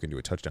 yards that broke into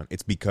a touchdown.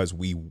 It's because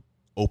we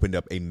opened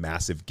up a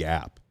massive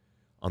gap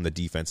on the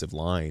defensive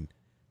line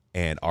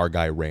and our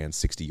guy ran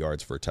 60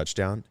 yards for a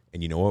touchdown.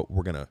 And you know what?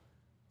 We're going to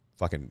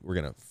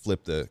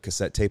flip the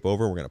cassette tape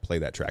over. We're going to play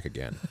that track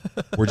again.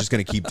 We're just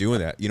going to keep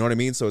doing that. You know what I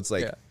mean? So it's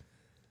like,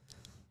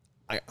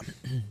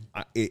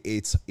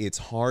 it's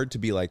hard to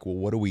be like, well,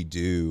 what do we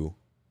do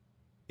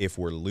if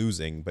we're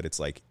losing? But it's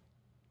like,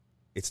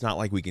 it's not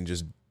like we can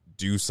just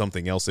do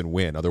something else and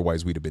win.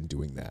 Otherwise we'd have been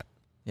doing that.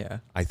 Yeah.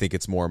 I think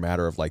it's more a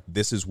matter of like,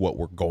 this is what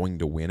we're going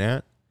to win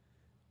at.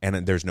 And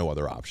then there's no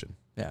other option.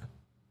 Yeah.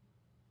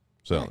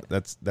 So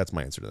that's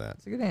my answer to that.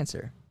 It's a good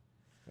answer.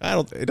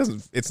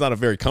 It's not a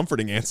very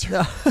comforting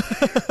answer.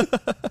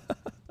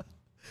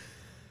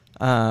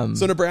 No.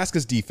 So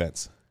Nebraska's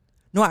defense.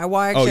 No,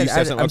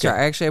 I'm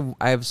sorry.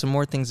 I have some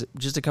more things,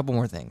 just a couple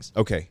more things.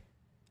 Okay.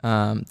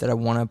 That I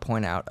want to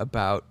point out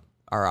about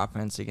our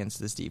offense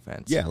against this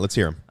defense. Yeah, let's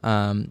hear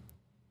them.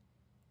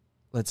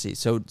 Let's see.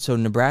 So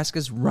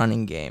Nebraska's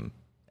running game,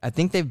 I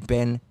think they've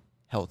been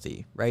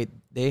healthy, right?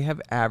 They have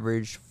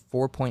averaged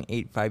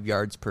 4.85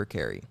 yards per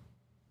carry,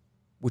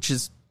 which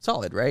is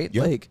solid, right?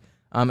 Yep. Like,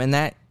 and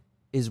that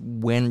is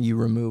when you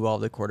remove all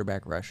the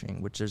quarterback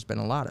rushing, which there's been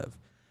a lot of.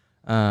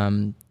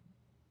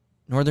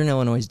 Northern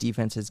Illinois'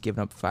 defense has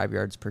given up 5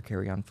 yards per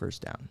carry on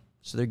first down.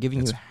 So they're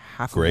giving you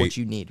half of what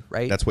you need,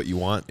 right? That's what you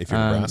want if you're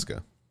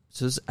Nebraska.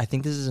 So I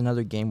think this is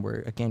another game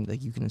where, again,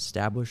 like you can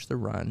establish the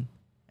run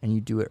and you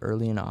do it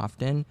early and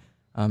often.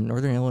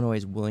 Northern Illinois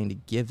is willing to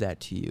give that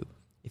to you.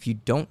 If you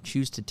don't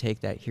choose to take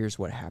that, here's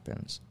what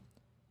happens.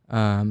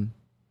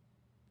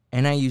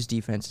 NIU's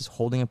defense is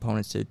holding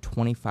opponents to a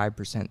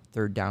 25%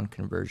 third down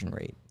conversion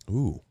rate.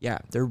 Ooh. Yeah,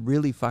 they're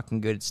really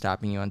fucking good at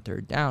stopping you on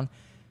third down.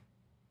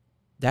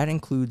 That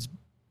includes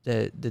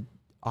the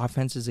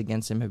offenses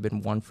against them have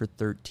been 1 for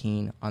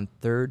 13 on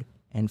 3rd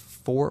and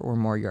 4 or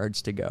more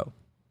yards to go.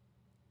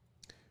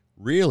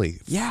 Really?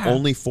 Yeah.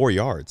 Only 4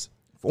 yards.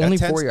 Only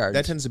 4 yards.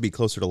 That tends to be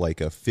closer to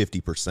like a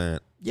 50%.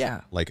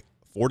 Yeah. Like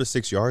 4 to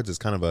 6 yards is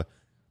kind of a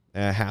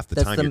half the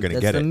time you're going to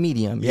get it. That's the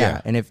medium.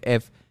 Yeah. And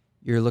if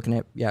you're looking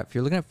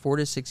at 4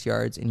 to 6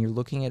 yards and you're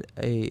looking at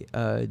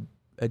a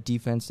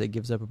defense that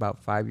gives up about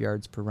 5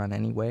 yards per run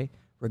anyway,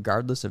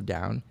 regardless of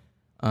down,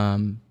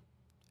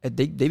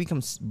 they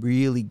become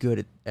really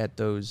good at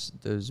those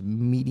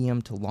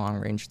medium to long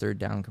range third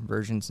down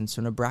conversions. And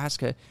so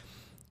Nebraska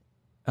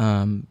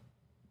can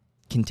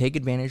take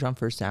advantage on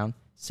first down,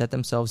 set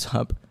themselves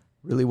up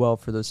really well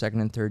for those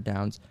second and third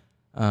downs,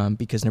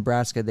 because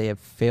Nebraska, they have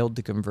failed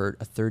to convert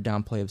a third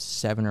down play of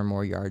 7 or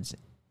more yards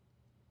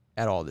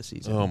at all this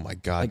season. Oh my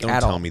God! Like,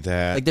 don't tell me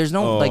that. Like there's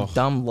no like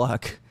dumb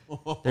luck.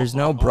 There's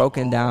no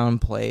broken down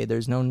play.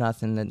 There's no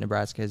nothing that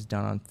Nebraska has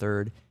done on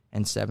 3rd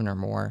and 7 or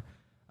more.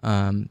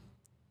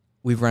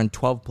 We've run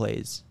 12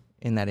 plays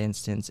in that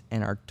instance,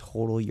 and our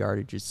total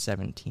yardage is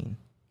 17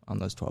 on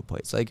those 12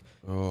 plays. Like,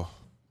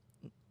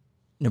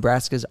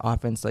 Nebraska's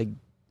offense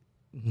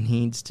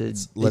needs to.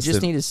 They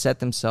just need to set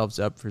themselves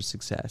up for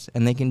success,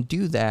 and they can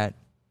do that.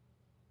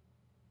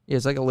 Yeah,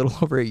 it's like a little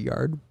over a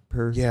yard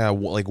per. Yeah,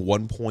 like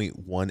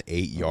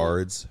 1.18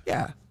 yards.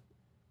 Yeah.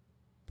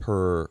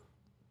 Per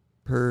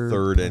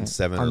 3rd and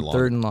 7 on or long.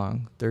 3rd and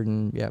long. 3rd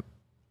and yep.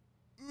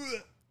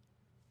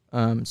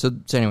 So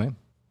anyway,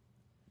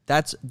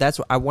 that's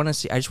what I want to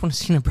see. I just want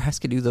to see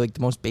Nebraska do the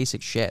most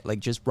basic shit. Like,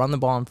 just run the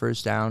ball on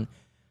first down,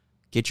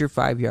 get your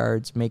 5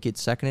 yards, make it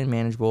second and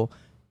manageable.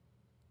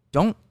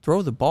 Don't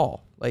throw the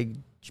ball. Like,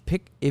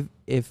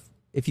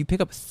 if you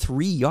pick up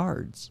 3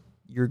 yards,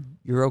 you're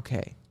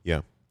okay.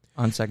 Yeah.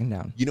 On second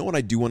down. You know what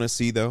I do want to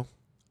see though?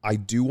 I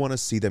do want to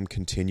see them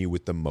continue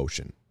with the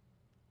motion.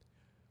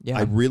 Yeah.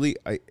 I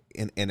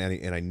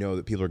know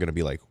that people are going to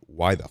be like,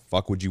 why the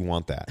fuck would you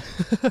want that?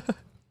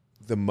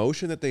 The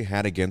motion that they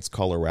had against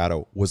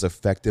Colorado was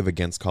effective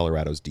against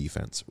Colorado's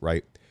defense,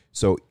 right?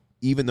 So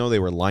even though they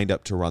were lined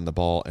up to run the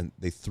ball and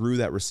they threw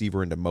that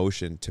receiver into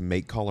motion to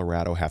make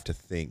Colorado have to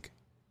think,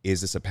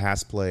 is this a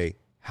pass play?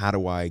 How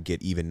do I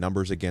get even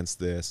numbers against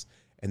this?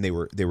 And they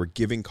were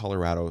giving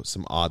Colorado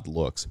some odd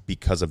looks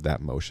because of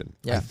that motion.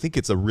 Yeah. I think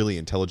it's a really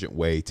intelligent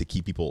way to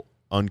keep people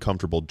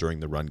uncomfortable during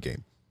the run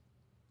game.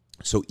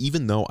 So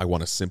even though I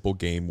want a simple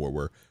game where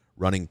we're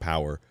running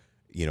power,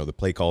 the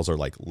play calls are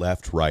like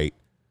left, right,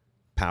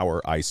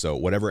 power, ISO,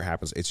 whatever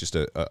happens, it's just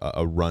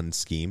a run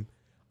scheme.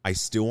 I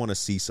still want to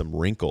see some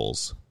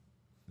wrinkles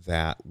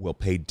that will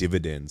pay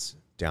dividends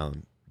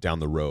down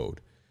the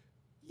road.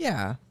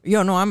 Yeah.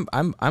 No,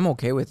 I'm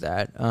okay with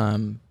that.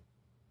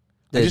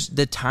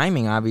 The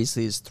timing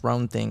obviously has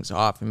thrown things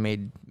off and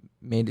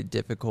made it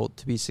difficult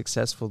to be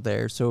successful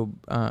there. So,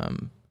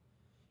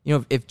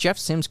 if Jeff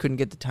Sims couldn't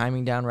get the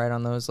timing down right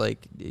on those,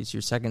 like, is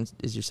your second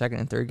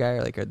and third guy,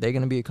 are they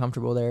going to be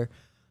comfortable there?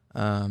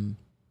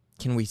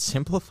 Can we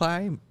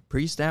simplify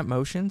pre-snap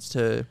motions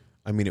to?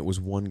 I mean, it was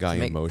one guy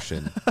in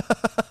motion,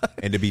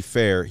 and to be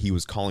fair, he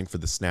was calling for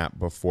the snap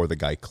before the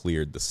guy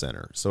cleared the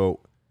center. So,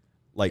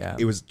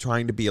 It was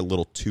trying to be a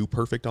little too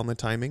perfect on the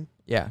timing.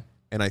 Yeah,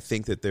 and I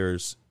think that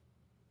there's.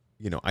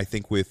 I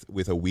think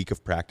with a week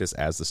of practice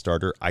as the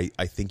starter, I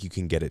think you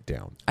can get it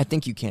down. I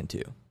think you can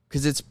too,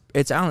 because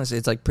it's honestly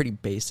it's pretty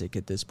basic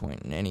at this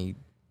point in any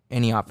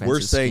offensive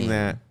We're saying scheme.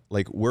 that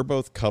we're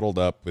both cuddled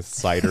up with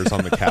Ciders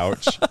on the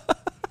couch,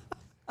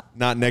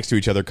 not next to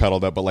each other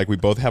cuddled up, but we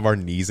both have our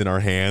knees in our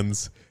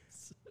hands.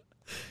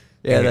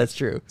 Yeah, that's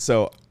true.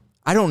 So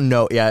I don't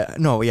know. Yeah,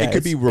 no, yeah. It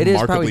could be remarkably it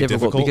is probably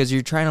difficult because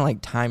you're trying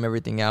to time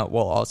everything out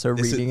while also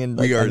reading and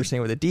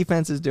understanding what the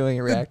defense is doing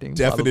and reacting.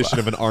 Definition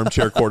blah, blah, blah. of an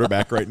armchair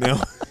quarterback right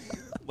now.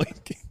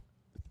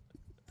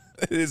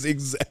 It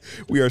is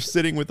we are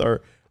sitting with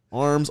our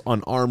arms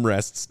on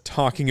armrests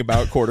talking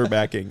about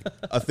quarterbacking,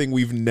 a thing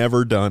we've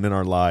never done in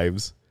our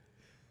lives.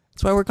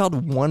 That's why we're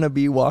called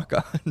wannabe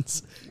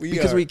walk-ons.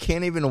 Because we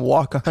can't even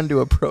walk onto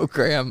a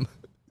program.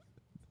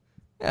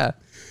 Yeah.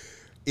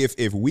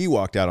 If we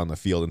walked out on the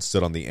field and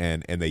stood on the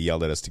end and they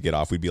yelled at us to get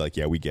off, we'd be like,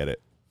 yeah, we get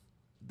it.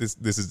 This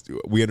is,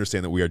 we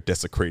understand that we are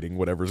desecrating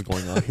whatever's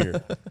going on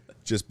here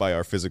just by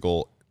our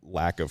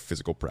lack of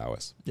physical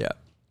prowess. Yeah.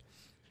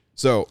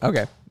 So,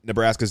 okay.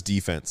 Nebraska's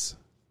defense.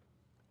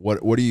 What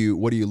are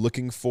you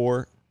looking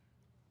for?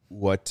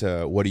 What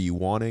are you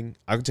wanting?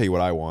 I can tell you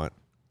what I want.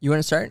 You want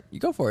to start? You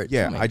go for it.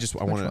 Yeah,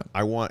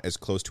 I want as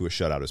close to a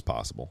shutout as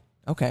possible.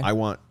 Okay. I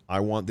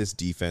want this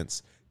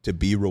defense to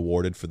be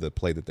rewarded for the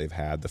play that they've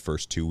had the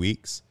first 2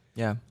 weeks.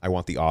 Yeah. I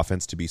want the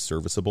offense to be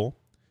serviceable,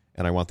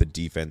 and I want the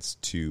defense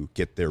to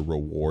get their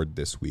reward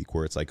this week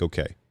where it's like,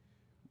 okay,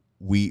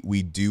 we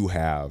do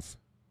have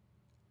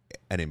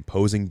an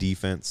imposing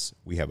defense.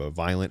 We have a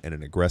violent and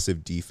an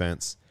aggressive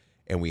defense,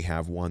 and we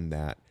have one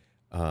that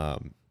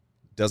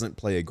doesn't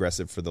play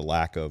aggressive for the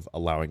lack of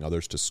allowing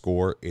others to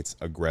score. It's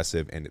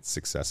aggressive, and it's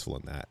successful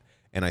in that.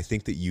 And I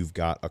think that you've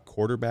got a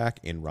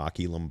quarterback in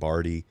Rocky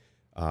Lombardi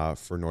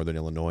for Northern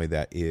Illinois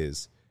that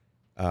is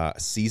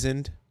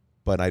seasoned,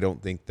 but I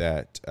don't think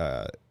that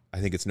I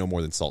think it's no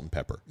more than salt and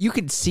pepper. You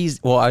could season.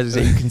 Well, I was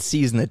gonna say you can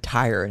season the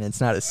tire, and it's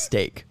not a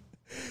steak.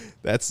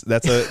 That's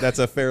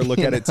a fair look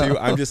at it too.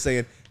 I'm just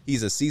saying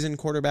he's a seasoned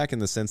quarterback in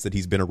the sense that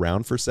he's been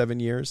around for 7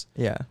 years.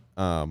 Yeah.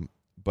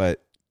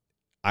 But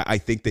I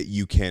think that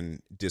you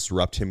can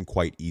disrupt him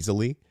quite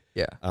easily.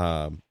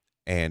 Yeah.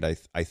 And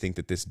I think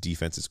that this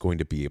defense is going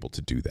to be able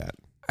to do that.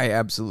 I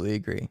absolutely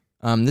agree.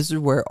 This is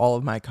where all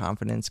of my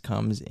confidence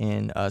comes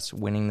in us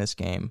winning this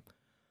game.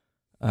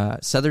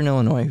 Southern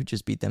Illinois, who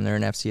just beat them, they're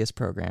an FCS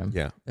program.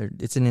 Yeah.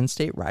 It's an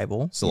in-state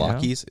rival.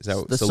 Salukis? Is that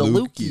what? The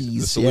Salukis.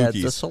 Salukis. Yeah,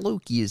 the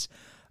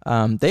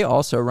Salukis. They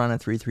also run a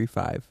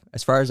 3.35.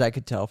 As far as I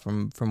could tell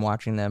from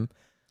watching them,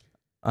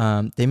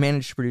 they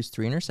managed to produce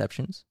 3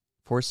 interceptions,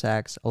 4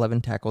 sacks,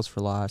 11 tackles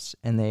for loss,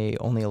 and they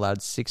only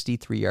allowed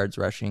 63 yards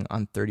rushing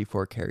on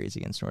 34 carries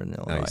against Northern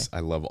Illinois. Nice. I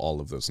love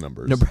all of those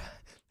numbers.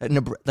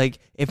 Like,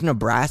 if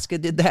Nebraska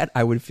did that,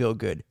 I would feel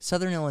good.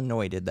 Southern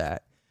Illinois did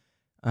that.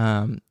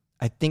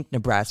 I think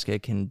Nebraska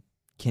can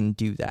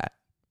do that,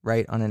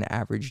 right, on an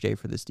average day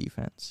for this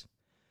defense.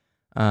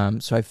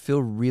 So I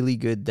feel really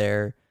good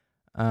there.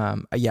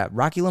 Yeah,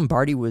 Rocky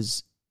Lombardi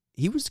was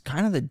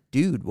kind of the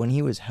dude when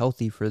he was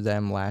healthy for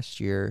them last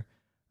year.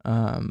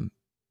 And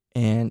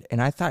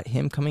I thought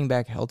him coming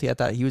back healthy, I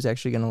thought he was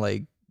actually going to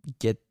like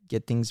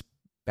get things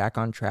back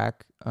on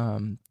track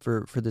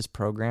for this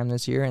program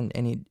this year, and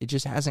it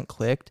just hasn't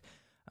clicked.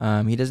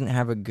 He doesn't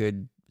have a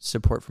good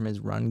support from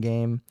his run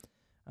game.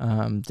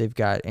 They've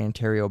got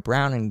Ontario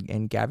Brown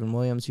and Gavin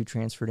Williams, who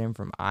transferred in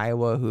from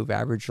Iowa, who have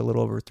averaged a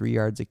little over 3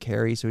 yards a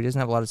carry, so he doesn't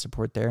have a lot of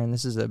support there. And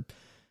this is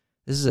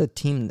a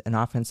team, an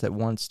offense that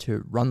wants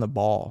to run the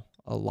ball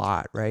a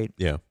lot, right?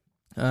 Yeah.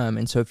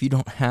 And so if you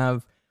don't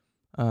have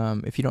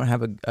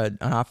an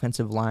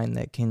offensive line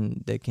that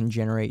can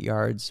generate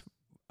yards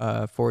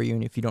for you,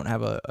 and if you don't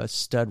have a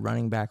stud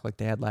running back like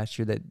they had last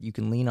year that you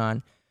can lean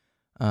on,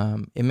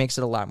 it makes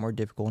it a lot more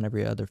difficult in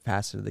every other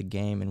facet of the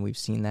game. And we've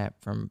seen that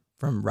from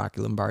Rocky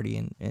Lombardi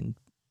and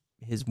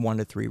his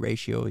 1-to-3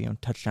 ratio,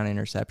 touchdown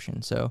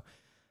interception. So,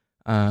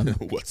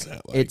 what's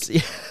that like?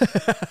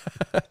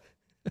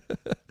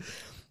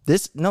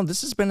 This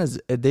has been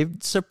they've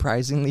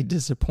surprisingly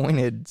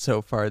disappointed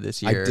so far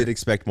this year. I did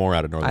expect more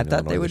out of Northern Illinois. I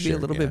thought they would be a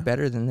little bit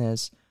better than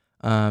this.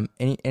 And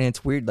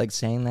it's weird, like,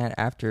 saying that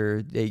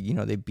after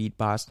they beat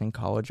Boston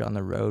College on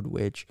the road,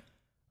 which,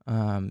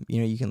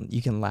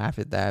 you can laugh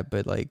at that,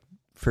 but like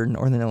for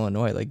Northern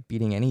Illinois, like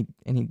beating any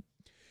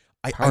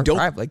Power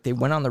Five, like they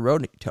went on the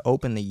road to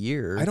open the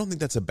year. I don't think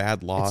that's a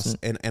bad loss,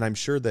 and I'm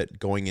sure that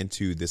going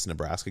into this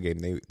Nebraska game,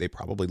 they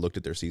probably looked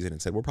at their season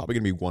and said, we're probably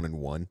going to be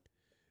 1-1,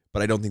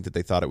 but I don't think that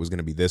they thought it was going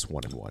to be this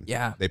 1-1.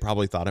 Yeah, they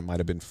probably thought it might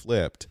have been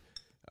flipped,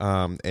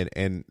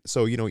 and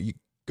so you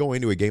go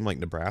into a game like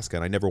Nebraska,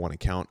 and I never want to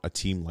count a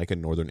team like a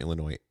Northern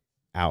Illinois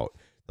out.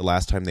 The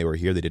last time they were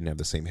here, they didn't have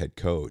the same head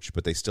coach,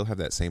 but they still have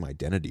that same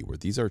identity where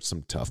these are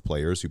some tough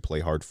players who play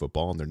hard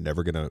football, and they're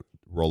never going to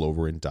roll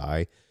over and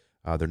die.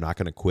 They're not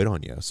going to quit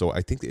on you. So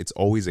I think it's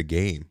always a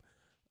game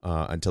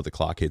until the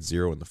clock hits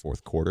 0 in the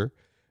fourth quarter.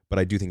 But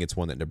I do think it's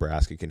one that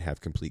Nebraska can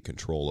have complete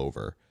control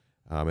over.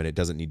 And it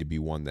doesn't need to be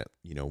one that,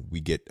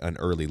 we get an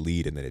early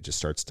lead and then it just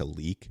starts to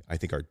leak. I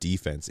think our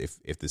defense,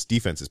 if this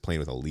defense is playing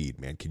with a lead,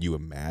 man, can you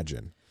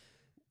imagine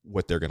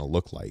what they're going to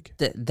look like?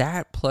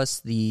 That plus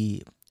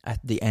the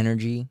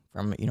energy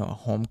from, a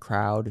home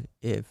crowd.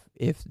 If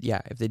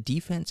the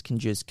defense can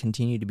just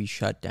continue to be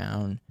shut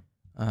down,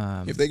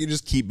 if they could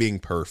just keep being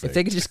perfect. If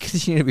they could just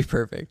continue to be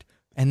perfect,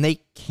 and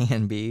they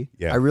can be.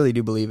 Yeah. I really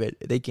do believe it.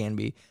 They can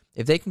be.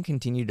 If they can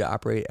continue to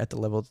operate at the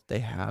level that they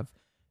have,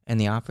 and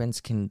the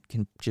offense can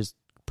just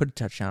put a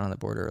touchdown on the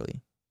board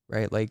early,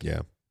 right? Like,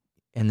 yeah.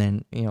 And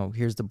then,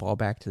 here's the ball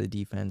back to the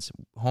defense,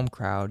 home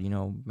crowd,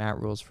 Matt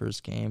Rule's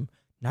first game,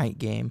 night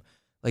game.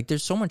 Like,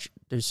 there's so much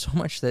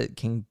that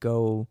can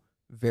go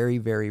very,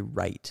 very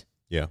right.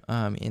 Yeah.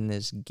 In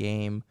this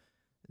game,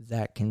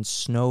 that can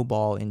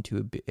snowball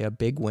into a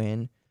big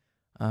win,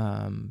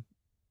 and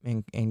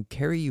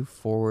carry you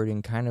forward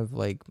and kind of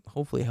like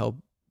hopefully help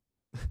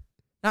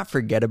not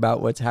forget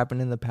about what's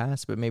happened in the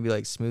past, but maybe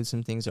like smooth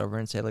some things over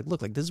and say like,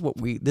 look, like this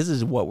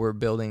is what we're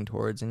building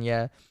towards. And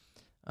yeah,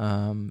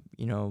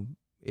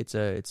 it's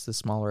the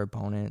smaller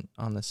opponent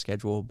on the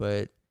schedule,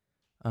 but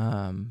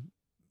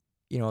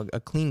a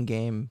clean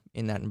game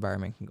in that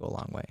environment can go a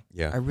long way.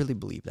 Yeah, I really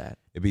believe that.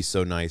 It'd be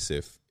so nice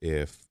if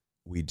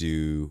we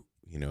do,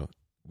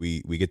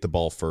 we get the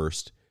ball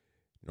first.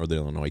 Northern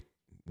Illinois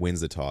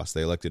wins the toss.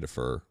 They elect to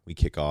defer. We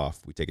kick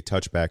off. We take a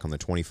touchback on the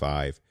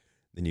 25.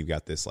 Then you've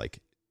got this like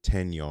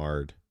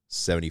 10-yard,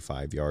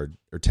 75-yard,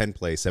 or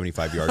 10-play,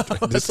 75-yard,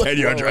 this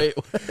 10-yard drive.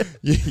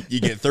 You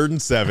get 3rd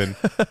and 7,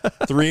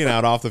 3 and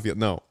out off the field.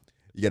 No,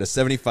 you get a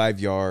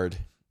 75-yard,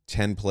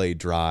 10-play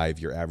drive.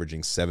 You're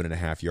averaging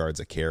 7.5 yards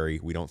a carry.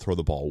 We don't throw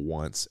the ball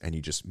once, and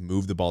you just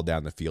move the ball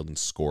down the field and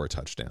score a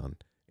touchdown.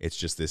 It's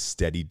just this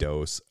steady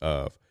dose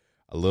of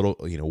a little,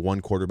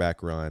 one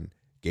quarterback run.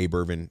 Gabe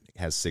Irvin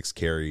has 6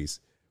 carries,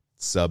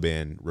 sub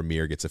in,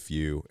 Ramir gets a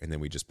few, and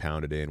then we just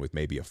pound it in with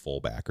maybe a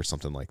fullback or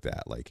something like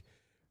that. Like,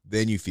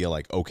 then you feel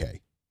like,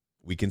 okay,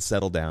 we can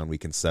settle down, we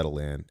can settle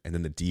in, and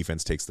then the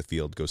defense takes the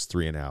field, goes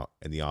 3 and out,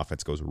 and the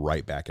offense goes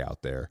right back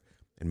out there.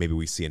 And maybe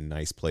we see a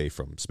nice play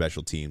from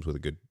special teams with a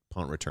good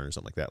punt return or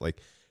something like that.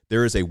 Like,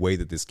 there is a way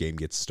that this game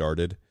gets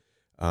started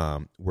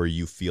where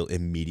you feel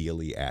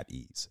immediately at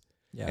ease.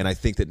 Yeah. And I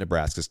think that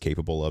Nebraska's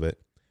capable of it.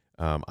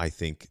 I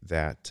think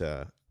that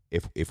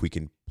if we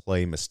can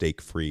play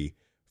mistake-free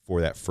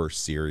for that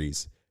first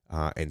series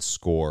and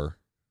score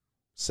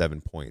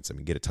 7 points, I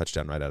mean, get a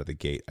touchdown right out of the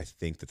gate, I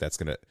think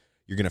that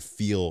you're going to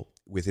feel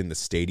within the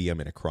stadium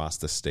and across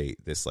the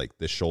state this, like,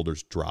 the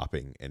shoulders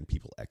dropping and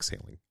people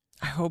exhaling.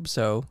 I hope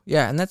so.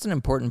 Yeah, and that's an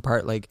important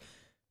part. Like,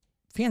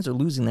 fans are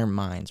losing their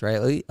minds,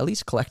 right? At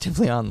least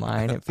collectively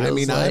online, it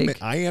feels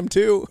I am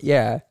too.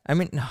 Yeah. I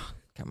mean, no,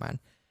 come on.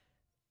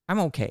 I'm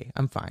okay.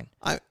 I'm fine.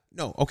 I'm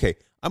okay.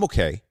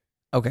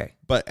 Okay.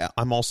 But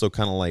I'm also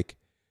kind of like,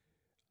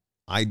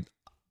 I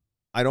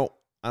don't.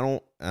 Okay.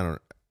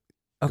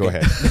 Go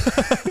ahead.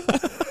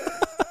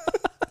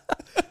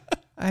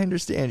 I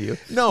understand you.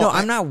 No,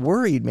 I'm not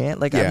worried, man.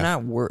 Like, yeah.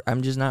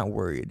 I'm just not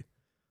worried.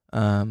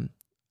 I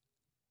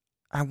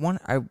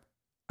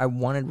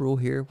wanted Rule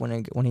here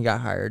when he got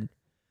hired.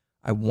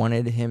 I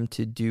wanted him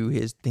to do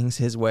his things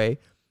his way.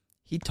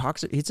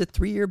 It's a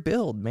 3-year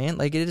build, man.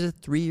 Like, it is a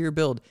 3-year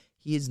build.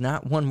 He has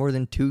not won more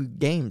than 2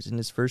 games in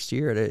his first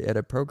year at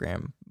a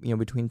program,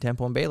 between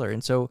Temple and Baylor.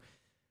 And so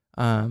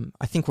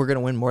I think we're going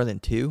to win more than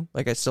 2.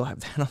 Like, I still have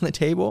that on the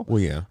table.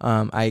 Well, yeah.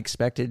 I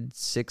expected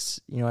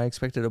 6, I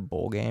expected a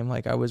bowl game.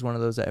 Like, I was one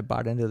of those that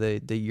bought into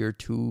the year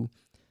 2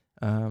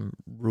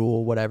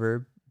 rule,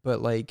 whatever.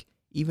 But, like,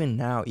 even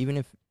now, even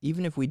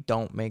if we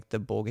don't make the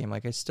bowl game,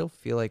 like, I still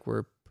feel like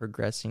we're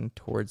progressing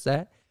towards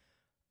that.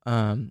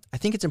 I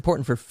think it's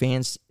important for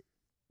fans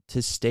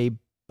to stay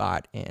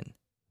bought in.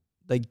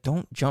 Like,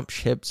 don't jump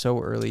ship so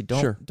early.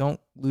 Don't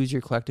lose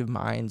your collective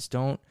minds.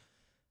 Don't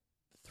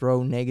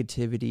throw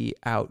negativity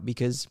out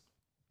because,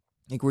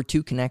 like, we're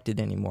too connected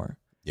anymore.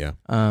 Yeah.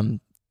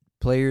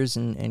 Players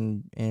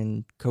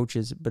and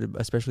coaches, but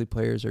especially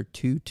players, are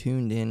too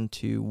tuned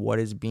into what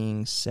is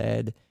being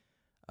said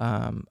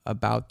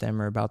about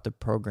them or about the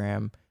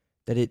program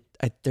that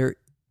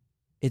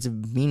it's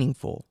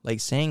meaningful. Like,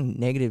 saying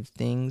negative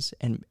things,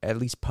 and at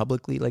least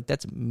publicly, like,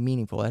 that's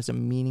meaningful. It has a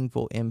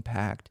meaningful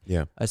impact.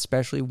 Yeah.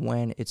 Especially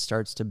when it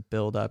starts to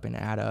build up and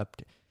add up.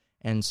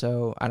 And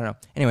so, I don't know.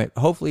 Anyway,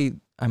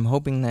 I'm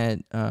hoping that,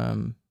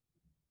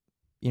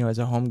 as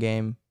a home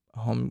game, a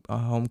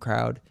home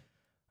crowd,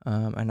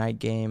 a night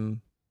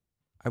game,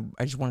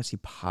 I just want to see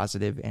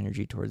positive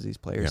energy towards these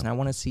players. Yeah. And I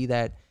want to see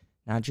that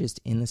not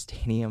just in the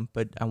stadium,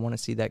 but I want to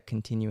see that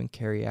continue and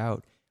carry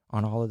out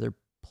on all of their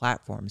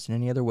platforms and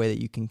any other way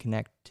that you can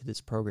connect to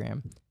this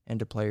program and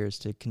to players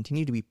to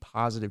continue to be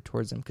positive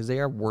towards them, because they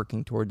are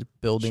working towards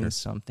building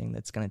something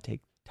that's going to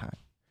take time.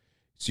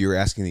 So you're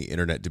asking the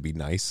internet to be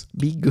nice?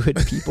 Be good,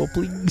 people,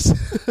 please.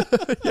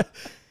 Yeah.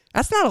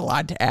 That's not a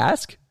lot to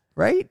ask,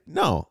 right?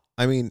 No.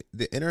 I mean,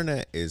 the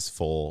internet is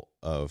full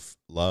of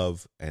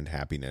love and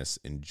happiness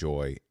and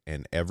joy,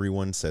 and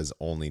everyone says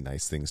only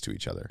nice things to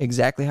each other.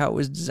 Exactly how it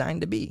was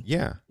designed to be.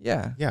 Yeah.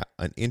 Yeah. Yeah.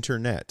 An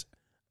internet.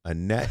 A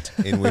net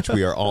in which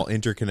we are all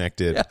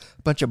interconnected. Yeah.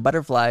 A bunch of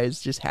butterflies,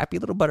 just happy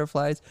little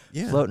butterflies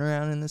floating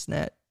around in this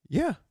net.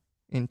 Yeah.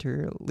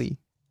 Interly.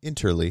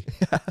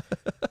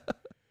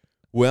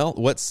 Well,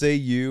 what say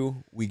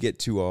we get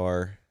to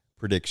our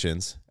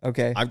predictions?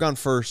 Okay. I've gone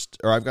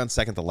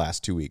second the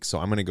last 2 weeks, so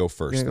I'm going to go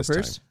first this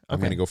time. I'm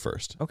going to go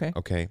first. Okay.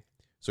 Okay.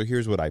 So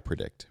here's what I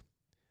predict.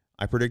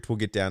 I predict we'll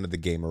get down to the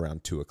game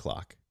around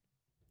 2:00.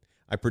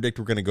 I predict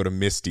we're going to go to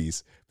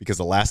Misty's because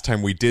the last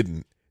time we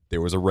didn't,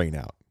 there was a rain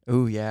out.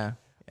 Oh, yeah.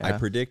 I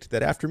predict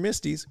that after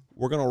Misty's,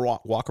 we're going to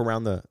walk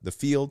around the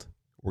field.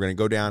 We're going to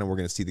go down and we're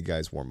going to see the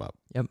guys warm up.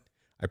 Yep.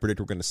 I predict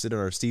we're going to sit in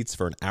our seats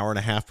for an hour and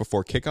a half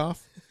before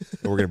kickoff,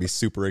 and we're going to be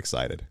super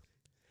excited.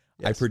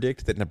 Yes. I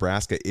predict that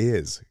Nebraska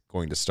is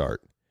going to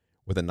start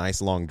with a nice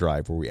long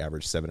drive where we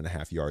average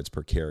 7.5 yards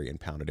per carry and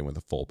pound it in with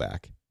a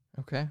fullback.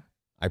 Okay.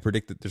 I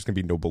predict that there's going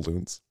to be no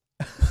balloons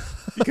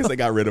because they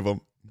got rid of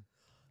them.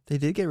 They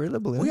did get rid of the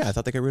balloons? Oh, yeah, I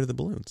thought they got rid of the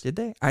balloons. Did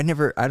they? I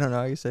don't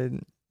know. You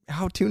said...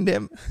 How tuned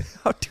in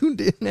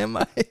am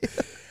I?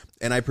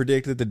 And I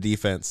predict that the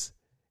defense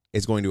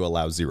is going to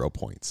allow 0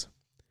 points.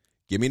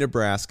 Give me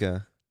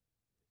Nebraska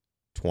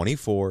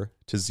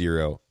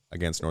 24-0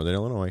 against Northern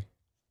Illinois.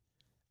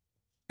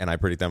 And I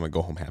predict them to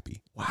go home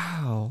happy.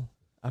 Wow.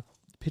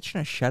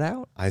 Pitching a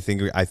shutout? I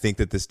think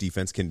that this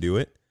defense can do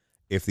it.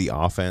 If the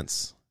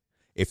offense,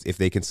 if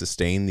they can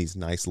sustain these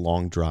nice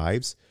long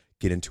drives,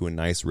 get into a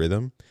nice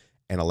rhythm,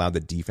 and allow the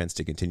defense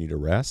to continue to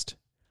rest,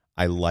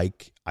 I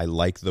like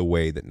the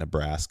way that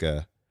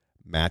Nebraska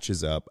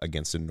matches up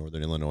against a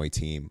Northern Illinois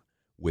team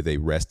with a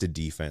rested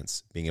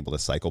defense, being able to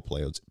cycle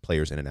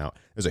players in and out.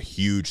 There's a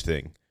huge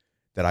thing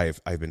that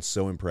I've been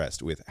so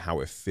impressed with how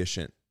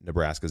efficient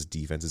Nebraska's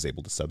defense is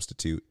able to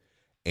substitute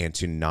and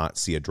to not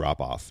see a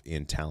drop-off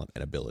in talent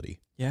and ability.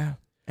 Yeah,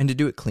 and to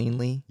do it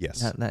cleanly.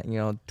 Yes. Not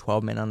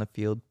 12 men on the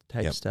field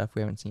type stuff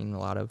we haven't seen a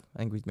lot of. I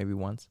think maybe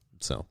once.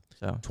 So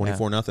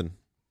 24-0.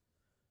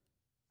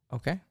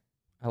 Okay.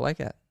 I like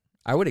that.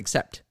 I would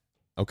accept.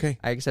 Okay.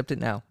 I accept it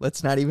now.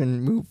 Let's not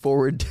even move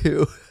forward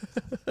to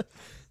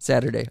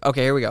Saturday.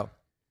 Okay, here we go.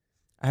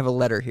 I have a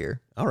letter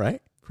here. All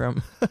right.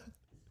 From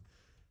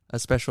a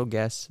special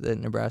guest that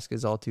Nebraska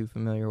is all too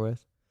familiar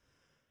with.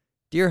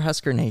 Dear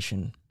Husker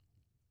Nation,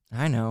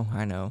 I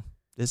know.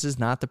 This is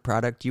not the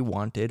product you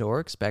wanted or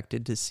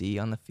expected to see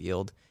on the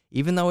field,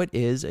 even though it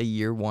is a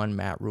year one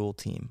Matt Rule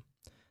team.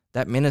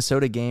 That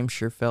Minnesota game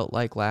sure felt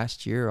like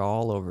last year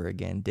all over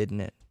again,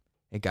 didn't it?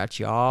 It got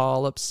you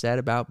all upset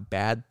about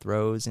bad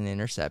throws and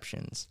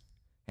interceptions.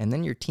 And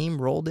then your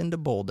team rolled into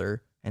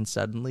Boulder, and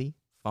suddenly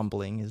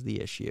fumbling is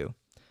the issue.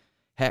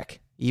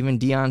 Heck, even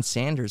Deion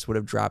Sanders would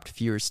have dropped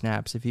fewer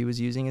snaps if he was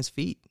using his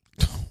feet.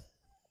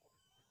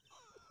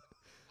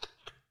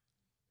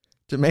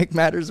 To make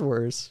matters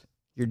worse,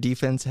 your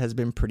defense has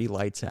been pretty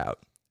lights out.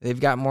 They've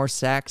got more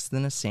sacks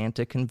than a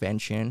Santa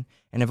convention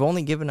and have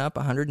only given up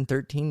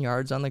 113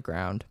 yards on the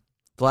ground.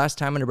 The last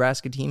time a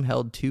Nebraska team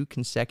held 2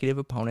 consecutive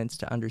opponents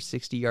to under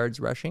 60 yards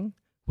rushing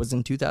was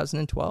in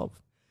 2012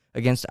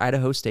 against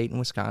Idaho State and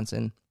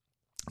Wisconsin.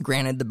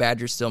 Granted, the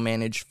Badgers still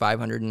managed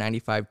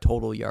 595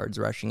 total yards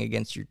rushing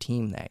against your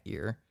team that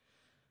year,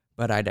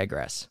 but I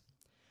digress.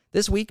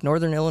 This week,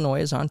 Northern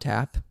Illinois is on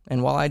tap,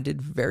 and while I did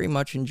very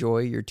much enjoy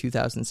your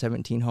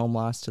 2017 home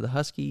loss to the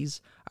Huskies,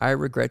 I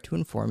regret to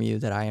inform you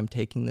that I am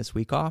taking this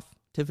week off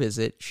to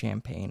visit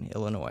Champaign,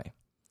 Illinois.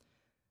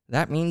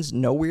 That means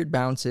no weird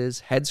bounces,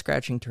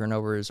 head-scratching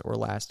turnovers, or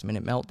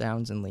last-minute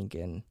meltdowns in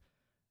Lincoln.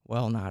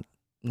 Well, not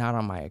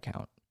on my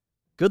account.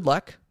 Good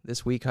luck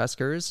this week,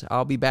 Huskers.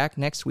 I'll be back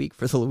next week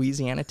for the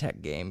Louisiana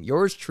Tech game.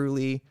 Yours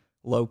truly,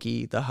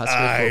 Loki, the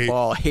Husker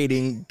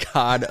football-hating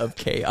god of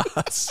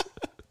chaos.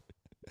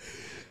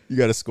 You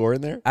got a score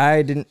in there?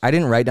 I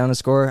didn't write down a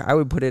score. I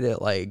would put it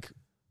at like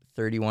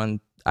 31.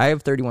 I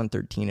have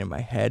 31-13 in my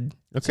head,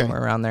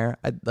 somewhere around there.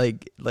 I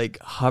like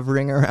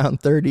hovering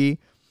around 30,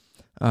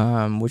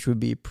 which would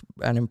be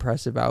an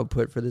impressive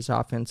output for this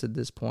offense at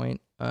this point.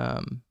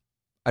 I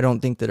don't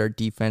think that our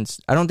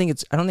defense. I don't think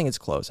it's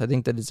close. I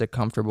think that it's a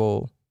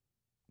comfortable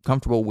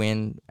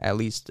win, at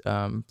least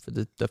for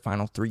the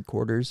final 3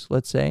 quarters.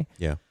 Let's say.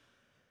 Yeah.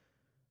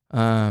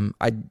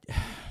 I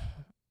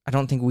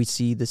don't think we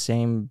see the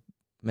same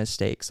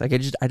mistakes. I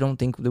don't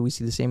think that we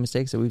see the same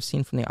mistakes that we've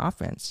seen from the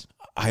offense.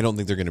 I don't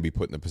think they're going to be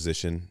put in the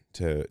position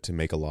to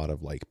make a lot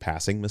of like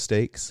passing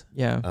mistakes.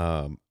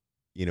 Yeah.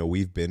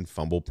 We've been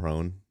fumble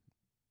prone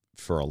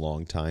for a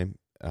long time.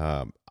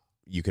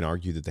 You can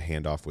argue that the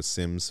handoff was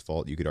Sims'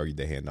 fault. You could argue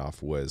the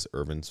handoff was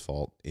Irvin's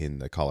fault in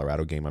the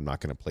Colorado game. I'm not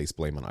going to place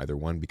blame on either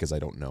one because I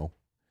don't know.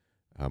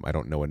 I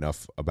don't know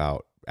enough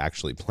about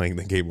actually playing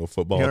the game of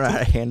football. You don't know how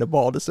to hand a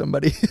ball to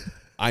somebody.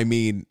 I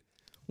mean,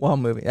 while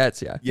moving,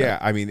 yeah.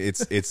 I mean,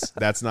 it's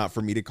that's not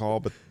for me to call,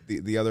 but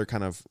the other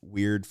kind of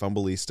weird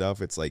fumbly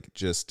stuff, it's like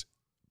just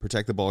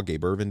protect the ball.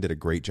 Gabe Irvin did a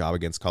great job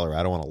against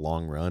Colorado on a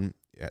long run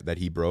that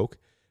he broke.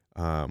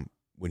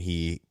 When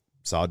he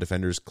saw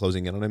defenders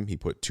closing in on him, he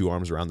put 2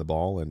 arms around the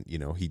ball, and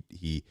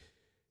he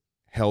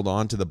held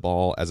on to the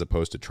ball as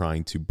opposed to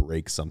trying to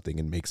break something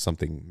and make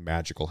something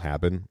magical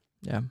happen.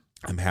 Yeah,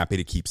 I'm happy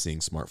to keep seeing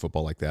smart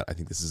football like that. I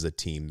think this is a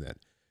team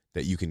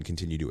that you can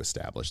continue to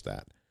establish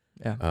that.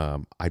 Yeah.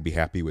 I'd be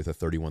happy with a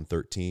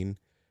 31-13.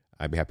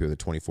 I'd be happy with a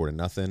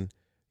 24-0.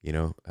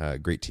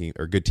 Great team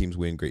or good teams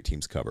win, great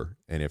teams cover.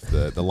 And if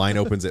the line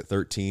opens at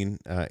 13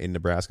 in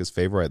Nebraska's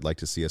favor, I'd like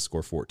to see us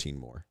score 14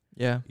 more.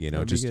 Yeah.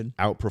 Just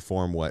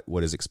outperform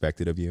what is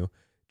expected of you,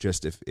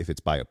 just if it's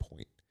by a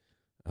point.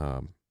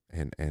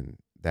 And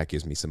that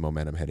gives me some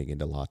momentum heading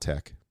into La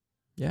Tech.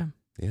 Yeah.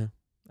 Yeah.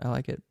 I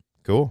like it.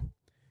 Cool.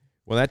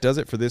 Well, that does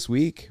it for this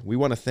week. We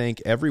want to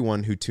thank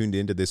everyone who tuned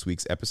into this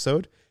week's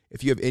episode.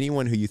 If you have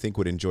anyone who you think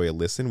would enjoy a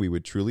listen, we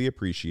would truly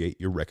appreciate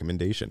your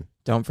recommendation.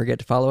 Don't forget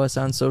to follow us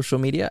on social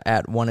media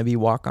at Wannabe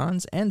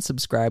Walk-Ons and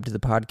subscribe to the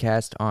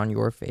podcast on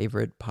your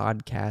favorite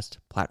podcast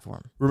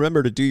platform.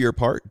 Remember to do your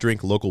part.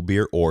 Drink local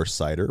beer or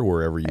cider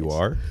wherever you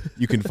are.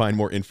 You can find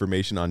more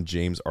information on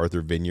James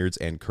Arthur Vineyards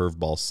and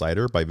Curveball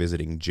Cider by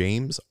visiting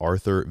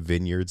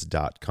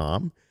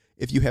jamesarthurvineyards.com.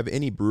 If you have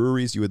any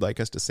breweries you would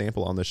like us to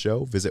sample on the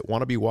show, visit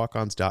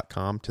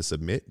wannabewalkons.com to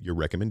submit your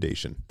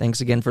recommendation.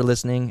 Thanks again for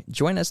listening.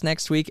 Join us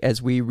next week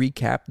as we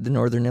recap the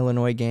Northern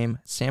Illinois game,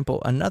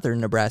 sample another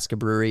Nebraska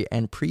brewery,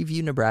 and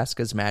preview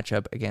Nebraska's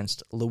matchup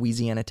against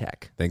Louisiana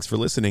Tech. Thanks for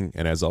listening,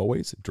 and as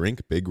always,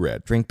 drink Big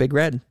Red. Drink Big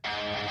Red.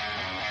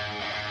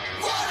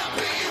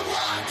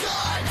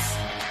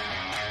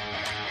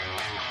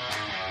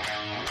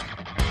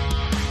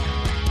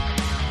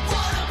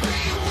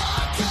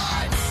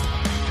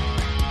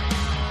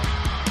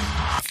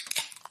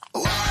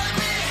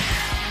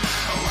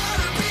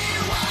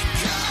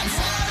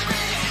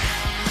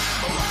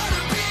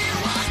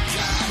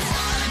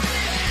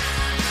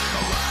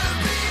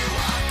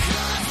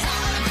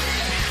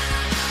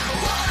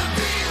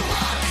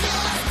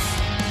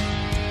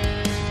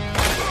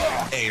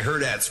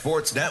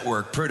 Sports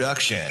Network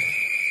production.